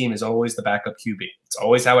Football League team is always the backup QB. It's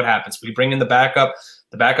always how it happens. We bring in the backup.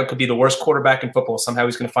 The backup could be the worst quarterback in football. Somehow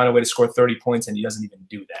he's going to find a way to score 30 points, and he doesn't even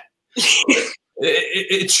do that.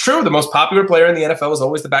 It's true. The most popular player in the NFL is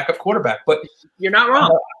always the backup quarterback. But you're not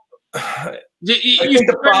wrong. You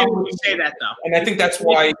say that, though. And I think that's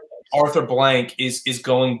why Arthur Blank is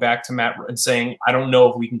going back to Matt and saying, I don't know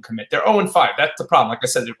if we can commit. They're 0-5. That's the problem. Like I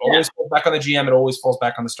said, it always falls back on the GM. It always falls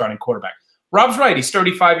back on the starting quarterback. Rob's right. He's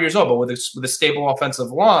 35 years old, but with a stable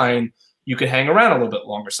offensive line, you could hang around a little bit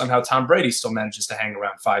longer. Somehow Tom Brady still manages to hang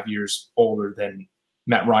around 5 years older than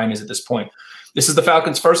Matt Ryan is at this point. This is the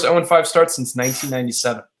Falcons' first 0-5 start since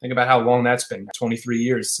 1997. Think about how long that's been. 23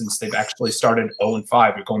 years since they've actually started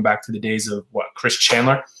 0-5. You're going back to the days of, Chris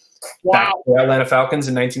Chandler? Wow. Back to the Atlanta Falcons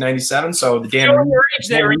in 1997. So the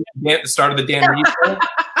the start of the Dan Reed show.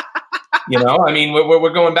 I mean,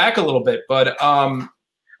 we're going back a little bit. But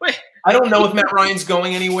I don't know if Matt Ryan's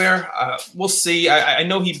going anywhere. We'll see. I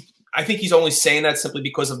think he's only saying that simply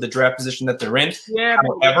because of the draft position that they're in. Yeah.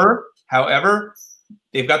 However,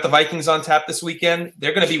 they've got the Vikings on tap this weekend.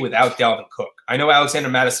 They're going to be without Dalvin Cook. I know Alexander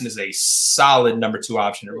Mattison is a solid number 2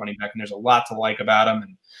 option at running back, and there's a lot to like about him.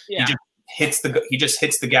 And he just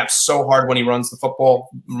hits the gap so hard when he runs the football.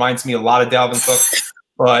 Reminds me a lot of Dalvin Cook.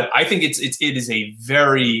 But I think it is a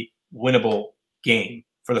very winnable game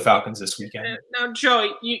for the Falcons this weekend. Now,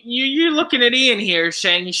 Joey, you're looking at Ian here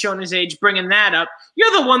saying he's showing his age, bringing that up.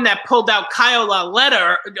 You're the one that pulled out Kyle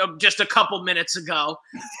Lauletta just a couple minutes ago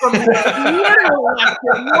from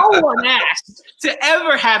no one asked to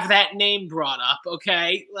ever have that name brought up,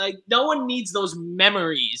 okay? Like, no one needs those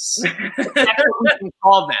memories. That's what we can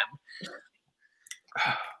call them.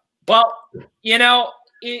 Well,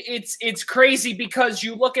 it's crazy because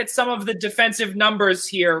you look at some of the defensive numbers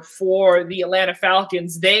here for the Atlanta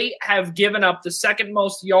Falcons. They have given up the second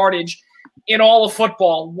most yardage in all of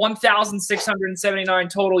football, 1,679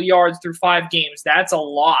 total yards through 5 games. That's a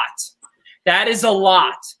lot. That is a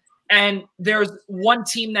lot. And there's one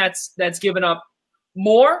team that's given up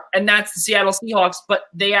more, and that's the Seattle Seahawks, but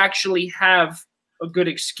they actually have a good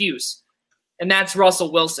excuse, and that's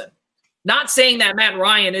Russell Wilson. Not saying that Matt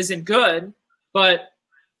Ryan isn't good, but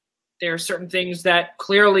there are certain things that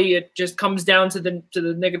clearly it just comes down to the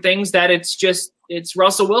nigga things that it's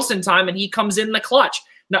Russell Wilson time, and he comes in the clutch.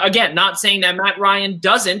 Now, again, not saying that Matt Ryan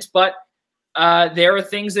doesn't, but there are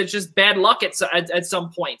things that's just bad luck at some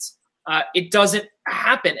points. It doesn't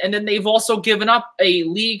happen. And then they've also given up a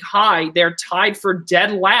league high. They're tied for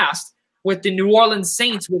dead last with the New Orleans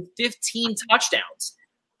Saints with 15 touchdowns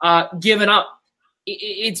given up.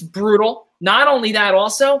 It's brutal. Not only that,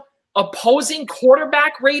 also, opposing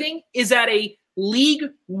quarterback rating is at a league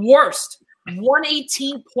worst,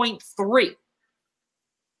 118.3.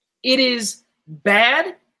 It is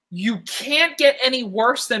bad. You can't get any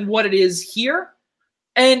worse than what it is here.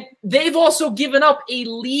 And they've also given up a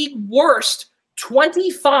league worst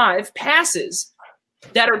 25 passes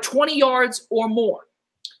that are 20 yards or more.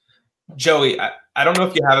 Joey, I don't know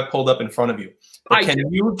if you have it pulled up in front of you, but can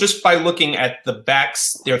you, just by looking at the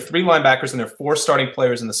backs, there are 3 linebackers and there are 4 starting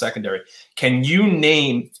players in the secondary. Can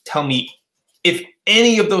you tell me if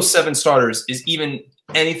any of those 7 starters is even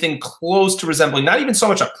anything close to resembling, not even so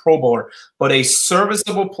much a Pro Bowler, but a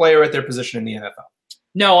serviceable player at their position in the NFL?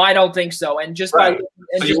 No, I don't think so. And just right.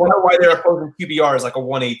 So you wonder why their opposing QBR is like a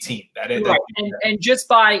 118. And just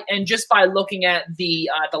by looking at the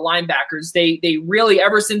linebackers, they really,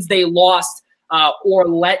 ever since they lost or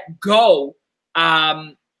let go,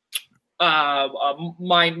 I'm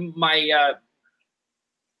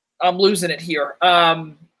losing it here.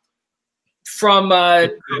 From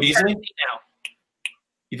Beasley now.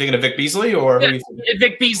 You thinking of Vic Beasley or who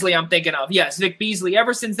Vic Beasley? I'm thinking of, yes, Vic Beasley.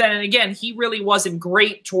 Ever since then, and again, he really wasn't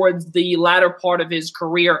great towards the latter part of his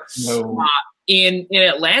career in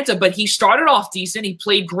Atlanta, but he started off decent. He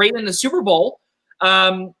played great in the Super Bowl.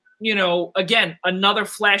 You know, again, another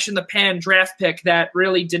flash in the pan draft pick that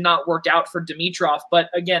really did not work out for Dimitroff. But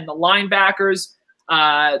again, the linebackers,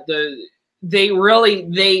 they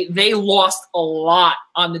lost a lot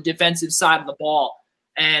on the defensive side of the ball.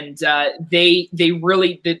 And they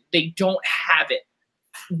don't have it.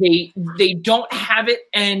 They don't have it,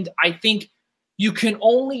 and I think you can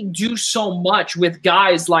only do so much with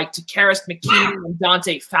guys like Takaris McKinnon and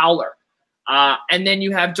Dante Fowler, and then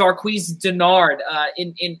you have Darqueze Dennard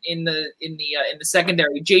in the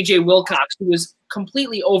secondary. J.J. Wilcox, who was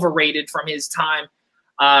completely overrated from his time.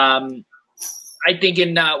 I think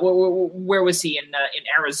in where was he in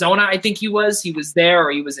Arizona? I think he was there,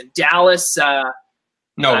 or he was in Dallas.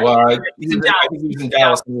 No, he was in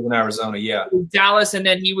Dallas. He was in Arizona. Yeah, Dallas, and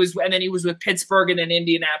then he was with Pittsburgh, and then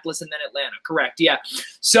Indianapolis, and then Atlanta. Correct. Yeah.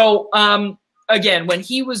 So again, when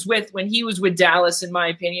he was with Dallas, in my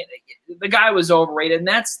opinion, the guy was overrated,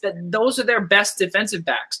 and those are their best defensive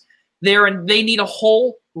backs. They need a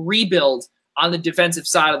whole rebuild on the defensive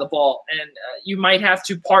side of the ball, and you might have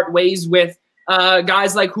to part ways with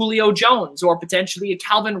guys like Julio Jones or potentially a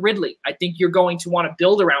Calvin Ridley. I think you're going to want to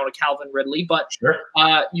build around a Calvin Ridley, but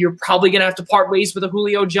you're probably going to have to part ways with a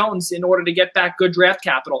Julio Jones in order to get back good draft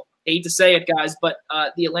capital. Hate to say it, guys, but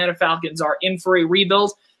the Atlanta Falcons are in for a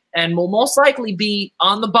rebuild and will most likely be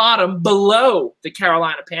on the bottom below the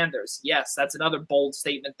Carolina Panthers. Yes, that's another bold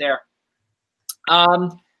statement there.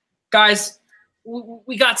 Guys,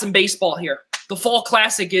 we got some baseball here. The Fall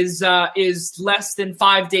Classic is less than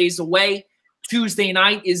 5 days away. Tuesday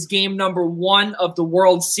night is game number 1 of the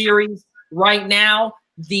World Series. Right now,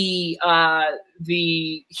 the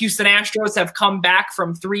Houston Astros have come back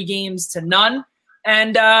from 3 games to none,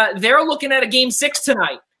 and they're looking at a game 6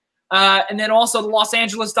 tonight. And then also the Los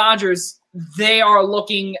Angeles Dodgers, they are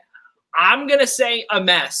looking, I'm going to say, a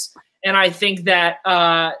mess. And I think that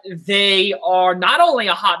they are not only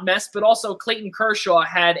a hot mess, but also Clayton Kershaw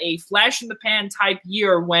had a flash-in-the-pan type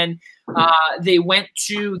year when they went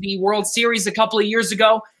to the World Series a couple of years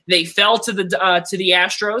ago. They fell to the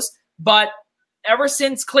Astros. But ever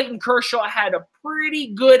since Clayton Kershaw had a pretty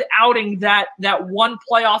good outing that one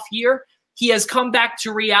playoff year, he has come back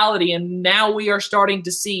to reality, and now we are starting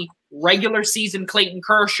to see regular season Clayton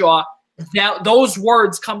Kershaw, those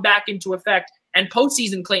words come back into effect, and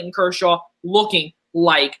postseason Clayton Kershaw looking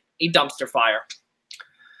like a dumpster fire.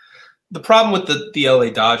 The problem with the LA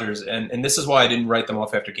Dodgers, and this is why I didn't write them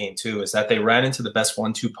off after game 2, is that they ran into the best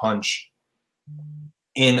 1-2 punch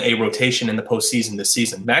in a rotation in the postseason this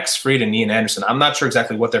season. Max Fried and Ian Anderson, I'm not sure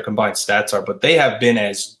exactly what their combined stats are, but they have been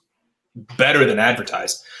as better than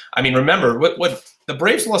advertised. I mean, remember, what the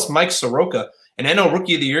Braves lost Mike Soroka. an NL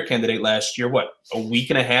Rookie of the Year candidate last year, a week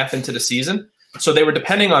and a half into the season. So they were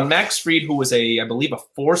depending on Max Fried, who was I believe, a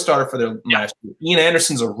 4-starter for their last year. Ian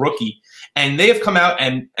Anderson's a rookie. And they have come out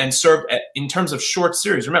and served in terms of short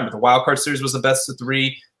series. Remember, the Wild Card Series was the best of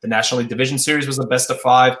 3. The National League Division Series was the best of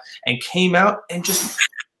 5. And came out and just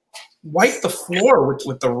wiped the floor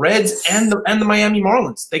with the Reds and the Miami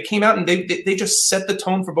Marlins. They came out and they just set the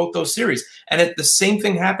tone for both those series. And the same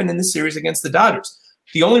thing happened in this series against the Dodgers.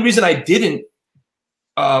 The only reason I didn't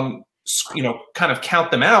kind of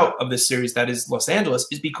count them out of this series, that is Los Angeles,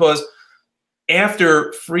 is because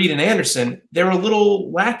after Fried and Anderson, they're a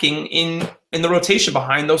little lacking in the rotation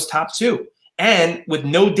behind those top 2. And with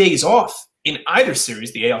no days off in either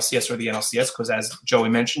series, the ALCS or the NLCS, because as Joey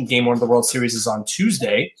mentioned, Game 1 of the World Series is on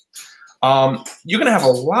Tuesday, you're going to have a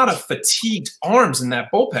lot of fatigued arms in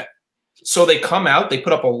that bullpen. So they come out, they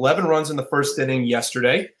put up 11 runs in the first inning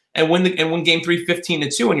yesterday, and win Game 3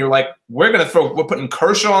 15-2, and you're like, we're putting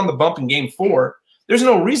Kershaw on the bump in Game 4. There's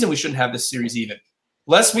no reason we shouldn't have this series even.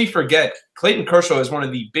 Lest we forget, Clayton Kershaw is one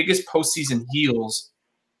of the biggest postseason heels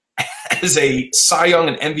as a Cy Young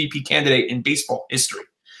and MVP candidate in baseball history.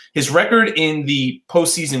 His record in the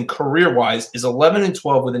postseason career-wise is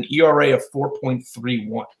 11-12 with an ERA of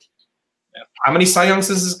 4.31. How many Cy Youngs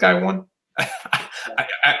has this guy won?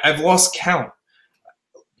 I've lost count.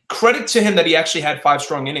 Credit to him that he actually had 5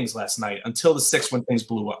 strong innings last night until the 6th when things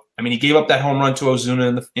blew up. I mean, he gave up that home run to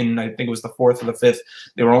Ozuna in I think it was the 4th or the 5th.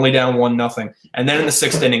 They were only down 1-0. And then in the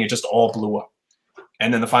 6th inning, it just all blew up.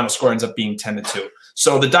 And then the final score ends up being 10-2.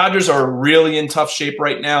 So the Dodgers are really in tough shape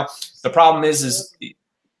right now. The problem is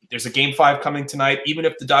there's a Game 5 coming tonight. Even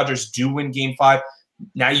if the Dodgers do win Game 5,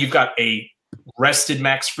 now you've got a rested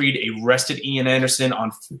Max Fried, a rested Ian Anderson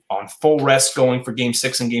on full rest going for Game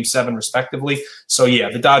 6 and Game 7 respectively. So, yeah,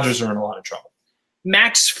 the Dodgers are in a lot of trouble.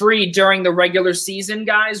 Max Fried during the regular seaseason,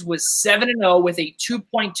 guys, was 7-0 with a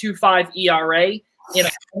 2.25 ERA in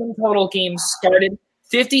 11 total games started,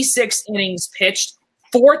 56 innings pitched,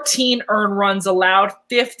 14 earned runs allowed,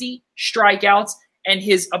 50 strikeouts, and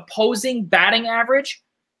his opposing batting average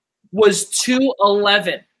was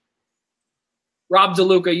 .211. Rob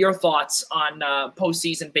DeLuca, your thoughts on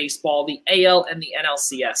postseason baseball, the AL and the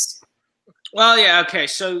NLCS? Well, yeah, okay.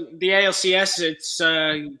 So the ALCS, it's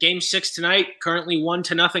Game 6 tonight. Currently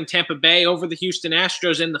 1-0 Tampa Bay over the Houston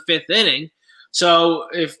Astros in the 5th inning. So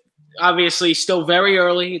if obviously still very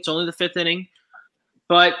early, it's only the 5th inning.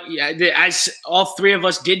 But yeah, as all 3 of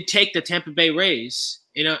us did take the Tampa Bay Rays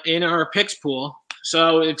in our picks pool,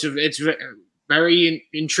 so it's very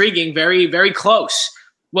intriguing, very very close.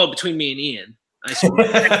 Well, between me and Ian. I suppose.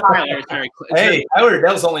 Tyler is very close. Hey, Tyler,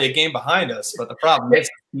 that was only a game behind us, but the problem is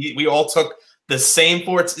we all took the same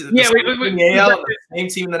 4 teams. Yeah, we the same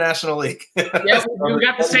team in the National League. Yeah, we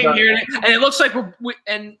got the same here, and it looks like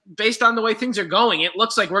and based on the way things are going, it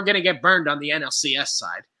looks like we're going to get burned on the NLCS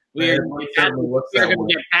side. We're going to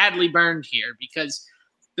get badly burned here because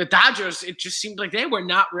the Dodgers, it just seemed like they were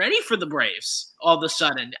not ready for the Braves all of a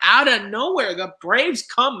sudden. Out of nowhere, the Braves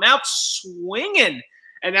come out swinging.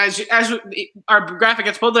 And as our graphic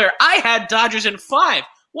gets pulled there, I had Dodgers in 5.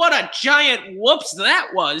 What a giant whoops that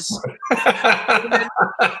was.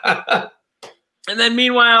 And then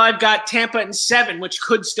meanwhile, I've got Tampa in 7, which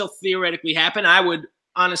could still theoretically happen. I would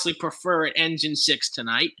honestly prefer it ends in 6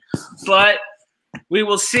 tonight. But we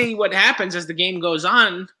will see what happens as the game goes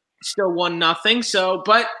on. Still 1-0. So,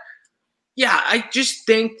 but yeah, I just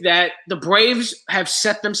think that the Braves have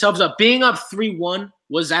set themselves up. Being up 3-1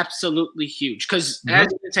 was absolutely huge because, as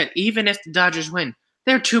I said, even if the Dodgers win,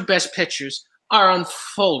 their 2 best pitchers are on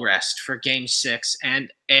full rest for Game 6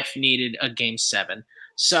 and, if needed, a Game 7.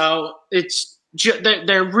 So it's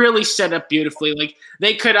they're really set up beautifully. Like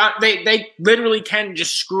they literally can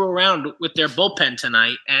just screw around with their bullpen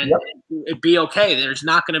tonight and it'd be okay. There's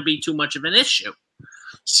not going to be too much of an issue.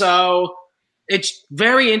 So it's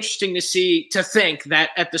very interesting to think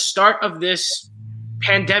that at the start of this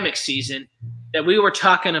pandemic season that we were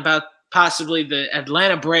talking about possibly the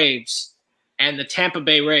Atlanta Braves and the Tampa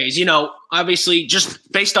Bay Rays, obviously just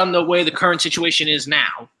based on the way the current situation is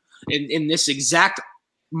now, in this exact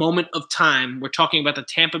moment of time, we're talking about the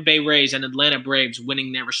Tampa Bay Rays and Atlanta Braves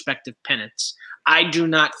winning their respective pennants. I do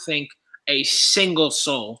not think a single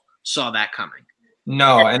soul saw that coming.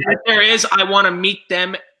 No. And if there is, I want to meet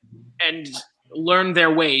them and learn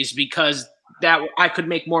their ways because that I could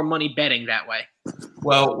make more money betting that way.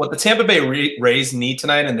 Well, what the Tampa Bay Rays need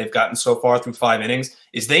tonight, and they've gotten so far through 5 innings,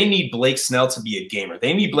 is they need Blake Snell to be a gamer.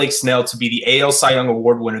 They need Blake Snell to be the AL Cy Young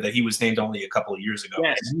Award winner that he was named only a couple of years ago.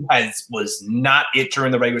 Yes. He was not it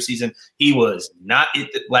during the regular season. He was not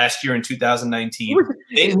it last year in 2019.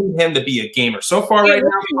 They need him to be a gamer. So far right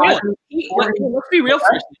now, he let's be real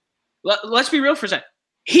for a second. Let's be real for a second.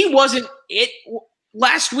 He wasn't it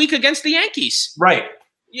last week against the Yankees. Right.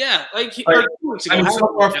 Yeah, like 2 weeks ago. I mean,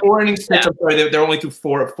 so far, 4 innings pitched. I'm sorry, they're only through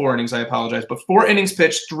four innings. I apologize, but 4 innings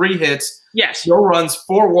pitched, 3 hits, yes, no runs,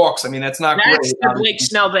 4 walks. I mean, that's not that's great. the Blake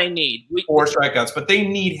Snell they need. 4 strikeouts, but they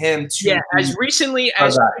need him to. Yeah, as recently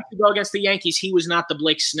as to go against the Yankees, he was not the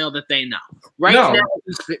Blake Snell that they know. Now,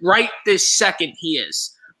 right this second, he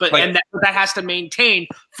is. But and that has to maintain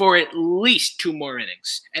for at least 2 more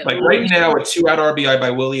innings. Right now, a 2-out RBI by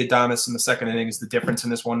Willy Adames in the 2nd inning is the difference in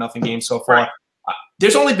this 1-0 game so far. Right.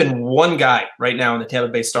 There's only been one guy right now in the Tampa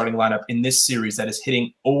Bay starting lineup in this series that is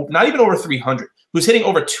hitting not even over 300, who's hitting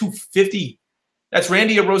over 250. That's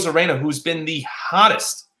Randy Arozarena, who's been the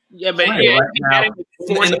hottest. Yeah, but right now in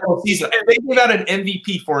the postseason. If they give out an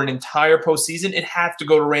MVP for an entire postseason, it has to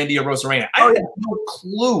go to Randy Arozarena. I have no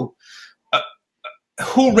clue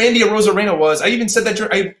who Randy Arozarena was. I even said that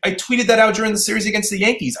I tweeted that out during the series against the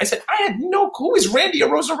Yankees. I said, I had no clue who is Randy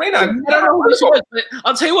Arozarena. I don't know who this was, but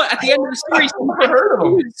I'll tell you what, at the end of the series, I heard of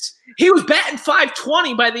him. He was batting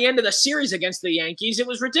 .520 by the end of the series against the Yankees. It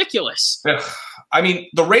was ridiculous. I mean,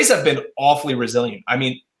 the Rays have been awfully resilient. I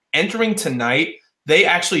mean, entering tonight, they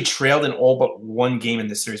actually trailed in all but 1 game in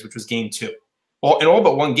this series, which was game 2. In all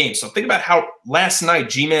but 1 game. So think about how last night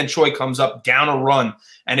G-Man Choi comes up down a run,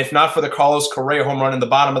 and if not for the Carlos Correa home run in the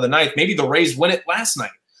bottom of the 9th, maybe the Rays win it last night.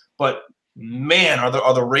 But man, are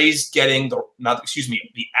the Rays getting the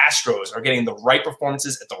Astros are getting the right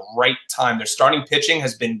performances at the right time. Their starting pitching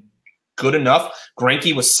has been good enough.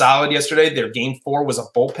 Greinke was solid yesterday. Their game 4 was a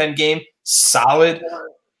bullpen game, solid.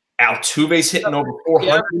 Altuve's hitting over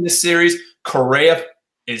 400 in this series. Correa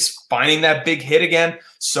is finding that big hit again.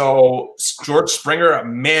 So George Springer,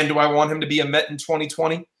 man, do I want him to be a Met in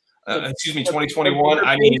 2020? 2021.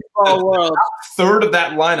 I mean, the third of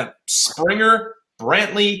that lineup, Springer,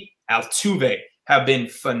 Brantley, Altuve, have been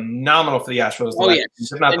phenomenal for the Astros.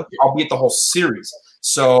 Albeit the whole series.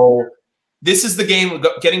 So this is the game,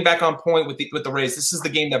 getting back on point with the Rays, this is the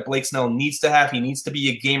game that Blake Snell needs to have. He needs to be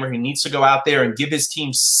a gamer. He needs to go out there and give his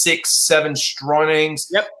team 6-7 strong innings.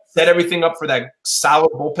 Yep. Set everything up for that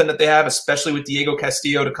solid bullpen that they have, especially with Diego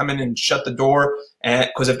Castillo to come in and shut the door. And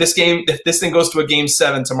because if this thing goes to a game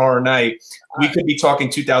 7 tomorrow night, we could be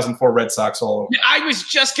talking 2004 Red Sox all over. I was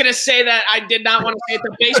just gonna say that. I did not want to say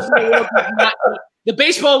it. The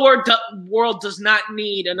baseball world does not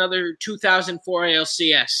need another 2004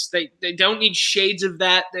 ALCS. They don't need shades of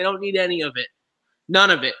that. They don't need any of it.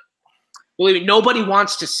 None of it. Believe me, nobody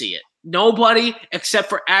wants to see it. Nobody except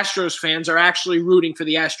for Astros fans are actually rooting for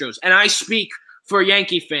the Astros. And I speak for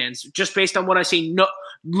Yankee fans just based on what I see. No,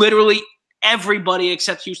 literally everybody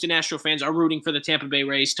except Houston Astro fans are rooting for the Tampa Bay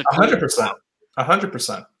Rays to 100%.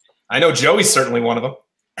 100%. I know Joey's certainly one of them.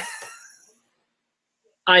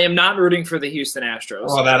 I am not rooting for the Houston Astros.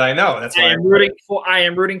 Well, that I know. That's why I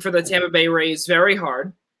am rooting for the Tampa Bay Rays very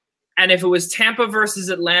hard. And if it was Tampa versus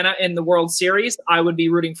Atlanta in the World Series, I would be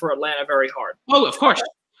rooting for Atlanta very hard. Oh, of course.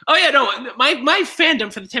 Oh yeah, no. My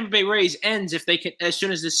fandom for the Tampa Bay Rays ends if they can as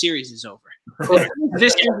soon as this series is over.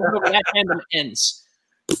 This series is over, that fandom ends.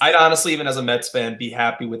 I'd honestly, even as a Mets fan, be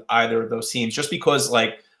happy with either of those teams, just because,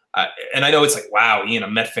 and I know it's like, wow, Ian, a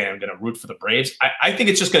Met fan, going to root for the Braves. I think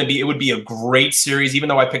it's just going to be, it would be a great series, even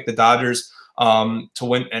though I picked the Dodgers to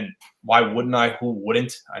win. And why wouldn't I? Who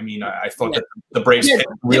wouldn't? I mean, I thought that the Braves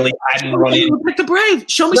really hadn't run in. Pick the Braves.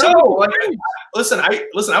 Show me something. Listen, I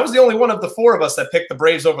was the only one of the 4 of us that picked the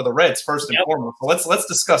Braves over the Reds first and foremost. So let's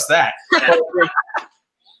discuss that.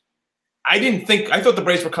 I thought the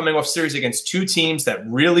Braves were coming off series against 2 teams that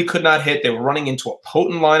really could not hit. They were running into a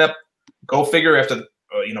potent lineup. Go figure, after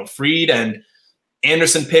Fried and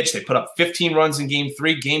Anderson pitched, they put up 15 runs in game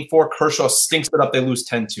 3. Game 4, Kershaw stinks it up. They lose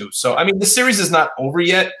 10-2. So, I mean, the series is not over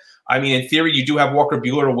yet. I mean, in theory, you do have Walker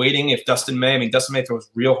Buehler waiting if Dustin May throws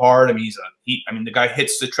real hard. I mean, the guy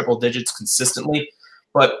hits the triple digits consistently.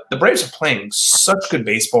 But the Braves are playing such good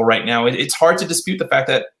baseball right now. It's hard to dispute the fact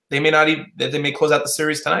that they may close out the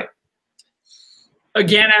series tonight.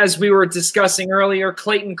 Again, as we were discussing earlier,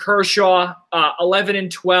 Clayton Kershaw,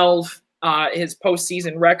 11-12, his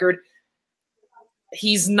postseason record.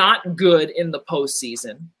 He's not good in the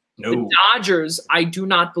postseason. No. The Dodgers, I do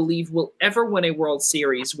not believe, will ever win a World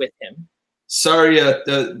Series with him. Sorry,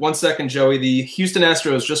 1 second, Joey. The Houston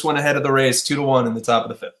Astros just went ahead of the Rays 2-1 in the top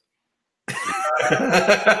of the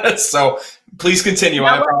 5th. So please continue.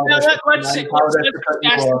 Let's ask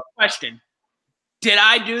the question. Did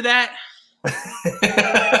I do that?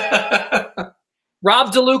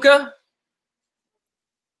 Rob DeLuca,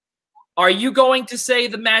 are you going to say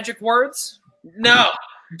the magic words? No.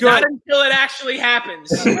 Good. Not until it actually happens.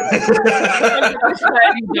 I'm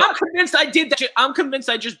convinced I did that. I'm convinced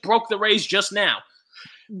I just broke the Rays just now.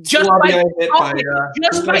 Just by talking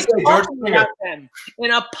about them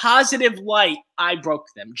in a positive light, I broke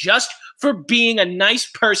them. Just for being a nice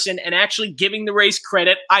person and actually giving the Rays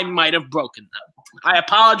credit, I might have broken them. I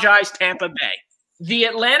apologize, Tampa Bay. The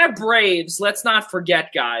Atlanta Braves, let's not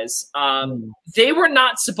forget, guys, they were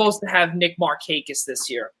not supposed to have Nick Markakis this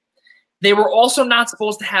year. They were also not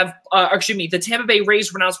supposed to have the Tampa Bay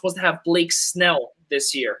Rays were not supposed to have Blake Snell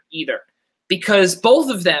this year either, because both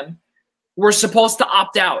of them were supposed to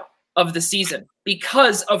opt out of the season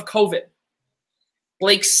because of COVID.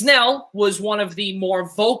 Blake Snell was one of the more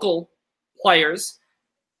vocal players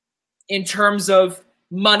in terms of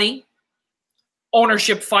money,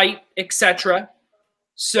 ownership fight, etc.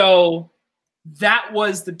 So that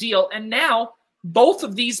was the deal. And now both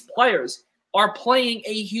of these players are playing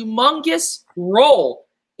a humongous role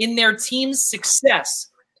in their team's success,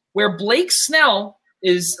 where Blake Snell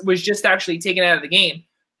was just actually taken out of the game.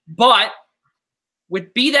 But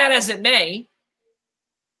be that as it may,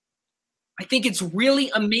 I think it's really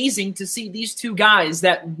amazing to see these two guys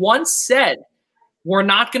that once said we're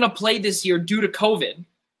not going to play this year due to COVID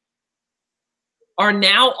are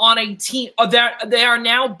now on a team. They are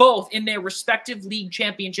now both in their respective league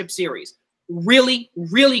championship series. Really,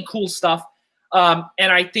 really cool stuff. And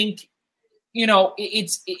I think,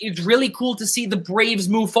 it's really cool to see the Braves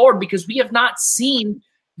move forward, because we have not seen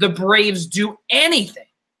the Braves do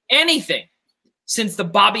anything since the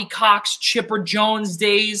Bobby Cox, Chipper Jones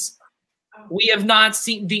days. We have not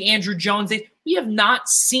seen the Andrew Jones days. We have not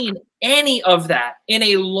seen any of that in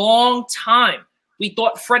a long time. We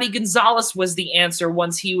thought Freddie Gonzalez was the answer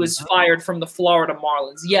once he was fired from the Florida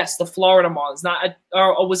Marlins. Yes, the Florida Marlins.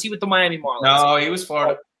 Or was he with the Miami Marlins? No, he was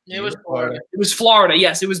Florida. It was Florida. It was Florida.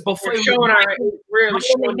 Yes, it was before. We're showing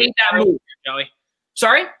that move, Joey.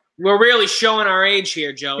 Sorry? We're really showing our age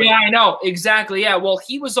here, Joey. Yeah, I know. Exactly. Yeah. Well,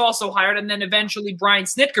 he was also hired, and then eventually Brian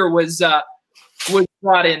Snitker was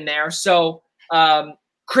brought in there. So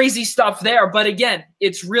crazy stuff there. But again,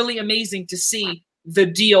 it's really amazing to see the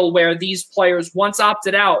deal where these players, once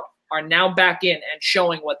opted out, are now back in and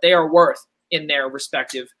showing what they are worth in their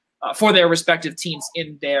respective for their respective teams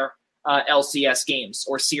in their LCS games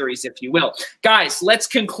or series, if you will. Guys, let's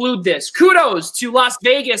conclude this. Kudos to Las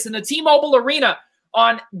Vegas and the T-Mobile Arena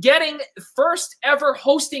on getting first ever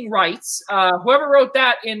hosting rights. Whoever wrote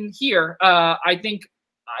that in here, I think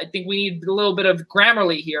we need a little bit of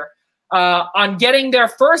Grammarly here, on getting their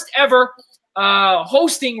first ever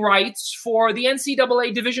hosting rights for the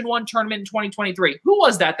NCAA Division I tournament in 2023. Who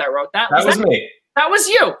was that wrote that? That was me. That was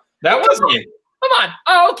you. That was me. Come on.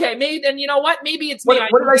 Oh, okay. Maybe then, you know what? Maybe it's me.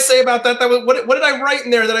 What did I say about that? What did I write in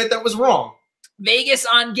there that was wrong? Vegas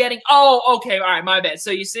on getting. Oh, okay. All right. My bad. So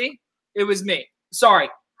you see, it was me. Sorry.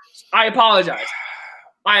 I apologize.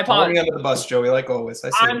 Pulling under the bus, Joey, like always.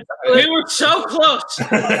 We were so close. We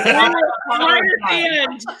were right at the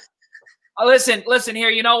end. Listen here.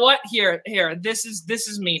 You know what? Here. This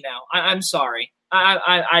is me now. I'm sorry.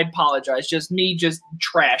 I apologize. Just me, just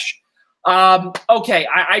trash. Okay.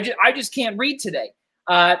 I just can't read today.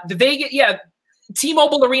 The Vegas,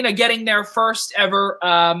 T-Mobile Arena getting their first ever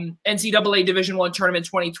NCAA Division I tournament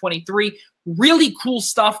 2023. Really cool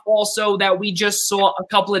stuff also that we just saw a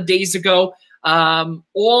couple of days ago.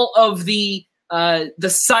 All of the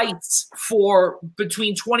sites for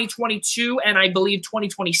between 2022 and I believe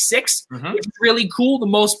 2026, which is really cool. The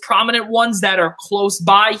most prominent ones that are close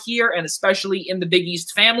by here, and especially in the Big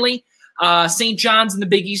East family. St. John's in the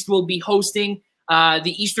Big East will be hosting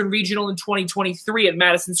the Eastern Regional in 2023 at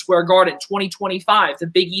Madison Square Garden. 2025, the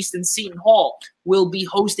Big East and Seton Hall will be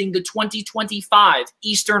hosting the 2025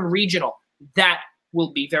 Eastern Regional. That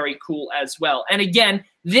will be very cool as well. And again,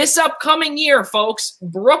 this upcoming year, folks,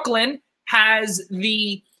 Brooklyn has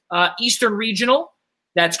the Eastern Regional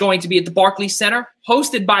that's going to be at the Barclays Center,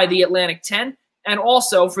 hosted by the Atlantic 10. And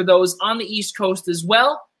also for those on the East Coast as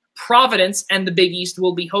well, Providence and the Big East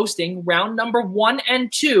will be hosting round number 1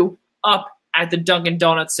 and 2 up at the Dunkin'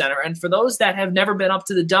 Donuts Center. And for those that have never been up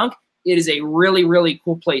to the Dunk, it is a really, really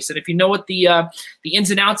cool place. And if you know what the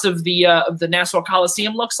ins and outs of the Nassau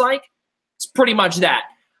Coliseum looks like, it's pretty much that.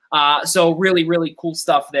 So really, really cool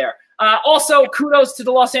stuff there. Also, kudos to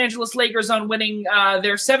the Los Angeles Lakers on winning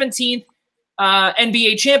their 17th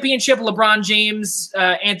NBA championship. LeBron James,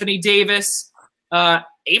 Anthony Davis,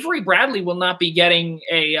 Avery Bradley will not be getting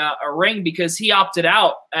a ring because he opted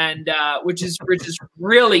out, and which is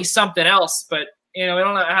really something else. But we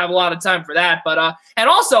don't have a lot of time for that. But and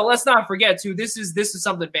also let's not forget too. This is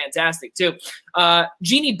something fantastic too.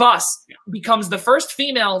 Jeannie Buss becomes the first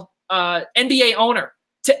female NBA owner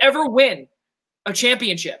to ever win a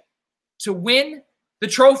championship, to win the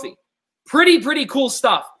trophy. Pretty cool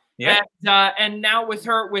stuff. Yeah. And now with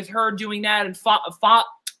her doing that and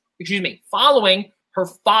following her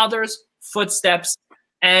father's footsteps,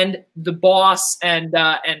 and the boss and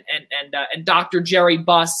Dr. Jerry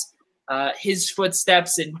Buss, his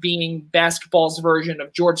footsteps in being basketball's version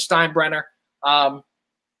of George Steinbrenner.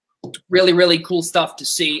 Really cool stuff to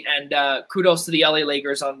see. And kudos to the LA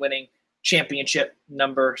Lakers on winning championship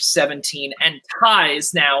number 17 and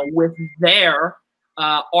ties now with their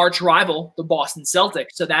arch rival, the Boston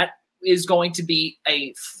Celtics. So that is going to be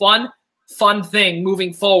a fun thing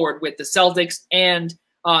moving forward with the Celtics and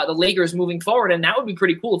the Lakers moving forward. And that would be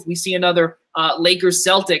pretty cool if we see another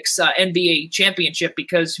Lakers-Celtics NBA championship,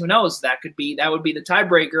 because who knows, that would be the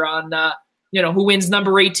tiebreaker on who wins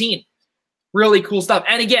number 18. Really cool stuff.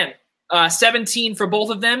 And again, 17 for both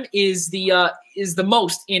of them is the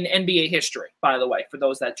most in NBA history, by the way, for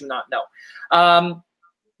those that do not know.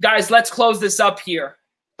 Guys, let's close this up here.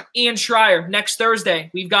 Ian Schraier, next Thursday,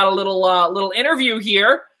 we've got a little interview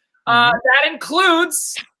here. That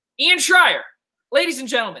includes Ian Schraier. Ladies and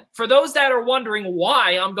gentlemen, for those that are wondering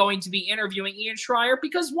why I'm going to be interviewing Ian Schraier,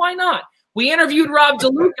 because why not? We interviewed Rob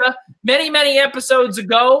DeLuca many episodes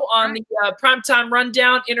ago on the Primetime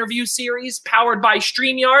Rundown interview series powered by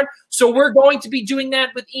StreamYard. So we're going to be doing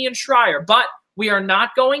that with Ian Schraier. But we are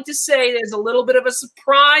not going to say, there's a little bit of a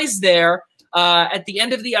surprise there at the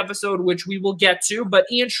end of the episode, which we will get to.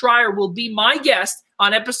 But Ian Schraier will be my guest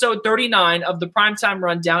on episode 39 of the Primetime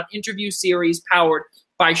Rundown interview series powered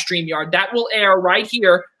by StreamYard. That will air right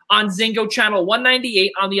here on Zingo Channel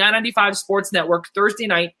 198 on the I-95 Sports Network Thursday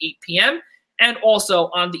night, 8 p.m., and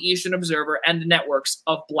also on the Eastern Observer and the networks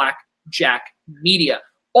of Blackjack Media.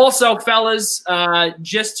 Also, fellas,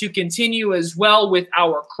 just to continue as well with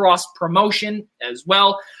our cross-promotion as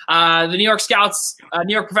well, the New York Scouts,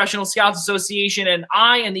 New York Professional Scouts Association, and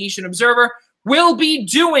I and the Eastern Observer will be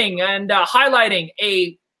doing and highlighting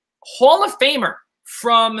a Hall of Famer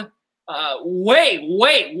from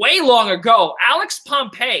way long ago, Alex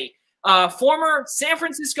Pompey, former San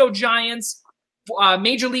Francisco Giants,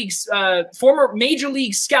 former Major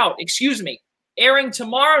League Scout, airing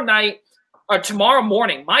tomorrow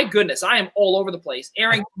morning. My goodness, I am all over the place.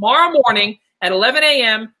 Airing tomorrow morning at 11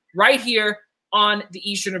 a.m. right here on the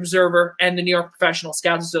Eastern Observer and the New York Professional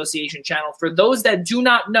Scouts Association channel. For those that do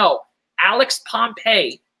not know, Alex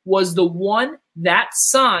Pompey was the one that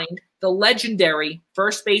signed the legendary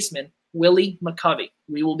first baseman Willie McCovey.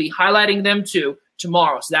 We will be highlighting them too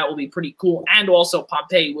tomorrow, so that will be pretty cool. And also,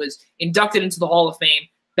 Pompey was inducted into the Hall of Fame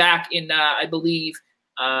back in, I believe,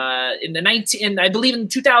 in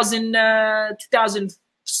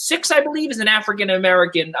 2006, I believe, is an African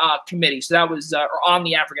American committee. So that was, or on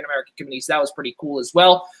the African American committee. So that was pretty cool as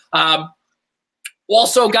well.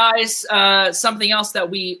 Also, guys, something else that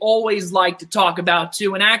we always like to talk about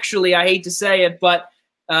too, and actually, I hate to say it, but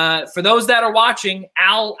for those that are watching,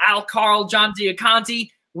 Al Carl, John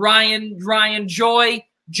Diaconti, Ryan Joy,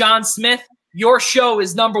 John Smith, your show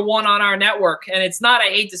is #1 on our network. And it's not, I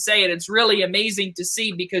hate to say it, it's really amazing to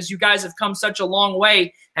see, because you guys have come such a long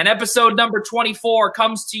way. And episode number 24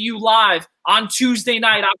 comes to you live on Tuesday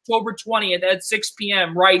night, October 20th at 6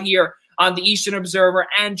 p.m. right here on the Eastern Observer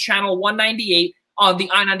and Channel 198 on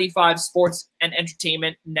the I-95 Sports and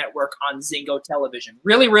Entertainment Network on Zingo Television.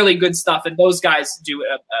 Really good stuff, and those guys do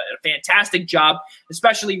a fantastic job,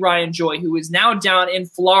 especially Ryan Joy, who is now down in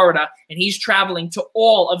Florida, and he's traveling to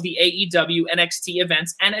all of the AEW NXT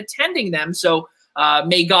events and attending them. So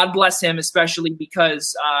may God bless him, especially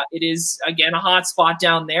because it is, again, a hot spot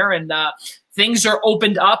down there, and things are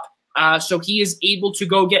opened up. So he is able to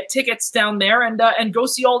go get tickets down there and go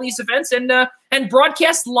see all these events and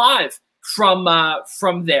broadcast live from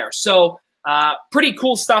there. So pretty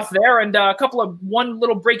cool stuff there. And one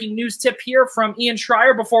little breaking news tip here from Ian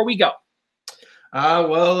Schraier before we go.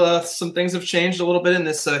 Some things have changed a little bit in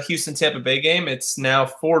this Houston-Tampa Bay game. It's now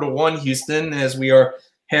 4-1 Houston, as we are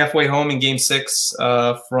halfway home in Game 6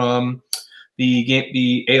 from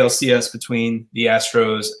the ALCS between the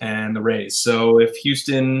Astros and the Rays. So if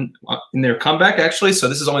Houston, in their comeback, actually, so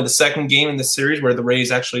this is only the second game in this series where the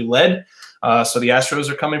Rays actually led. So the Astros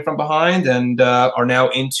are coming from behind and are now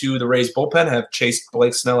into the Rays bullpen, have chased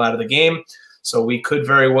Blake Snell out of the game. So we could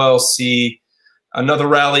very well see another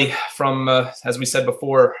rally from, as we said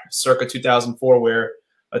before, circa 2004, where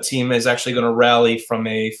a team is actually going to rally from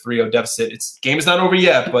a 3-0 deficit. Game is not over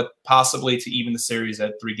yet, but possibly to even the series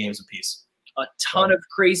at 3 games apiece. A ton of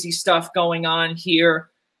crazy stuff going on here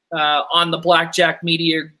on the Blackjack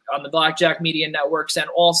Media Networks. And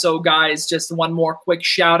also, guys, just one more quick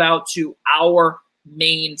shout out to our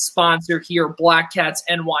main sponsor here, Black Cats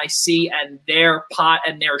NYC, and their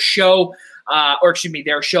show,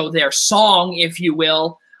 their song, if you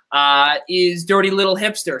will, is Dirty Little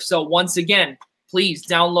Hipster. So once again, please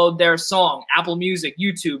download their song, Apple Music,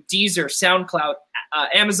 YouTube, Deezer, SoundCloud,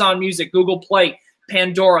 Amazon Music, Google Play,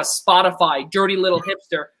 Pandora, Spotify, Dirty Little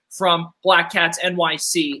Hipster from Black Cats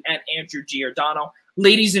NYC and Andrew Giordano.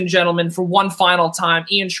 Ladies and gentlemen, for one final time,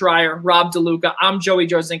 Ian Schraier, Rob DeLuca, I'm Joey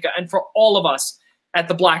Jarzynka, and for all of us at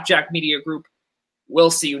the Blackjack Media Group,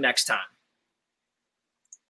 we'll see you next time.